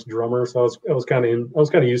loudest drummer, so I was kind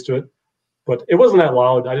of used to it. But it wasn't that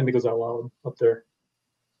loud. I didn't think it was that loud up there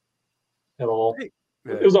at all.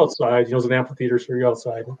 Yeah. It was outside, it was an amphitheater, so you're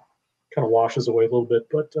outside. It kind of washes away a little bit,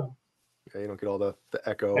 but you don't get all the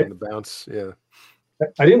echo and the bounce. Yeah.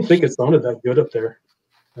 I didn't think it sounded that good up there.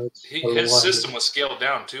 His system was scaled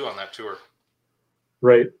down too on that tour.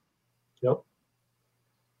 Right. Yep.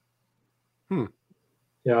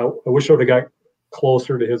 Yeah, I wish I would have got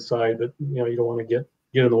closer to his side, but you don't want to get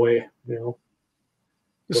in the way,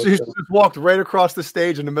 So you just walked right across the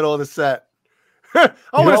stage in the middle of the set. I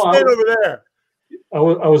want to stand over there. I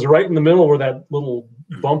was right in the middle where that little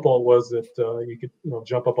bump out was that you could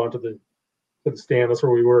jump up onto the stand. That's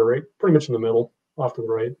where we were, right? Pretty much in the middle, off to the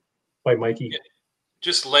right, by Mikey. Yeah.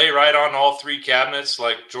 Just lay right on all three cabinets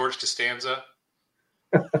like George Costanza.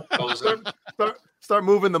 Start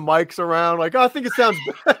moving the mics around. Like, I think it sounds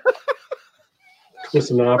better.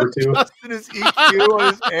 Twist a knob or two. Adjusting his EQ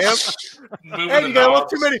on his amp. Hey, you got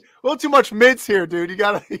a little too much mids here, dude. You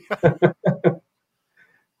gotta.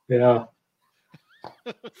 Yeah.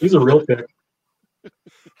 He's a real pick.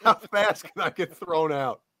 How fast can I get thrown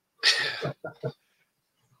out?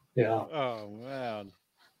 Yeah. Oh man.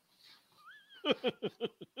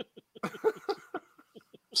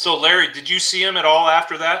 So Larry, did you see him at all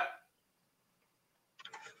after that?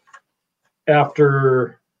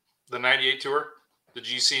 After the 98 tour? Did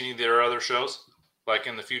you see any of their other shows like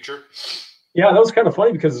in the future? Yeah, that was kind of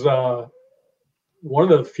funny because one of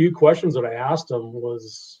the few questions that I asked him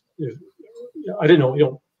was, I didn't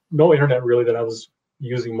know, no internet really that I was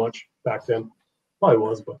using much back then. Probably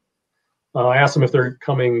was, but I asked them if they're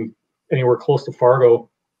coming anywhere close to Fargo,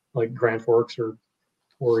 like Grand Forks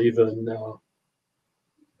or even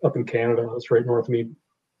up in Canada. That's right north of me.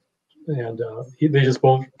 And they just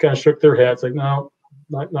both kind of shook their heads like, no,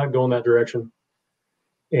 not going that direction.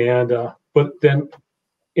 And but then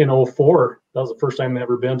in 04. That was the first time I'd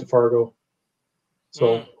ever been to Fargo.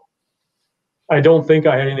 So I don't think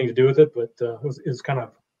I had anything to do with it, but it was kind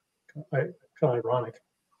of ironic.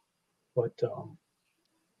 But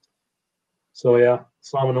so yeah,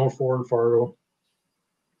 saw him in 04 in Fargo.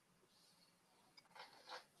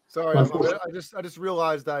 Sorry, I just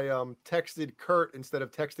realized I texted Kurt instead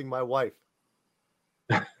of texting my wife.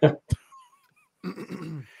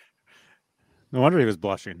 No wonder he was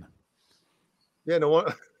blushing. Yeah, no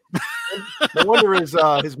wonder his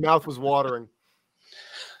mouth was watering.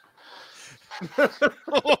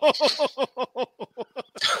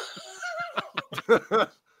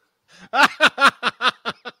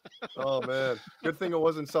 Oh man, good thing it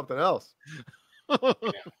wasn't something else.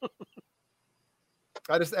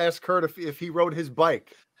 I just asked Kurt if he rode his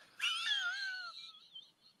bike.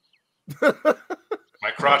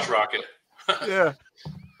 My crotch rocket. Yeah.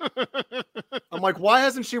 I'm like, why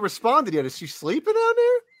hasn't she responded yet? Is she sleeping out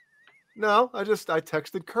there? No, I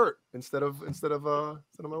texted Kurt instead of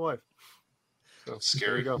my wife. So,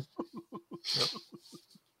 scary. There you go. Yep.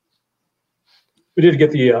 We did get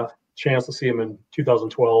the chance to see him in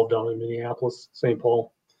 2012 down in Minneapolis, St.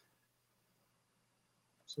 Paul.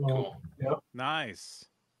 So, cool. Yeah. Nice.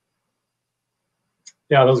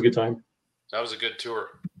 Yeah, that was a good time. That was a good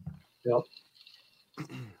tour. Yep.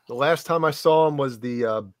 The last time I saw him was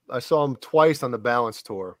I saw him twice on the Balance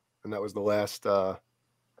tour, and that was the last time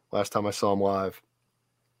I saw him live.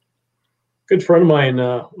 Good friend of mine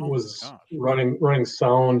was running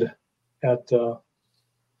sound at the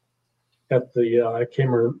I can't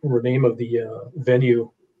remember the name of the venue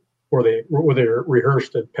where they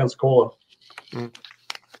rehearsed at Pensacola. Mm.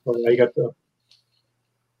 So I got to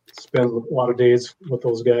spend a lot of days with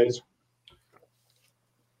those guys.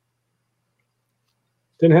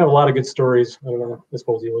 Didn't have a lot of good stories. I don't know. I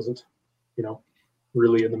suppose he wasn't,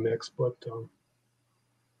 really in the mix, but that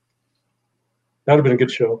would have been a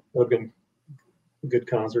good show. That would have been a good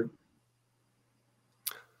concert.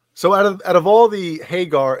 So out of all the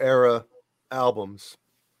Hagar era albums, I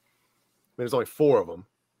mean, there's only 4 of them.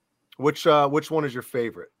 Which one is your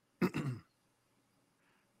favorite?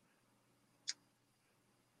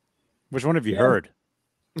 Which one have you heard?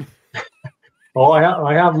 Oh,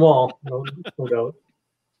 I have them all, no doubt.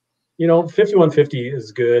 5150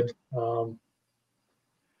 is good. I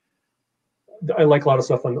like a lot of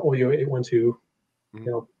stuff on OU 812.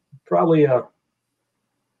 Mm-hmm. Probably the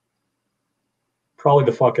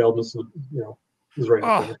Fuck album is right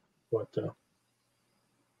up there. But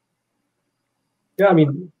yeah, I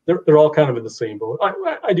mean they're all kind of in the same boat.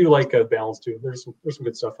 I do like Balance too. There's some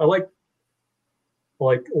good stuff. I like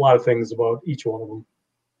a lot of things about each one of them.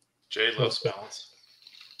 Jay loves Balance.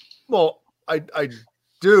 Well, I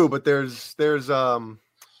do, but there's the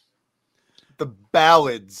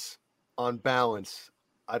ballads on Balance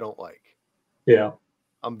I don't like. Yeah.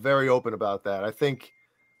 I'm very open about that. I think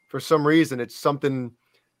for some reason it's something,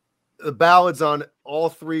 the ballads on all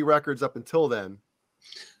 3 records up until then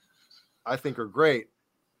I think are great.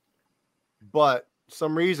 But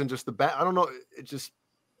some reason just I don't know, it just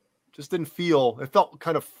didn't feel, it felt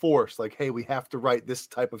kind of forced, like, hey, we have to write this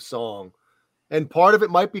type of song. And part of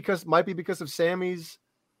it might be because of Sammy's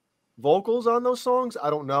vocals on those songs.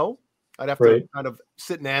 I don't know. I'd have to kind of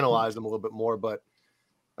sit and analyze them a little bit more, but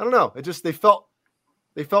I don't know. It just, they felt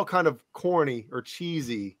kind of corny or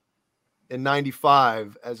cheesy in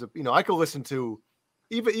 95 as I could listen to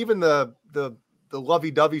even the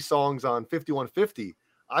lovey-dovey songs on 5150.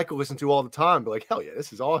 I could listen to all the time, be like, hell yeah,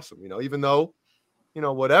 this is awesome. Even though,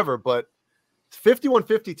 whatever, but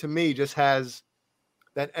 5150 to me just has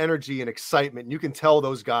that energy and excitement. You can tell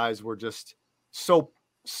those guys were just so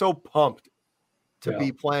pumped to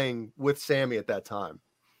be playing with Sammy at that time.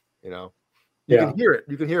 You can hear it.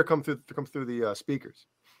 You can hear it come through the speakers.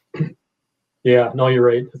 Yeah, no, you're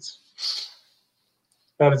right.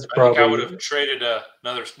 That is probably. I think I would have traded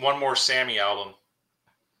one more Sammy album.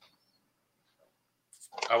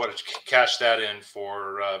 I would have cashed that in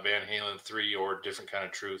for Van Halen 3 or Different Kind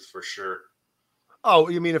of Truth for sure. Oh,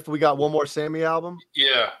 you mean if we got one more Sammy album?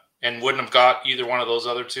 Yeah, and wouldn't have got either one of those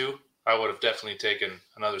other 2, I would have definitely taken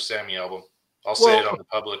another Sammy album. I'll say it on the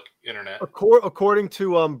public internet. According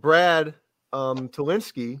to Brad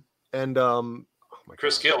Tolinsky and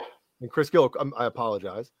Chris Gill. And Chris Gill, I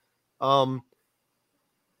apologize.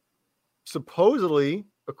 Supposedly,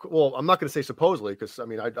 well, I'm not going to say supposedly because I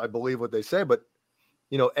mean I believe what they say, but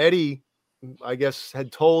Eddie, I guess,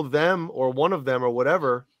 had told them or one of them or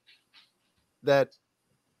whatever that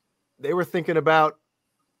they were thinking about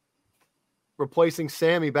replacing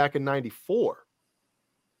Sammy back in 94.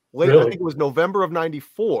 Later, really? I think it was November of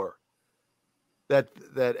 94 that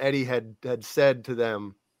Eddie had said to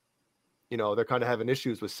them, they're kind of having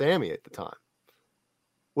issues with Sammy at the time,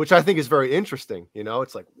 which I think is very interesting.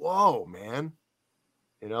 It's like, whoa, man,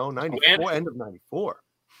 94, end of 94.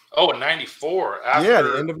 Oh, in 94. Yeah,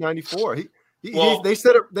 the end of 94. They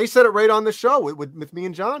said it right on the show with me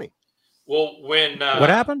and Johnny. Well, when what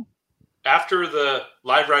happened after the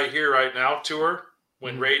Live Right Here Right Now tour,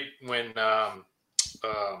 when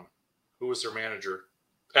who was their manager?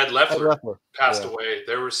 Ed Leffler passed away.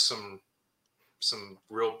 There was some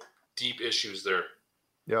real deep issues there.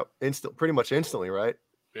 Yep, pretty much instantly, right?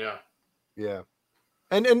 Yeah. Yeah.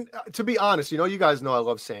 And to be honest, you guys know I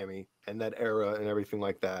love Sammy and that era and everything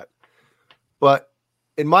like that. But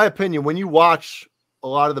in my opinion, when you watch a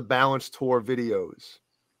lot of the Balance Tour videos,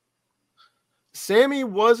 Sammy I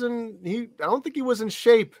don't think he was in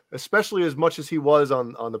shape, especially as much as he was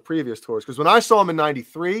on the previous tours. Because when I saw him in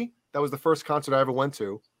 93, that was the first concert I ever went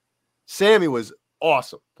to, Sammy was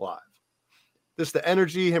awesome live. Just the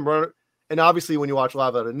energy, him running. And obviously when you watch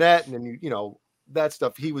Live Out of Net and then that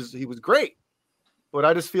stuff, he was great. But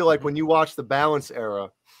I just feel like when you watch the Balance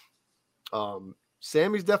era,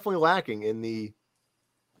 Sammy's definitely lacking in the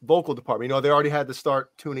vocal department. They already had to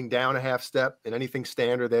start tuning down a half step, and anything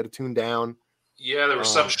standard they had to tune down. Yeah, there were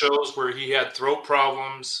some shows where he had throat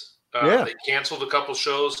problems. They canceled a couple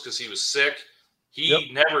shows because he was sick.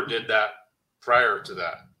 He never did that prior to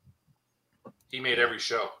that. He made every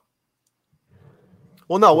show.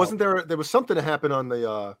 Well, no, wasn't there? There was something that happened on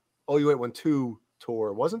the OU812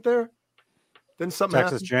 tour, wasn't there? Didn't something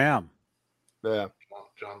Texas happen? Jam. Yeah.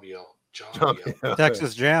 John Biel.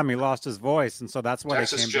 Texas Jam. He lost his voice, and so that's why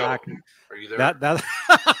Texas they came Joe. back. Are you there? That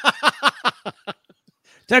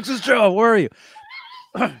Texas Joe, where are you?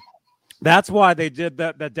 That's why they did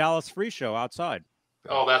that Dallas Free show outside.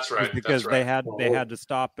 Oh, that's right. Because that's right. they had to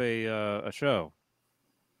stop a show.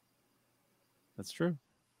 That's true.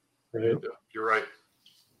 Right. You're right.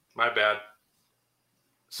 My bad.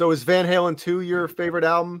 So is Van Halen 2 your favorite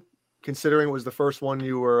album, considering it was the first one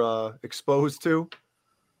you were exposed to?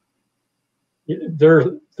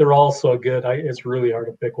 They're all so good. It's really hard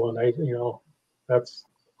to pick one. That's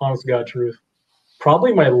honest to God truth.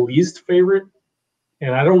 Probably my least favorite,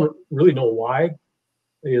 and I don't really know why,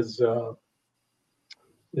 is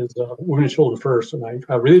Women Children First, and I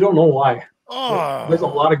really don't know why. Oh. There's a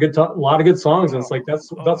lot of good songs, and it's like that's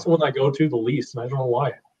the one I go to the least, and I don't know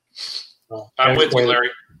why. I'm with you,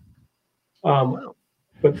 Larry.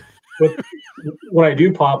 But when I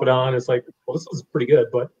do pop it on, it's like, well, this is pretty good,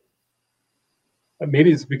 but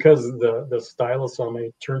maybe it's because the stylus on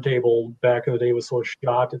my turntable back in the day was so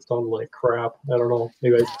shot, it sounded like crap. I don't know.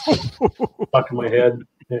 Maybe I stuck in my head,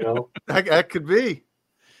 That could be.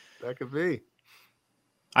 That could be.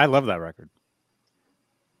 I love that record.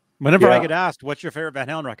 Whenever I get asked, what's your favorite Van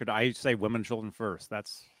Halen record, I say Women, Children First.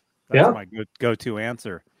 That's my go-to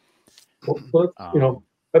answer. Well,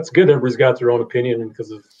 that's good. Everybody's got their own opinion,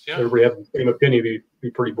 because if everybody had the same opinion, it'd be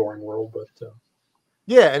a pretty boring world. But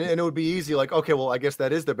yeah, and it would be easy. Like, okay, well, I guess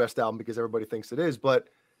that is their best album because everybody thinks it is. But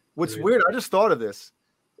what's weird, I just thought of this.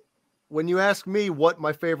 When you ask me what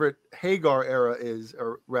my favorite Hagar era is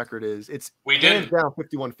or record is, it's hands down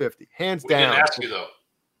 5150. Hands down. Didn't ask you though.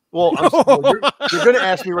 Well, you're going to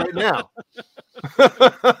ask me right now.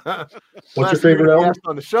 What's your favorite album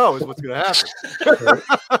on the show is what's going to happen.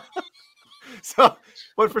 So,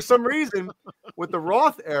 but for some reason, with the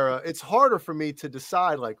Roth era, it's harder for me to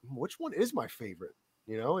decide like which one is my favorite.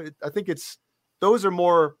 I think those are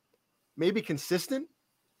more maybe consistent,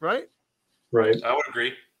 right? Right. I would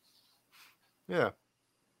agree. Yeah.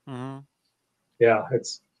 Mm-hmm. Yeah,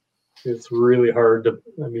 it's really hard to.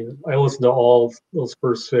 I mean, I listen to all those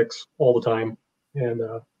first six all the time, and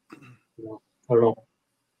I don't know.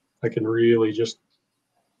 I can really just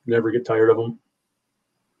never get tired of them.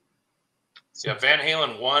 Yeah, Van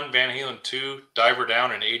Halen 1, Van Halen 2, Diver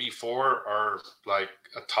Down, and 84 are like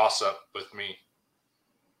a toss-up with me.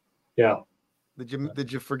 Yeah.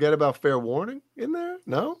 Did you forget about Fair Warning in there?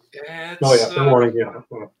 No? Fair Warning, yeah.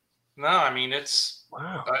 No, I mean, it's...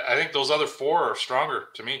 Wow. I think those other four are stronger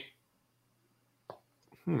to me.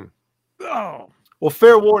 Oh. Well,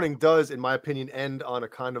 Fair Warning does, in my opinion, end on a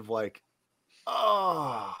kind of like,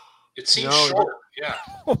 It seems short, yeah.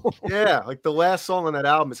 Yeah, like the last song on that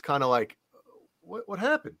album is kind of like, what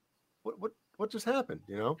happened? What just happened?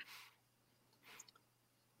 It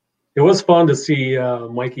was fun to see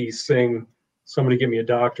Mikey sing "Somebody Give Me a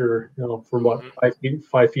Doctor," from about 5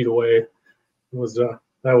 feet away. It was that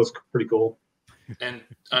was pretty cool. And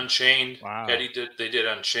Unchained, wow. Eddie they did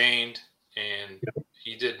Unchained, and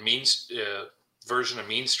he did version of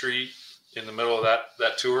Mean Street in the middle of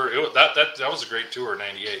that tour. That was a great tour in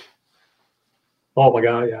 '98. Oh my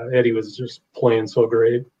God, yeah, Eddie was just playing so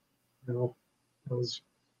great. You know, it was,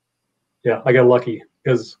 yeah, I got lucky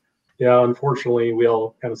because, yeah, unfortunately, we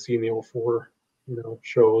all kind of seen the '04,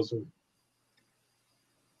 shows, and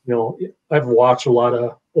I've watched a lot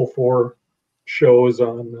of '04 shows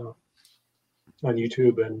on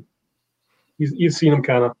YouTube, and you've seen him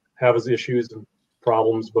kind of have his issues and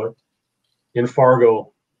problems, but in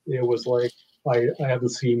Fargo, it was like I haven't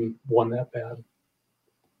seen one that bad.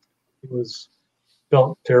 It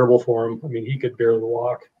felt terrible for him. I mean, he could barely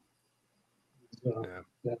walk.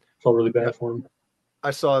 Yeah, felt really bad for him.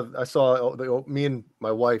 I saw me and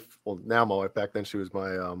my wife. Well, now my wife. Back then, she was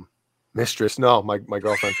my mistress. No, my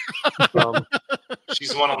girlfriend.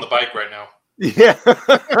 She's the one on the bike right now. Yeah.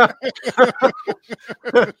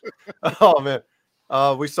 Oh man,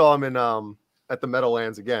 we saw him in at the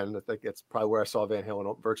Meadowlands again. I think it's probably where I saw Van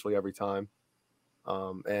Halen virtually every time.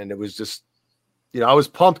 And it was just, I was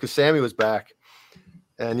pumped because Sammy was back,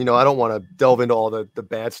 and I don't want to delve into all the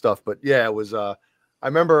bad stuff, but yeah, it was. I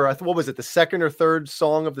remember, what was it? The second or third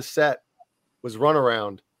song of the set was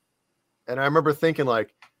 "Runaround," and I remember thinking,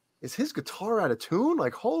 like, is his guitar out of tune?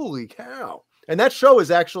 Like, holy cow! And that show is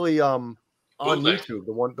actually on YouTube.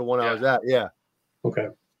 The one I was at. Yeah. Okay.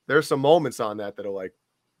 There's some moments on that are like,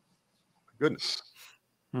 goodness.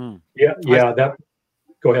 Yeah. That.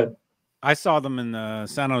 Go ahead. I saw them in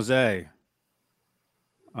San Jose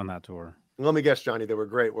on that tour. Let me guess, Johnny, they were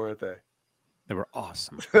great, weren't they? They were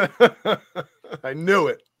awesome. I knew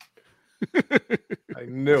it. I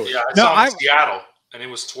knew it. Yeah, I saw them in Seattle, and it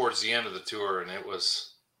was towards the end of the tour, and it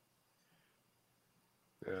was.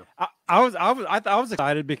 Yeah. I was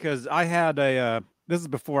excited because I had this is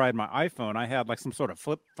before I had my iPhone. I had like some sort of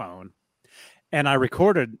flip phone, and I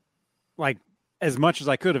recorded like as much as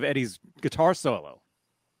I could of Eddie's guitar solo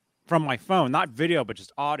from my phone, not video, but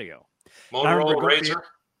just audio. Motorola Razor?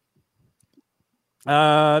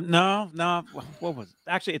 No. What was it?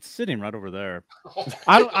 Actually, it's sitting right over there.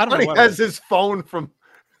 I don't know. He has his phone from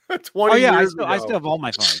 20 years ago. I still have all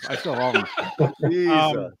my phones. I still have all of them.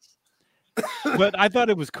 Jesus. But I thought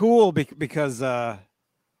it was cool because I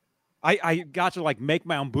got to like make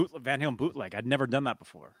my own Van Halen bootleg. I'd never done that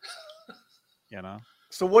before.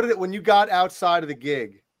 So what did it when you got outside of the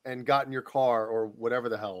gig and got in your car or whatever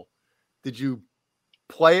the hell? Did you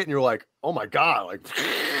play it and you're like, oh my god, like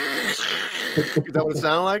is that what it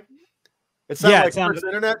sounded like? It sounded like first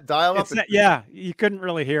internet dial up. Yeah, you couldn't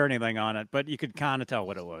really hear anything on it, but you could kind of tell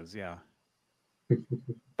what it was. Yeah.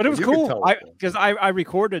 But it was cool because I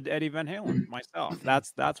recorded Eddie Van Halen myself.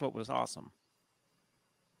 That's what was awesome.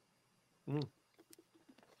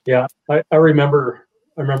 Yeah, I remember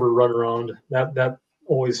Run Around. That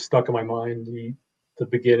always stuck in my mind. The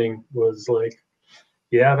beginning was like,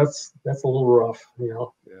 yeah, that's a little rough, Yeah.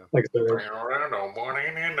 Like I said,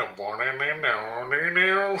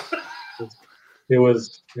 it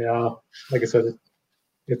was, yeah. Like I said,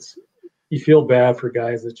 it's you feel bad for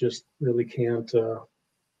guys that just really can't.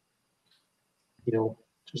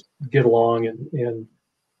 Just get along and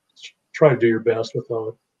try to do your best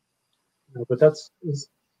without. But that's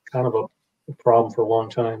kind of a problem for a long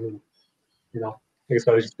time, and like I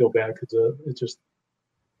said, I just feel bad because it just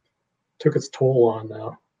took its toll on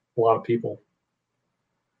a lot of people.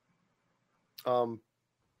 So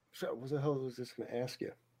what the hell was this going to ask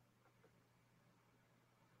you?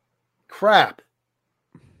 Crap.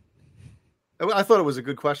 I thought it was a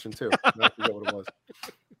good question too. I forget what it was.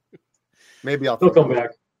 Maybe I'll come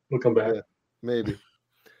back. We'll come back. Yeah, maybe.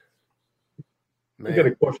 I got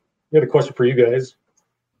a question. I got a question for you guys.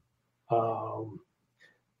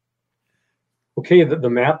 Okay, the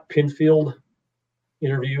Matt Pinfield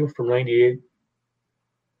interview from '98. You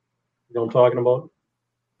know what I'm talking about?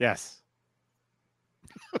 Yes.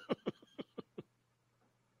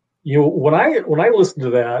 When I listened to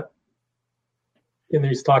that, and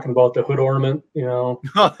he's talking about the hood ornament, Here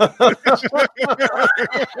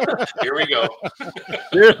we go.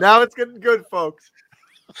 Now it's getting good, folks.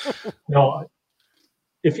 No,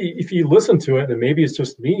 if you listen to it, and maybe it's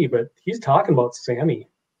just me, but he's talking about Sammy.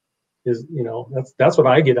 That's what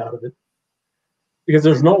I get out of it, because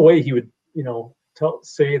there's no way he would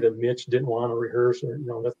say that Mitch didn't want to rehearse, or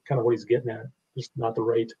that's kind of what he's getting at. Just not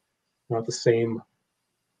the same,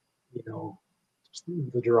 just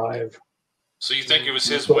the drive. So you think it was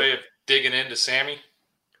his way of digging into Sammy?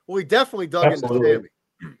 Well, he definitely dug into Sammy.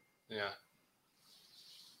 Yeah.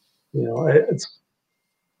 It's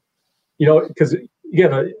because you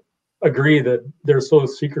gotta agree that they're so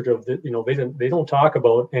secretive that they don't talk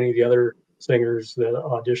about any of the other singers that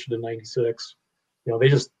auditioned in '96. They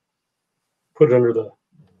just put it underground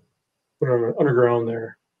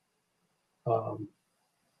there.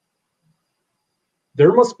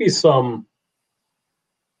 There must be some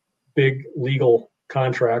big legal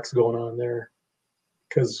contracts going on there.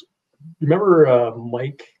 Because remember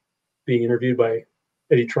Mike being interviewed by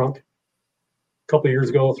Eddie Trunk a couple of years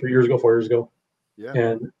ago, 3 years ago, 4 years ago?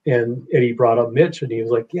 Yeah. And Eddie brought up Mitch, and he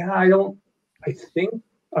was like, yeah, I don't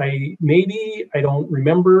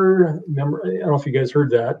remember. I don't know if you guys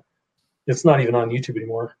heard that. It's not even on YouTube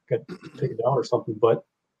anymore. Got taken down or something. But,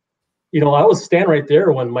 I was standing right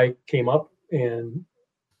there when Mike came up and,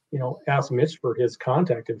 asked Mitch for his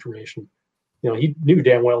contact information. He knew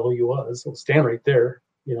damn well who he was. So stand right there.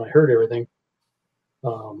 I heard everything.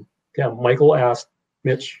 Michael asked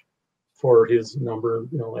Mitch for his number,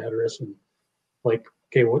 address, and like,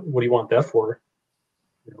 okay, what do you want that for?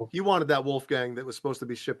 You wanted that Wolfgang that was supposed to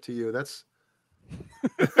be shipped to you. That's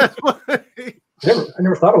I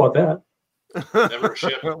never thought about that. Never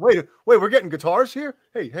shipped. Wait, we're getting guitars here?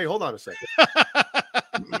 Hey, hold on a second.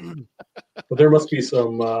 But there must be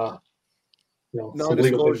some some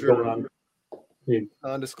legal things going on.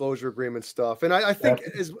 Non-disclosure agreement stuff. And I think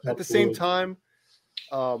at the same time,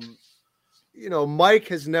 Mike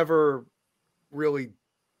has never really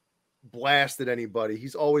blasted anybody.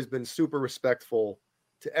 He's always been super respectful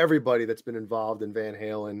to everybody that's been involved in Van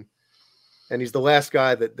Halen. And he's the last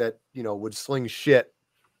guy that would sling shit.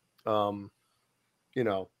 So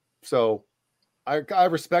I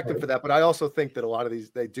respect him for that, but I also think that a lot of these,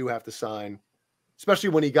 they do have to sign, especially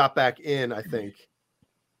when he got back in, I think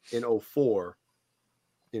in 2004,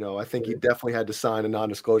 I think he definitely had to sign a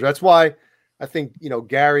non-disclosure. That's why I think,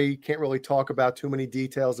 Gary can't really talk about too many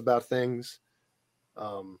details about things.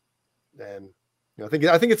 And I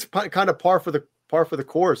think it's kind of par for the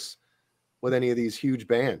course with any of these huge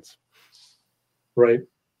bands. Right.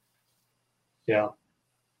 Yeah.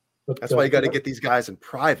 But, that's why you got to get these guys in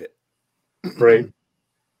private. Right.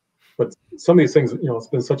 But some of these things, it's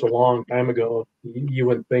been such a long time ago. You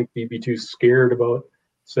wouldn't think he'd be too scared about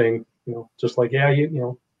saying, just like, yeah,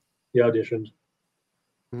 you auditioned.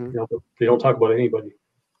 Mm-hmm. But they don't talk about anybody.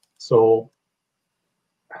 So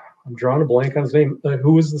I'm drawing a blank on his name.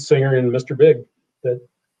 Who was the singer in Mr. Big?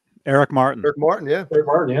 Eric Martin. Eric Martin, yeah. Eric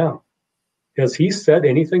Martin, yeah. Has he said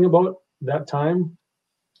anything about that time?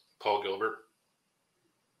 Paul Gilbert.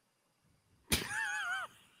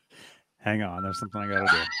 Hang on, there's something I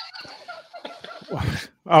gotta do.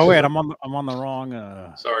 Oh wait, I'm on the wrong.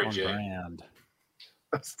 Sorry, wrong Jay. brand.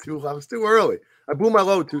 I was too early. I blew my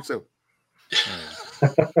load too soon.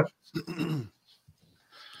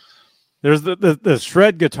 There's the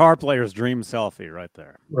shred guitar player's dream selfie right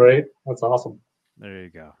there. Right, that's awesome. There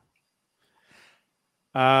you go.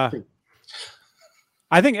 I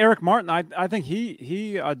think Eric Martin. I think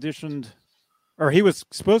he auditioned, or he was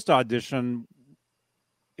supposed to audition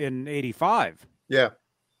in '85. Yeah,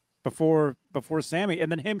 before Sammy,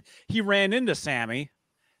 and then he ran into Sammy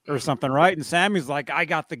or something, right? And Sammy's like, "I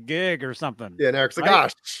got the gig" or something. Yeah, and Eric's like,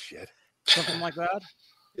 right? "Ah, shit," something like that.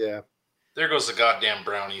 Yeah. There goes the goddamn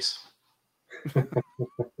brownies. But,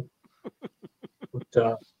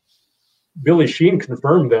 Billy Sheen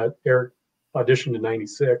confirmed that Eric auditioned in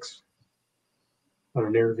 '96 on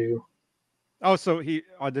an interview. Oh, so he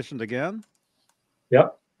auditioned again?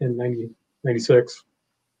 Yep, in '96.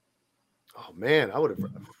 Oh man, I would have.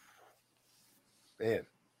 Man,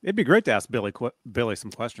 it'd be great to ask Billy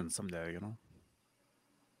some questions someday.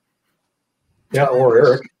 Yeah, or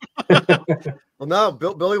Eric. Well, no,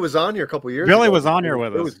 Billy was on here a couple years. Billy ago. was on here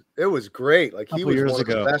with us. It was great. Like he was years one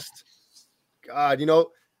ago. of the best. God,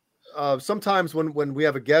 sometimes when we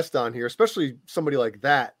have a guest on here, especially somebody like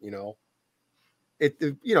that, you kind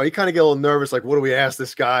of get a little nervous. Like, what do we ask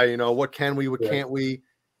this guy? What can we? What can't we?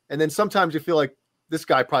 And then sometimes you feel like this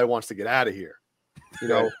guy probably wants to get out of here.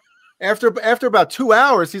 After about 2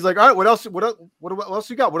 hours, he's like, all right, what else? What else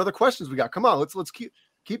you got? What other questions we got? Come on, let's keep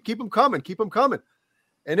them coming. Keep them coming.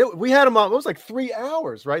 And we had him on. It was like 3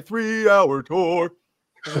 hours, right? 3-hour tour.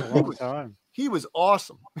 He was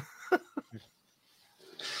awesome.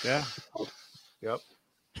 Yeah. Yep.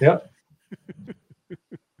 Yep.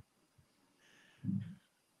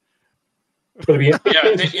 Yeah, I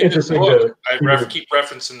think in this book, I keep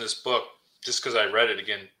referencing this book just because I read it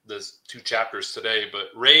again. There's 2 chapters today, but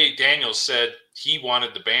Ray Daniels said he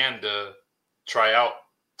wanted the band to try out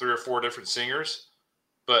 3 or 4 different singers,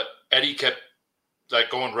 but Eddie kept like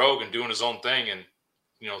going rogue and doing his own thing, and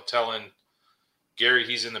telling Gary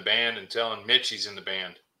he's in the band and telling Mitch he's in the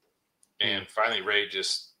band, and finally Ray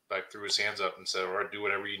just like threw his hands up and said, "All right, do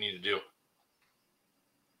whatever you need to do."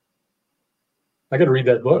 I got to read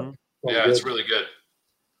that book. Yeah, it's really good.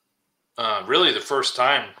 Really, the first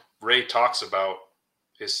time Ray talks about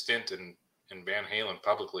his stint in Van Halen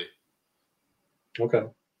publicly. Okay.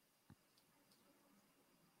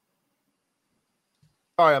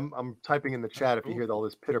 Sorry, I'm typing in the chat if you hear all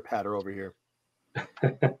this pitter patter over here.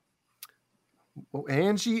 Oh,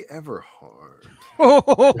 Angie Everhard.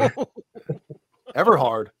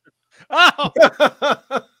 Everhard. Oh!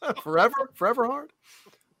 Forever hard.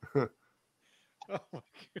 Oh my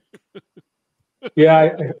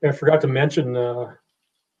Yeah, I forgot to mention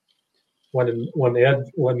when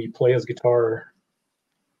Ed let me play his guitar,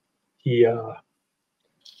 he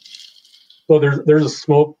so there's a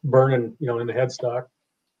smoke burning, in the headstock,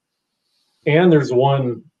 and there's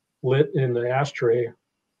one lit in the ashtray,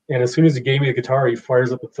 and as soon as he gave me the guitar, he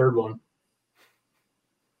fires up the third one.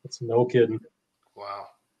 It's no kidding. Wow.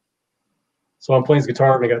 So I'm playing his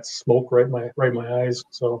guitar and I got smoke right in my eyes.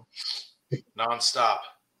 So nonstop.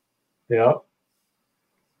 Yeah.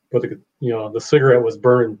 But the cigarette was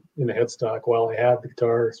burning in the headstock while I had the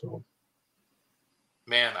guitar. So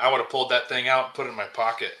man, I would have pulled that thing out and put it in my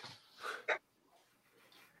pocket.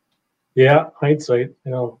 Yeah, hindsight,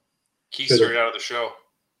 Key straight out of the show.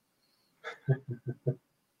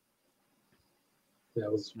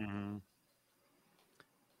 That was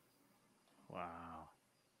wow.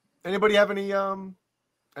 Anybody have any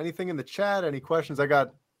anything in the chat? Any questions? I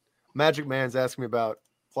got Magic Man's asking me about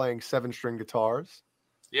playing 7-string guitars.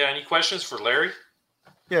 Yeah, any questions for Larry?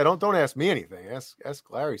 Yeah, don't ask me anything. Ask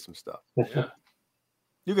Larry some stuff. Yeah.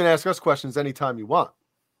 You can ask us questions anytime you want.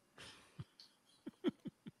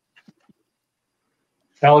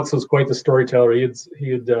 Alex was quite the storyteller. He'd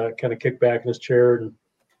kind of kick back in his chair and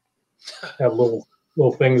have little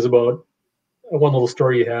things about one little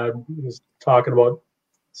story he had. He was talking about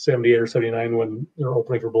 78 or 79 when they were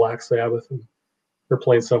opening for Black Sabbath, and they're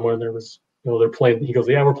playing somewhere, and there was, they're playing. He goes,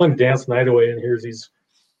 "Yeah, we're playing Dance the Night Away," and here's these,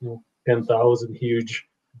 10,000 huge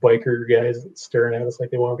biker guys staring at us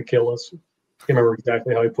like they wanted to kill us. I can't remember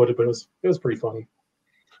exactly how he put it, but it was pretty funny.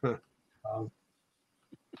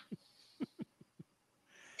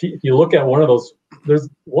 If you look at one of those, there's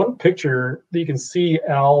one picture that you can see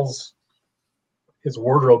his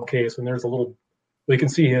wardrobe case, and there's you can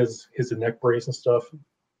see his neck brace and stuff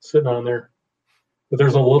sitting on there. But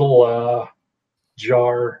there's a little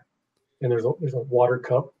jar, and there's a water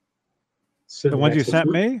cup. The ones you sent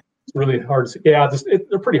me? It's really hard to see. Yeah,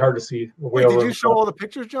 they're pretty hard to see. Wait, did you show all the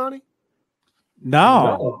pictures, Johnny?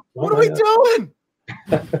 No. What are we doing?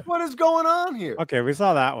 What is going on here? Okay, we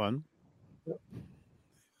saw that one.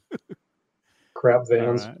 Crap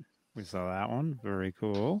vans. Right. We saw that one. Very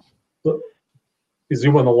cool. You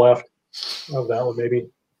zoom on the left of that one, maybe.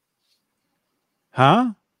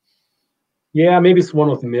 Huh? Yeah, maybe it's the one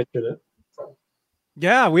with Mitch in it.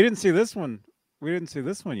 Yeah, we didn't see this one. We didn't see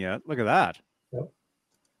this one yet. Look at that. Yep.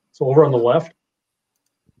 So over on the left.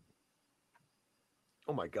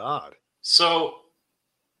 Oh my God. So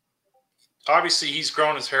obviously he's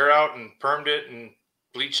grown his hair out and permed it and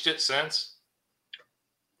bleached it since.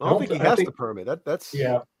 I don't think he has to perm it. That's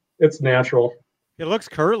yeah, it's natural. It looks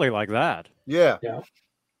curly like that. Yeah. Yeah.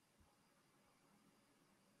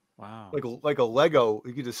 Wow. Like a Lego,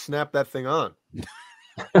 you could just snap that thing on.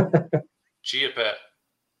 Gia Pet.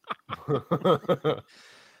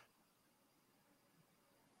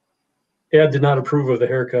 Ed did not approve of the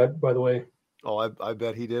haircut, by the way. Oh, I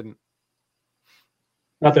bet he didn't.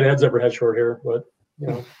 Not that Ed's ever had short hair, but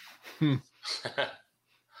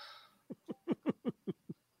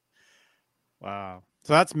Wow.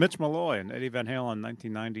 So that's Mitch Malloy and Eddie Van Halen,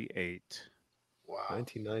 1998. Wow.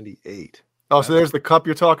 1998. Oh, so there's the cup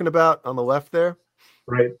you're talking about on the left there?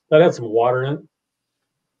 Right. That had some water in it.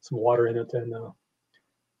 And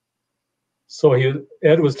so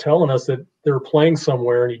Ed was telling us that they were playing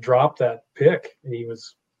somewhere and he dropped that pick and he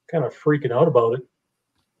was kind of freaking out about it.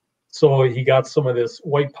 So he got some of this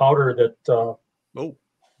white powder that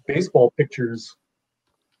baseball pitchers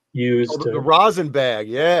use. The rosin bag,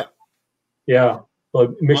 yeah. Yeah.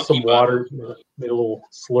 So mixed some water, made a little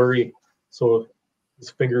slurry. So his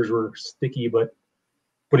fingers were sticky, but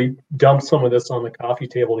he dumped some of this on the coffee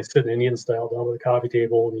table. He's sitting Indian style down at the coffee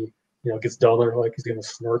table, and he gets down there like he's going to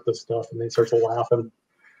snort this stuff, and then he starts laughing.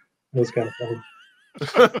 It was kind of funny.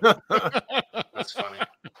 That's funny.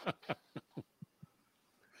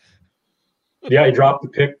 Yeah, he dropped the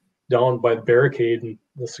pick down by the barricade, and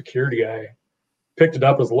the security guy picked it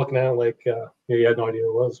up, was looking at it like he had no idea what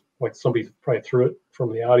it was. Like somebody probably threw it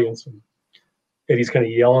from the audience, and Eddie's kind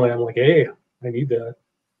of yelling at him like, "Hey, I need that."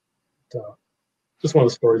 Just one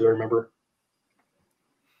of the stories I remember.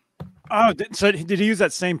 Oh, so did he use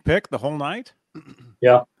that same pick the whole night?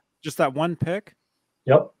 Yeah. Just that one pick?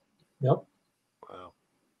 Yep. Wow.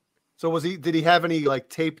 So did he have any like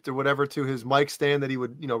taped or whatever to his mic stand that he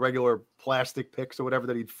would, regular plastic picks or whatever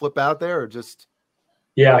that he'd flip out there, or just?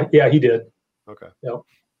 Yeah, he did. Okay. Yep.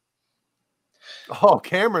 Oh,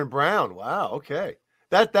 Cameron Brown. Wow. Okay.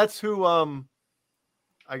 That's who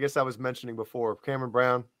I guess I was mentioning before. Cameron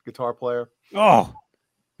Brown, guitar player. Oh.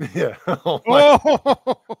 Yeah. Oh my,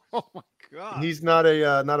 Oh my God. He's not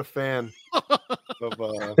a fan of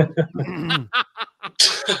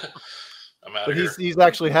I'm out but of here. he's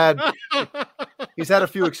actually had a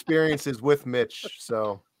few experiences with Mitch,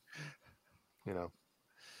 so you know.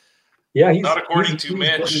 Yeah, Not according to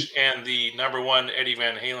Mitch and the #1 Eddie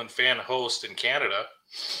Van Halen fan host in Canada.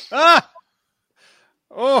 Ah!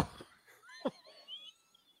 Oh.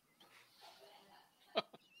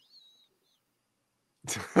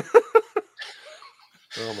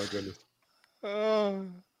 Oh my goodness.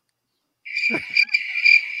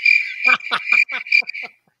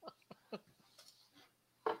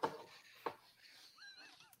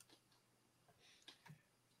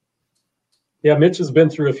 Yeah, Mitch has been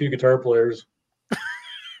through a few guitar players.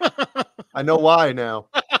 I know why now.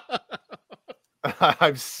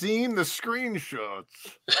 I've seen the screenshots.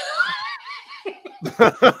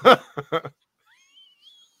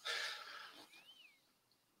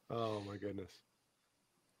 Oh my goodness.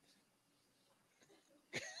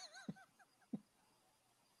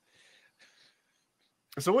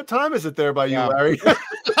 So what time is it there by you, Larry?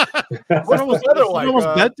 What's the weather like?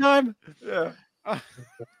 Almost bedtime? Yeah.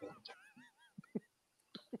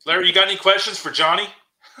 Larry, you got any questions for Johnny?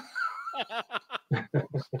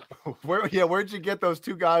 Where'd you get those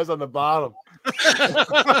two guys on the bottom?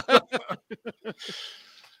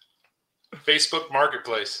 Facebook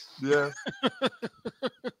Marketplace. Yeah.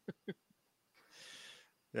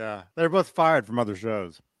 Yeah. They're both fired from other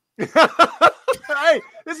shows. Hey,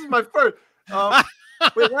 this is my first.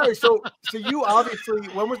 Wait, Larry, so you obviously,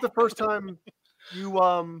 when was the first time you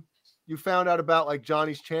found out about like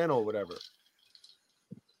Johnny's channel or whatever?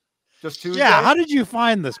 Just Tuesday? Yeah. How did you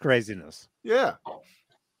find this craziness? Yeah.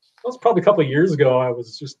 That was probably a couple of years ago. I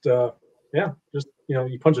was just you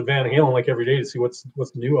punch a Van Halen like every day to see what's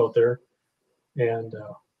new out there, and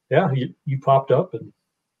you popped up and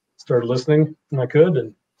started listening when I could,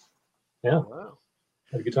 and Wow.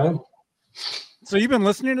 had a good time. So you've been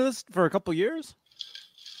listening to this for a couple years?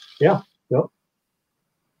 Yeah. Yep.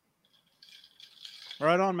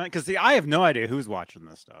 Right on, man. Because I have no idea who's watching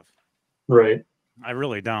this stuff. Right. I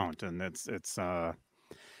really don't, and it's just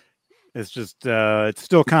it's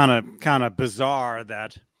still kind of bizarre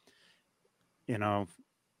that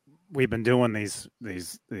we've been doing these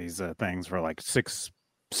things for like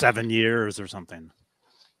 6-7 years or something.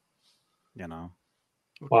 Wow.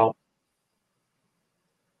 Well,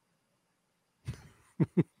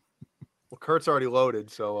 Kurt's already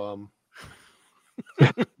loaded, so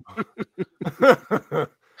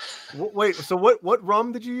wait, so what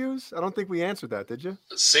rum did you use? I don't think we answered that, did you?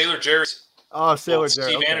 Sailor Jerry's. Oh, Sailor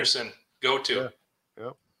Jerry. Steve Okay. Anderson, go to. Yeah.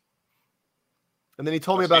 Yep. And then he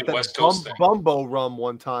told me Must be about a that West Coast thing. Bumbo rum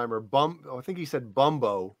one time, or I think he said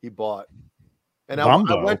Bumbo he bought. And I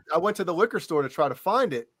went to the liquor store to try to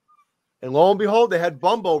find it, and lo and behold, they had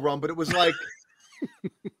Bumbo rum, but it was like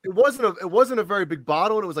it wasn't a very big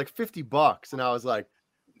bottle, and it was like $50, and I was like,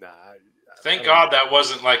 nah. Thank God that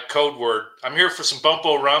wasn't like code word. I'm here for some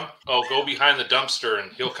Bumpo rum. Oh, go behind the dumpster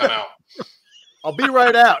and he'll come out. I'll be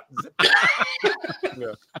right out.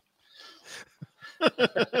 Yeah.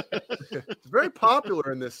 It's very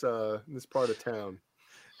popular in this part of town.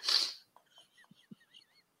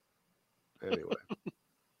 Anyway.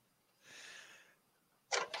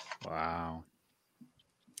 Wow.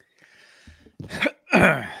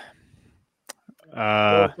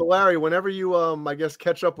 So Larry, whenever you I guess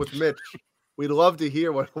catch up with Mitch, we'd love to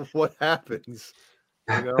hear what happens.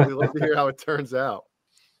 We'd love to hear how it turns out.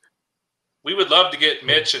 We would love to get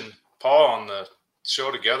Mitch and Paul on the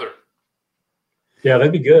show together. Yeah,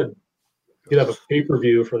 that'd be good. You'd have a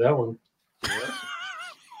pay-per-view for that one. Yeah.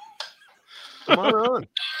 Come on.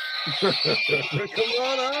 Come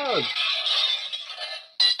on.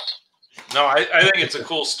 No, I think it's a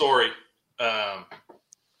cool story. I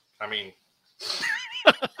mean,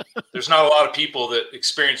 there's not a lot of people that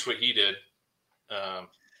experience what he did.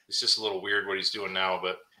 It's just a little weird what he's doing now,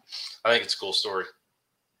 but I think it's a cool story.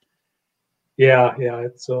 Yeah,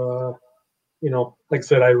 it's like I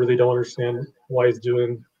said, I really don't understand why he's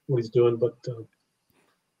doing what he's doing, but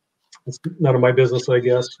it's none of my business, I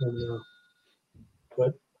guess. And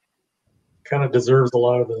but kind of deserves a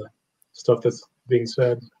lot of the stuff that's being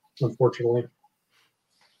said, unfortunately.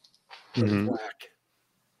 Mm-hmm.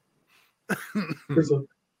 There's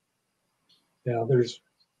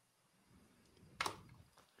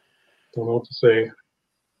don't know what to say.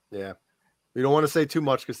 Yeah. We don't want to say too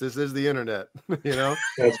much because this is the internet,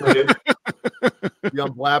 That's right. Be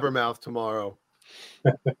on Blabbermouth tomorrow.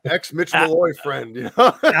 Ex Mitch Malloy friend, you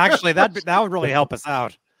know. Actually, that would really help us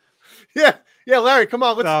out. Yeah, Larry, come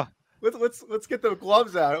on, So, let's get the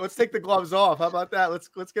gloves out. Let's take the gloves off. How about that?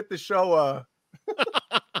 Let's get the show.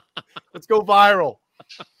 Let's go viral.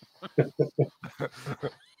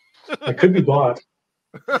 It could be bought.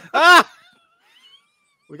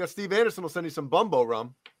 We got Steve Anderson will send you some Bumbo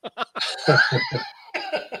rum.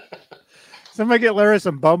 Somebody get Larry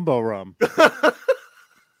some Bumbo rum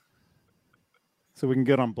so we can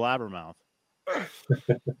get on Blabbermouth.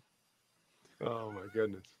 Oh my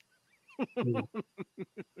goodness.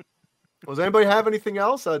 Does anybody have anything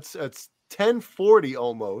else? It's 10:40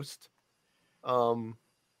 almost. You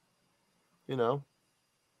know.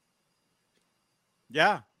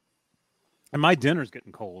 Yeah. And my dinner's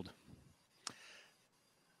getting cold.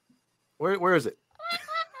 Where is it?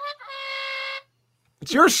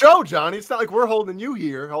 It's your show, Johnny. It's not like we're holding you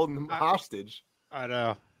here, holding them hostage. I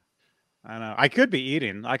know. I could be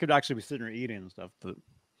eating. I could actually be sitting here eating and stuff, but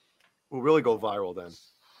we'll really go viral then.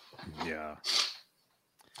 Yeah.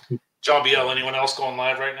 John BL, anyone else going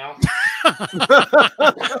live right now?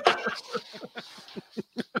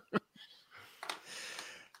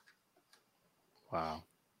 Wow.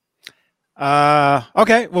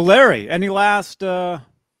 Okay. Well, Larry, any last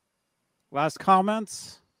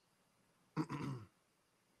comments?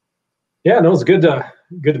 Yeah, no, it's good to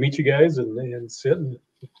meet you guys and sit and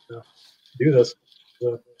do this. It's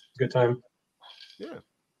a good time. Yeah,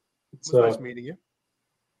 it's nice meeting you.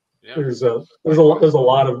 Yeah. There's a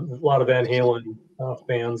lot of Van Halen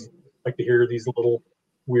fans like to hear these little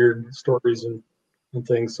weird stories and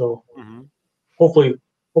things. So hopefully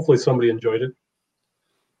somebody enjoyed it.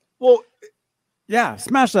 Well, yeah,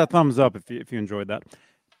 smash that thumbs up if you enjoyed that.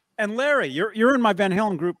 And Larry, you're in my Van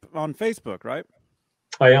Halen group on Facebook, right?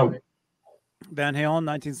 I am. Van Halen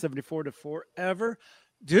 1974 to forever.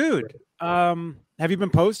 Dude, have you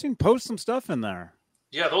been posting? Post some stuff in there.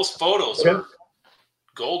 Yeah, those photos are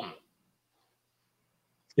golden.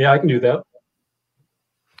 Yeah, I can do that.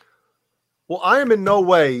 Well, I am in no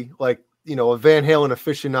way like, a Van Halen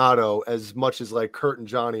aficionado as much as like Kurt and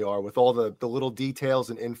Johnny are with all the little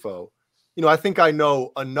details and info. I think I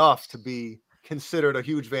know enough to be considered a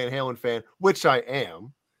huge Van Halen fan, which I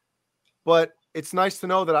am. But it's nice to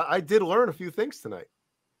know that I did learn a few things tonight.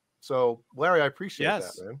 So, Larry, I appreciate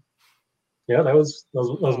that, man. Yeah, that was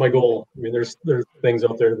my goal. I mean, there's things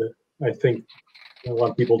out there that I think a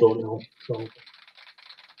lot of people don't know. So.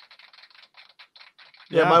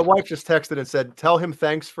 Yeah, my wife just texted and said, "Tell him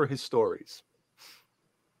thanks for his stories."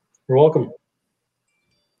 You're welcome.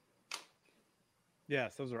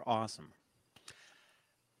 Yes, those are awesome.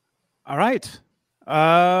 All right.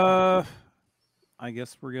 I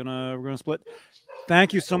guess we're gonna split.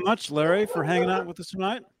 Thank you so much, Larry, for hanging out with us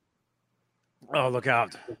tonight. Oh, look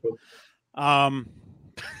out.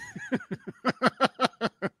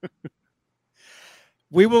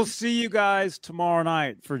 We will see you guys tomorrow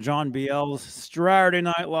night for John BL's Saturday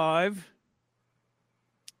Night Live.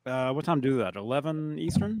 What time do that? 11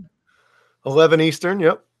 Eastern? 11 Eastern,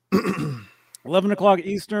 yep. 11 o'clock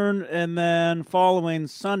Eastern, and then following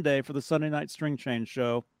Sunday for the Sunday Night String Change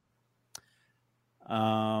Show.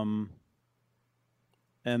 And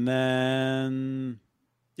then,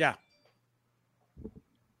 yeah.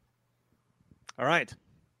 All right.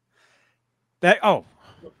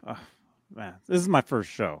 Man, this is my first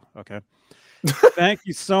show. Okay. Thank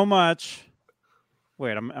you so much.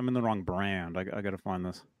 Wait, I'm in the wrong brand. I got to find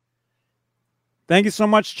this. Thank you so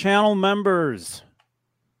much, channel members,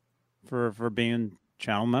 for being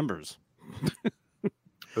channel members.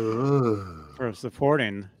 For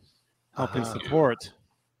supporting, helping support.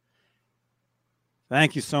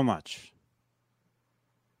 Thank you so much.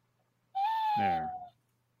 There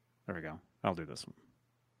we go. I'll do this one.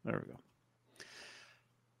 There we go.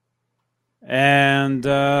 And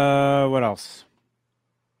what else?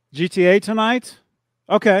 GTA tonight?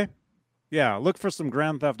 Okay. Yeah, look for some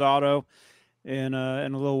Grand Theft Auto in a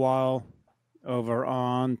little while over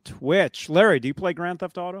on Twitch. Larry, do you play Grand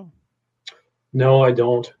Theft Auto? No, I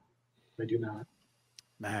don't. I do not.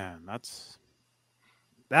 Man, that's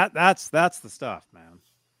the stuff, man.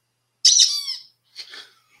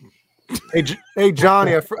 Hey,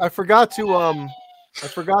 Johnny, I forgot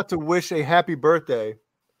to wish a happy birthday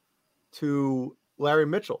to Larry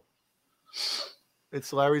Mitchell.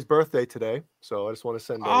 It's Larry's birthday today, so I just want to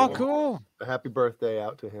send cool. a happy birthday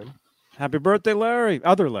out to him. Happy birthday, Larry.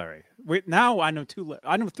 Other Larry. Wait, now I know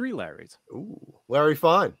I know 3 Larrys. Ooh, Larry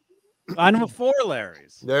Fine. I know 4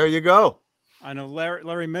 Larrys. There you go. I know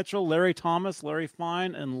Larry Mitchell, Larry Thomas, Larry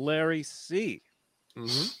Fine, and Larry C.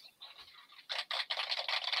 Mm-hmm.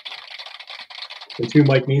 And 2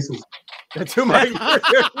 Mike Nieces. That's who Mike.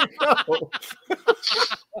 There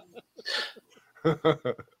you go.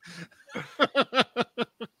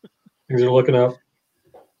 Things are looking up.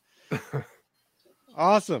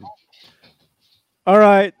 Awesome. All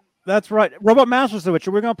right. That's right. Robot Master Switch,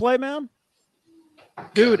 are we going to play, man?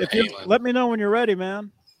 Dude, if you let me know when you're ready,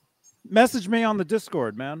 man. Message me on the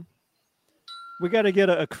Discord, man. We got to get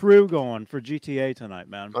a crew going for GTA tonight,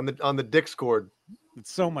 man. On the Discord.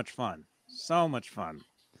 It's so much fun. So much fun.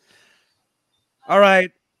 All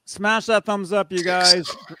right. Smash that thumbs up, you guys.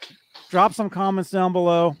 Drop some comments down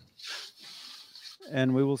below.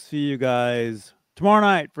 And we will see you guys tomorrow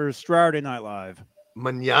night for Saturday Night Live.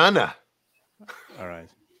 Mañana. All right.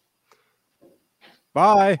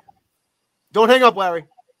 Bye. Don't hang up, Larry.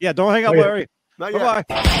 Yeah, don't hang up, Larry. Not yet. Bye-bye.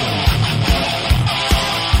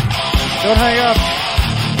 Don't hang up.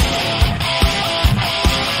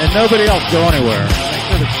 And nobody else go anywhere. Make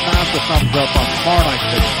sure to smash the thumbs up on tomorrow night's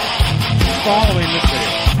video. Following this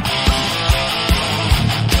video.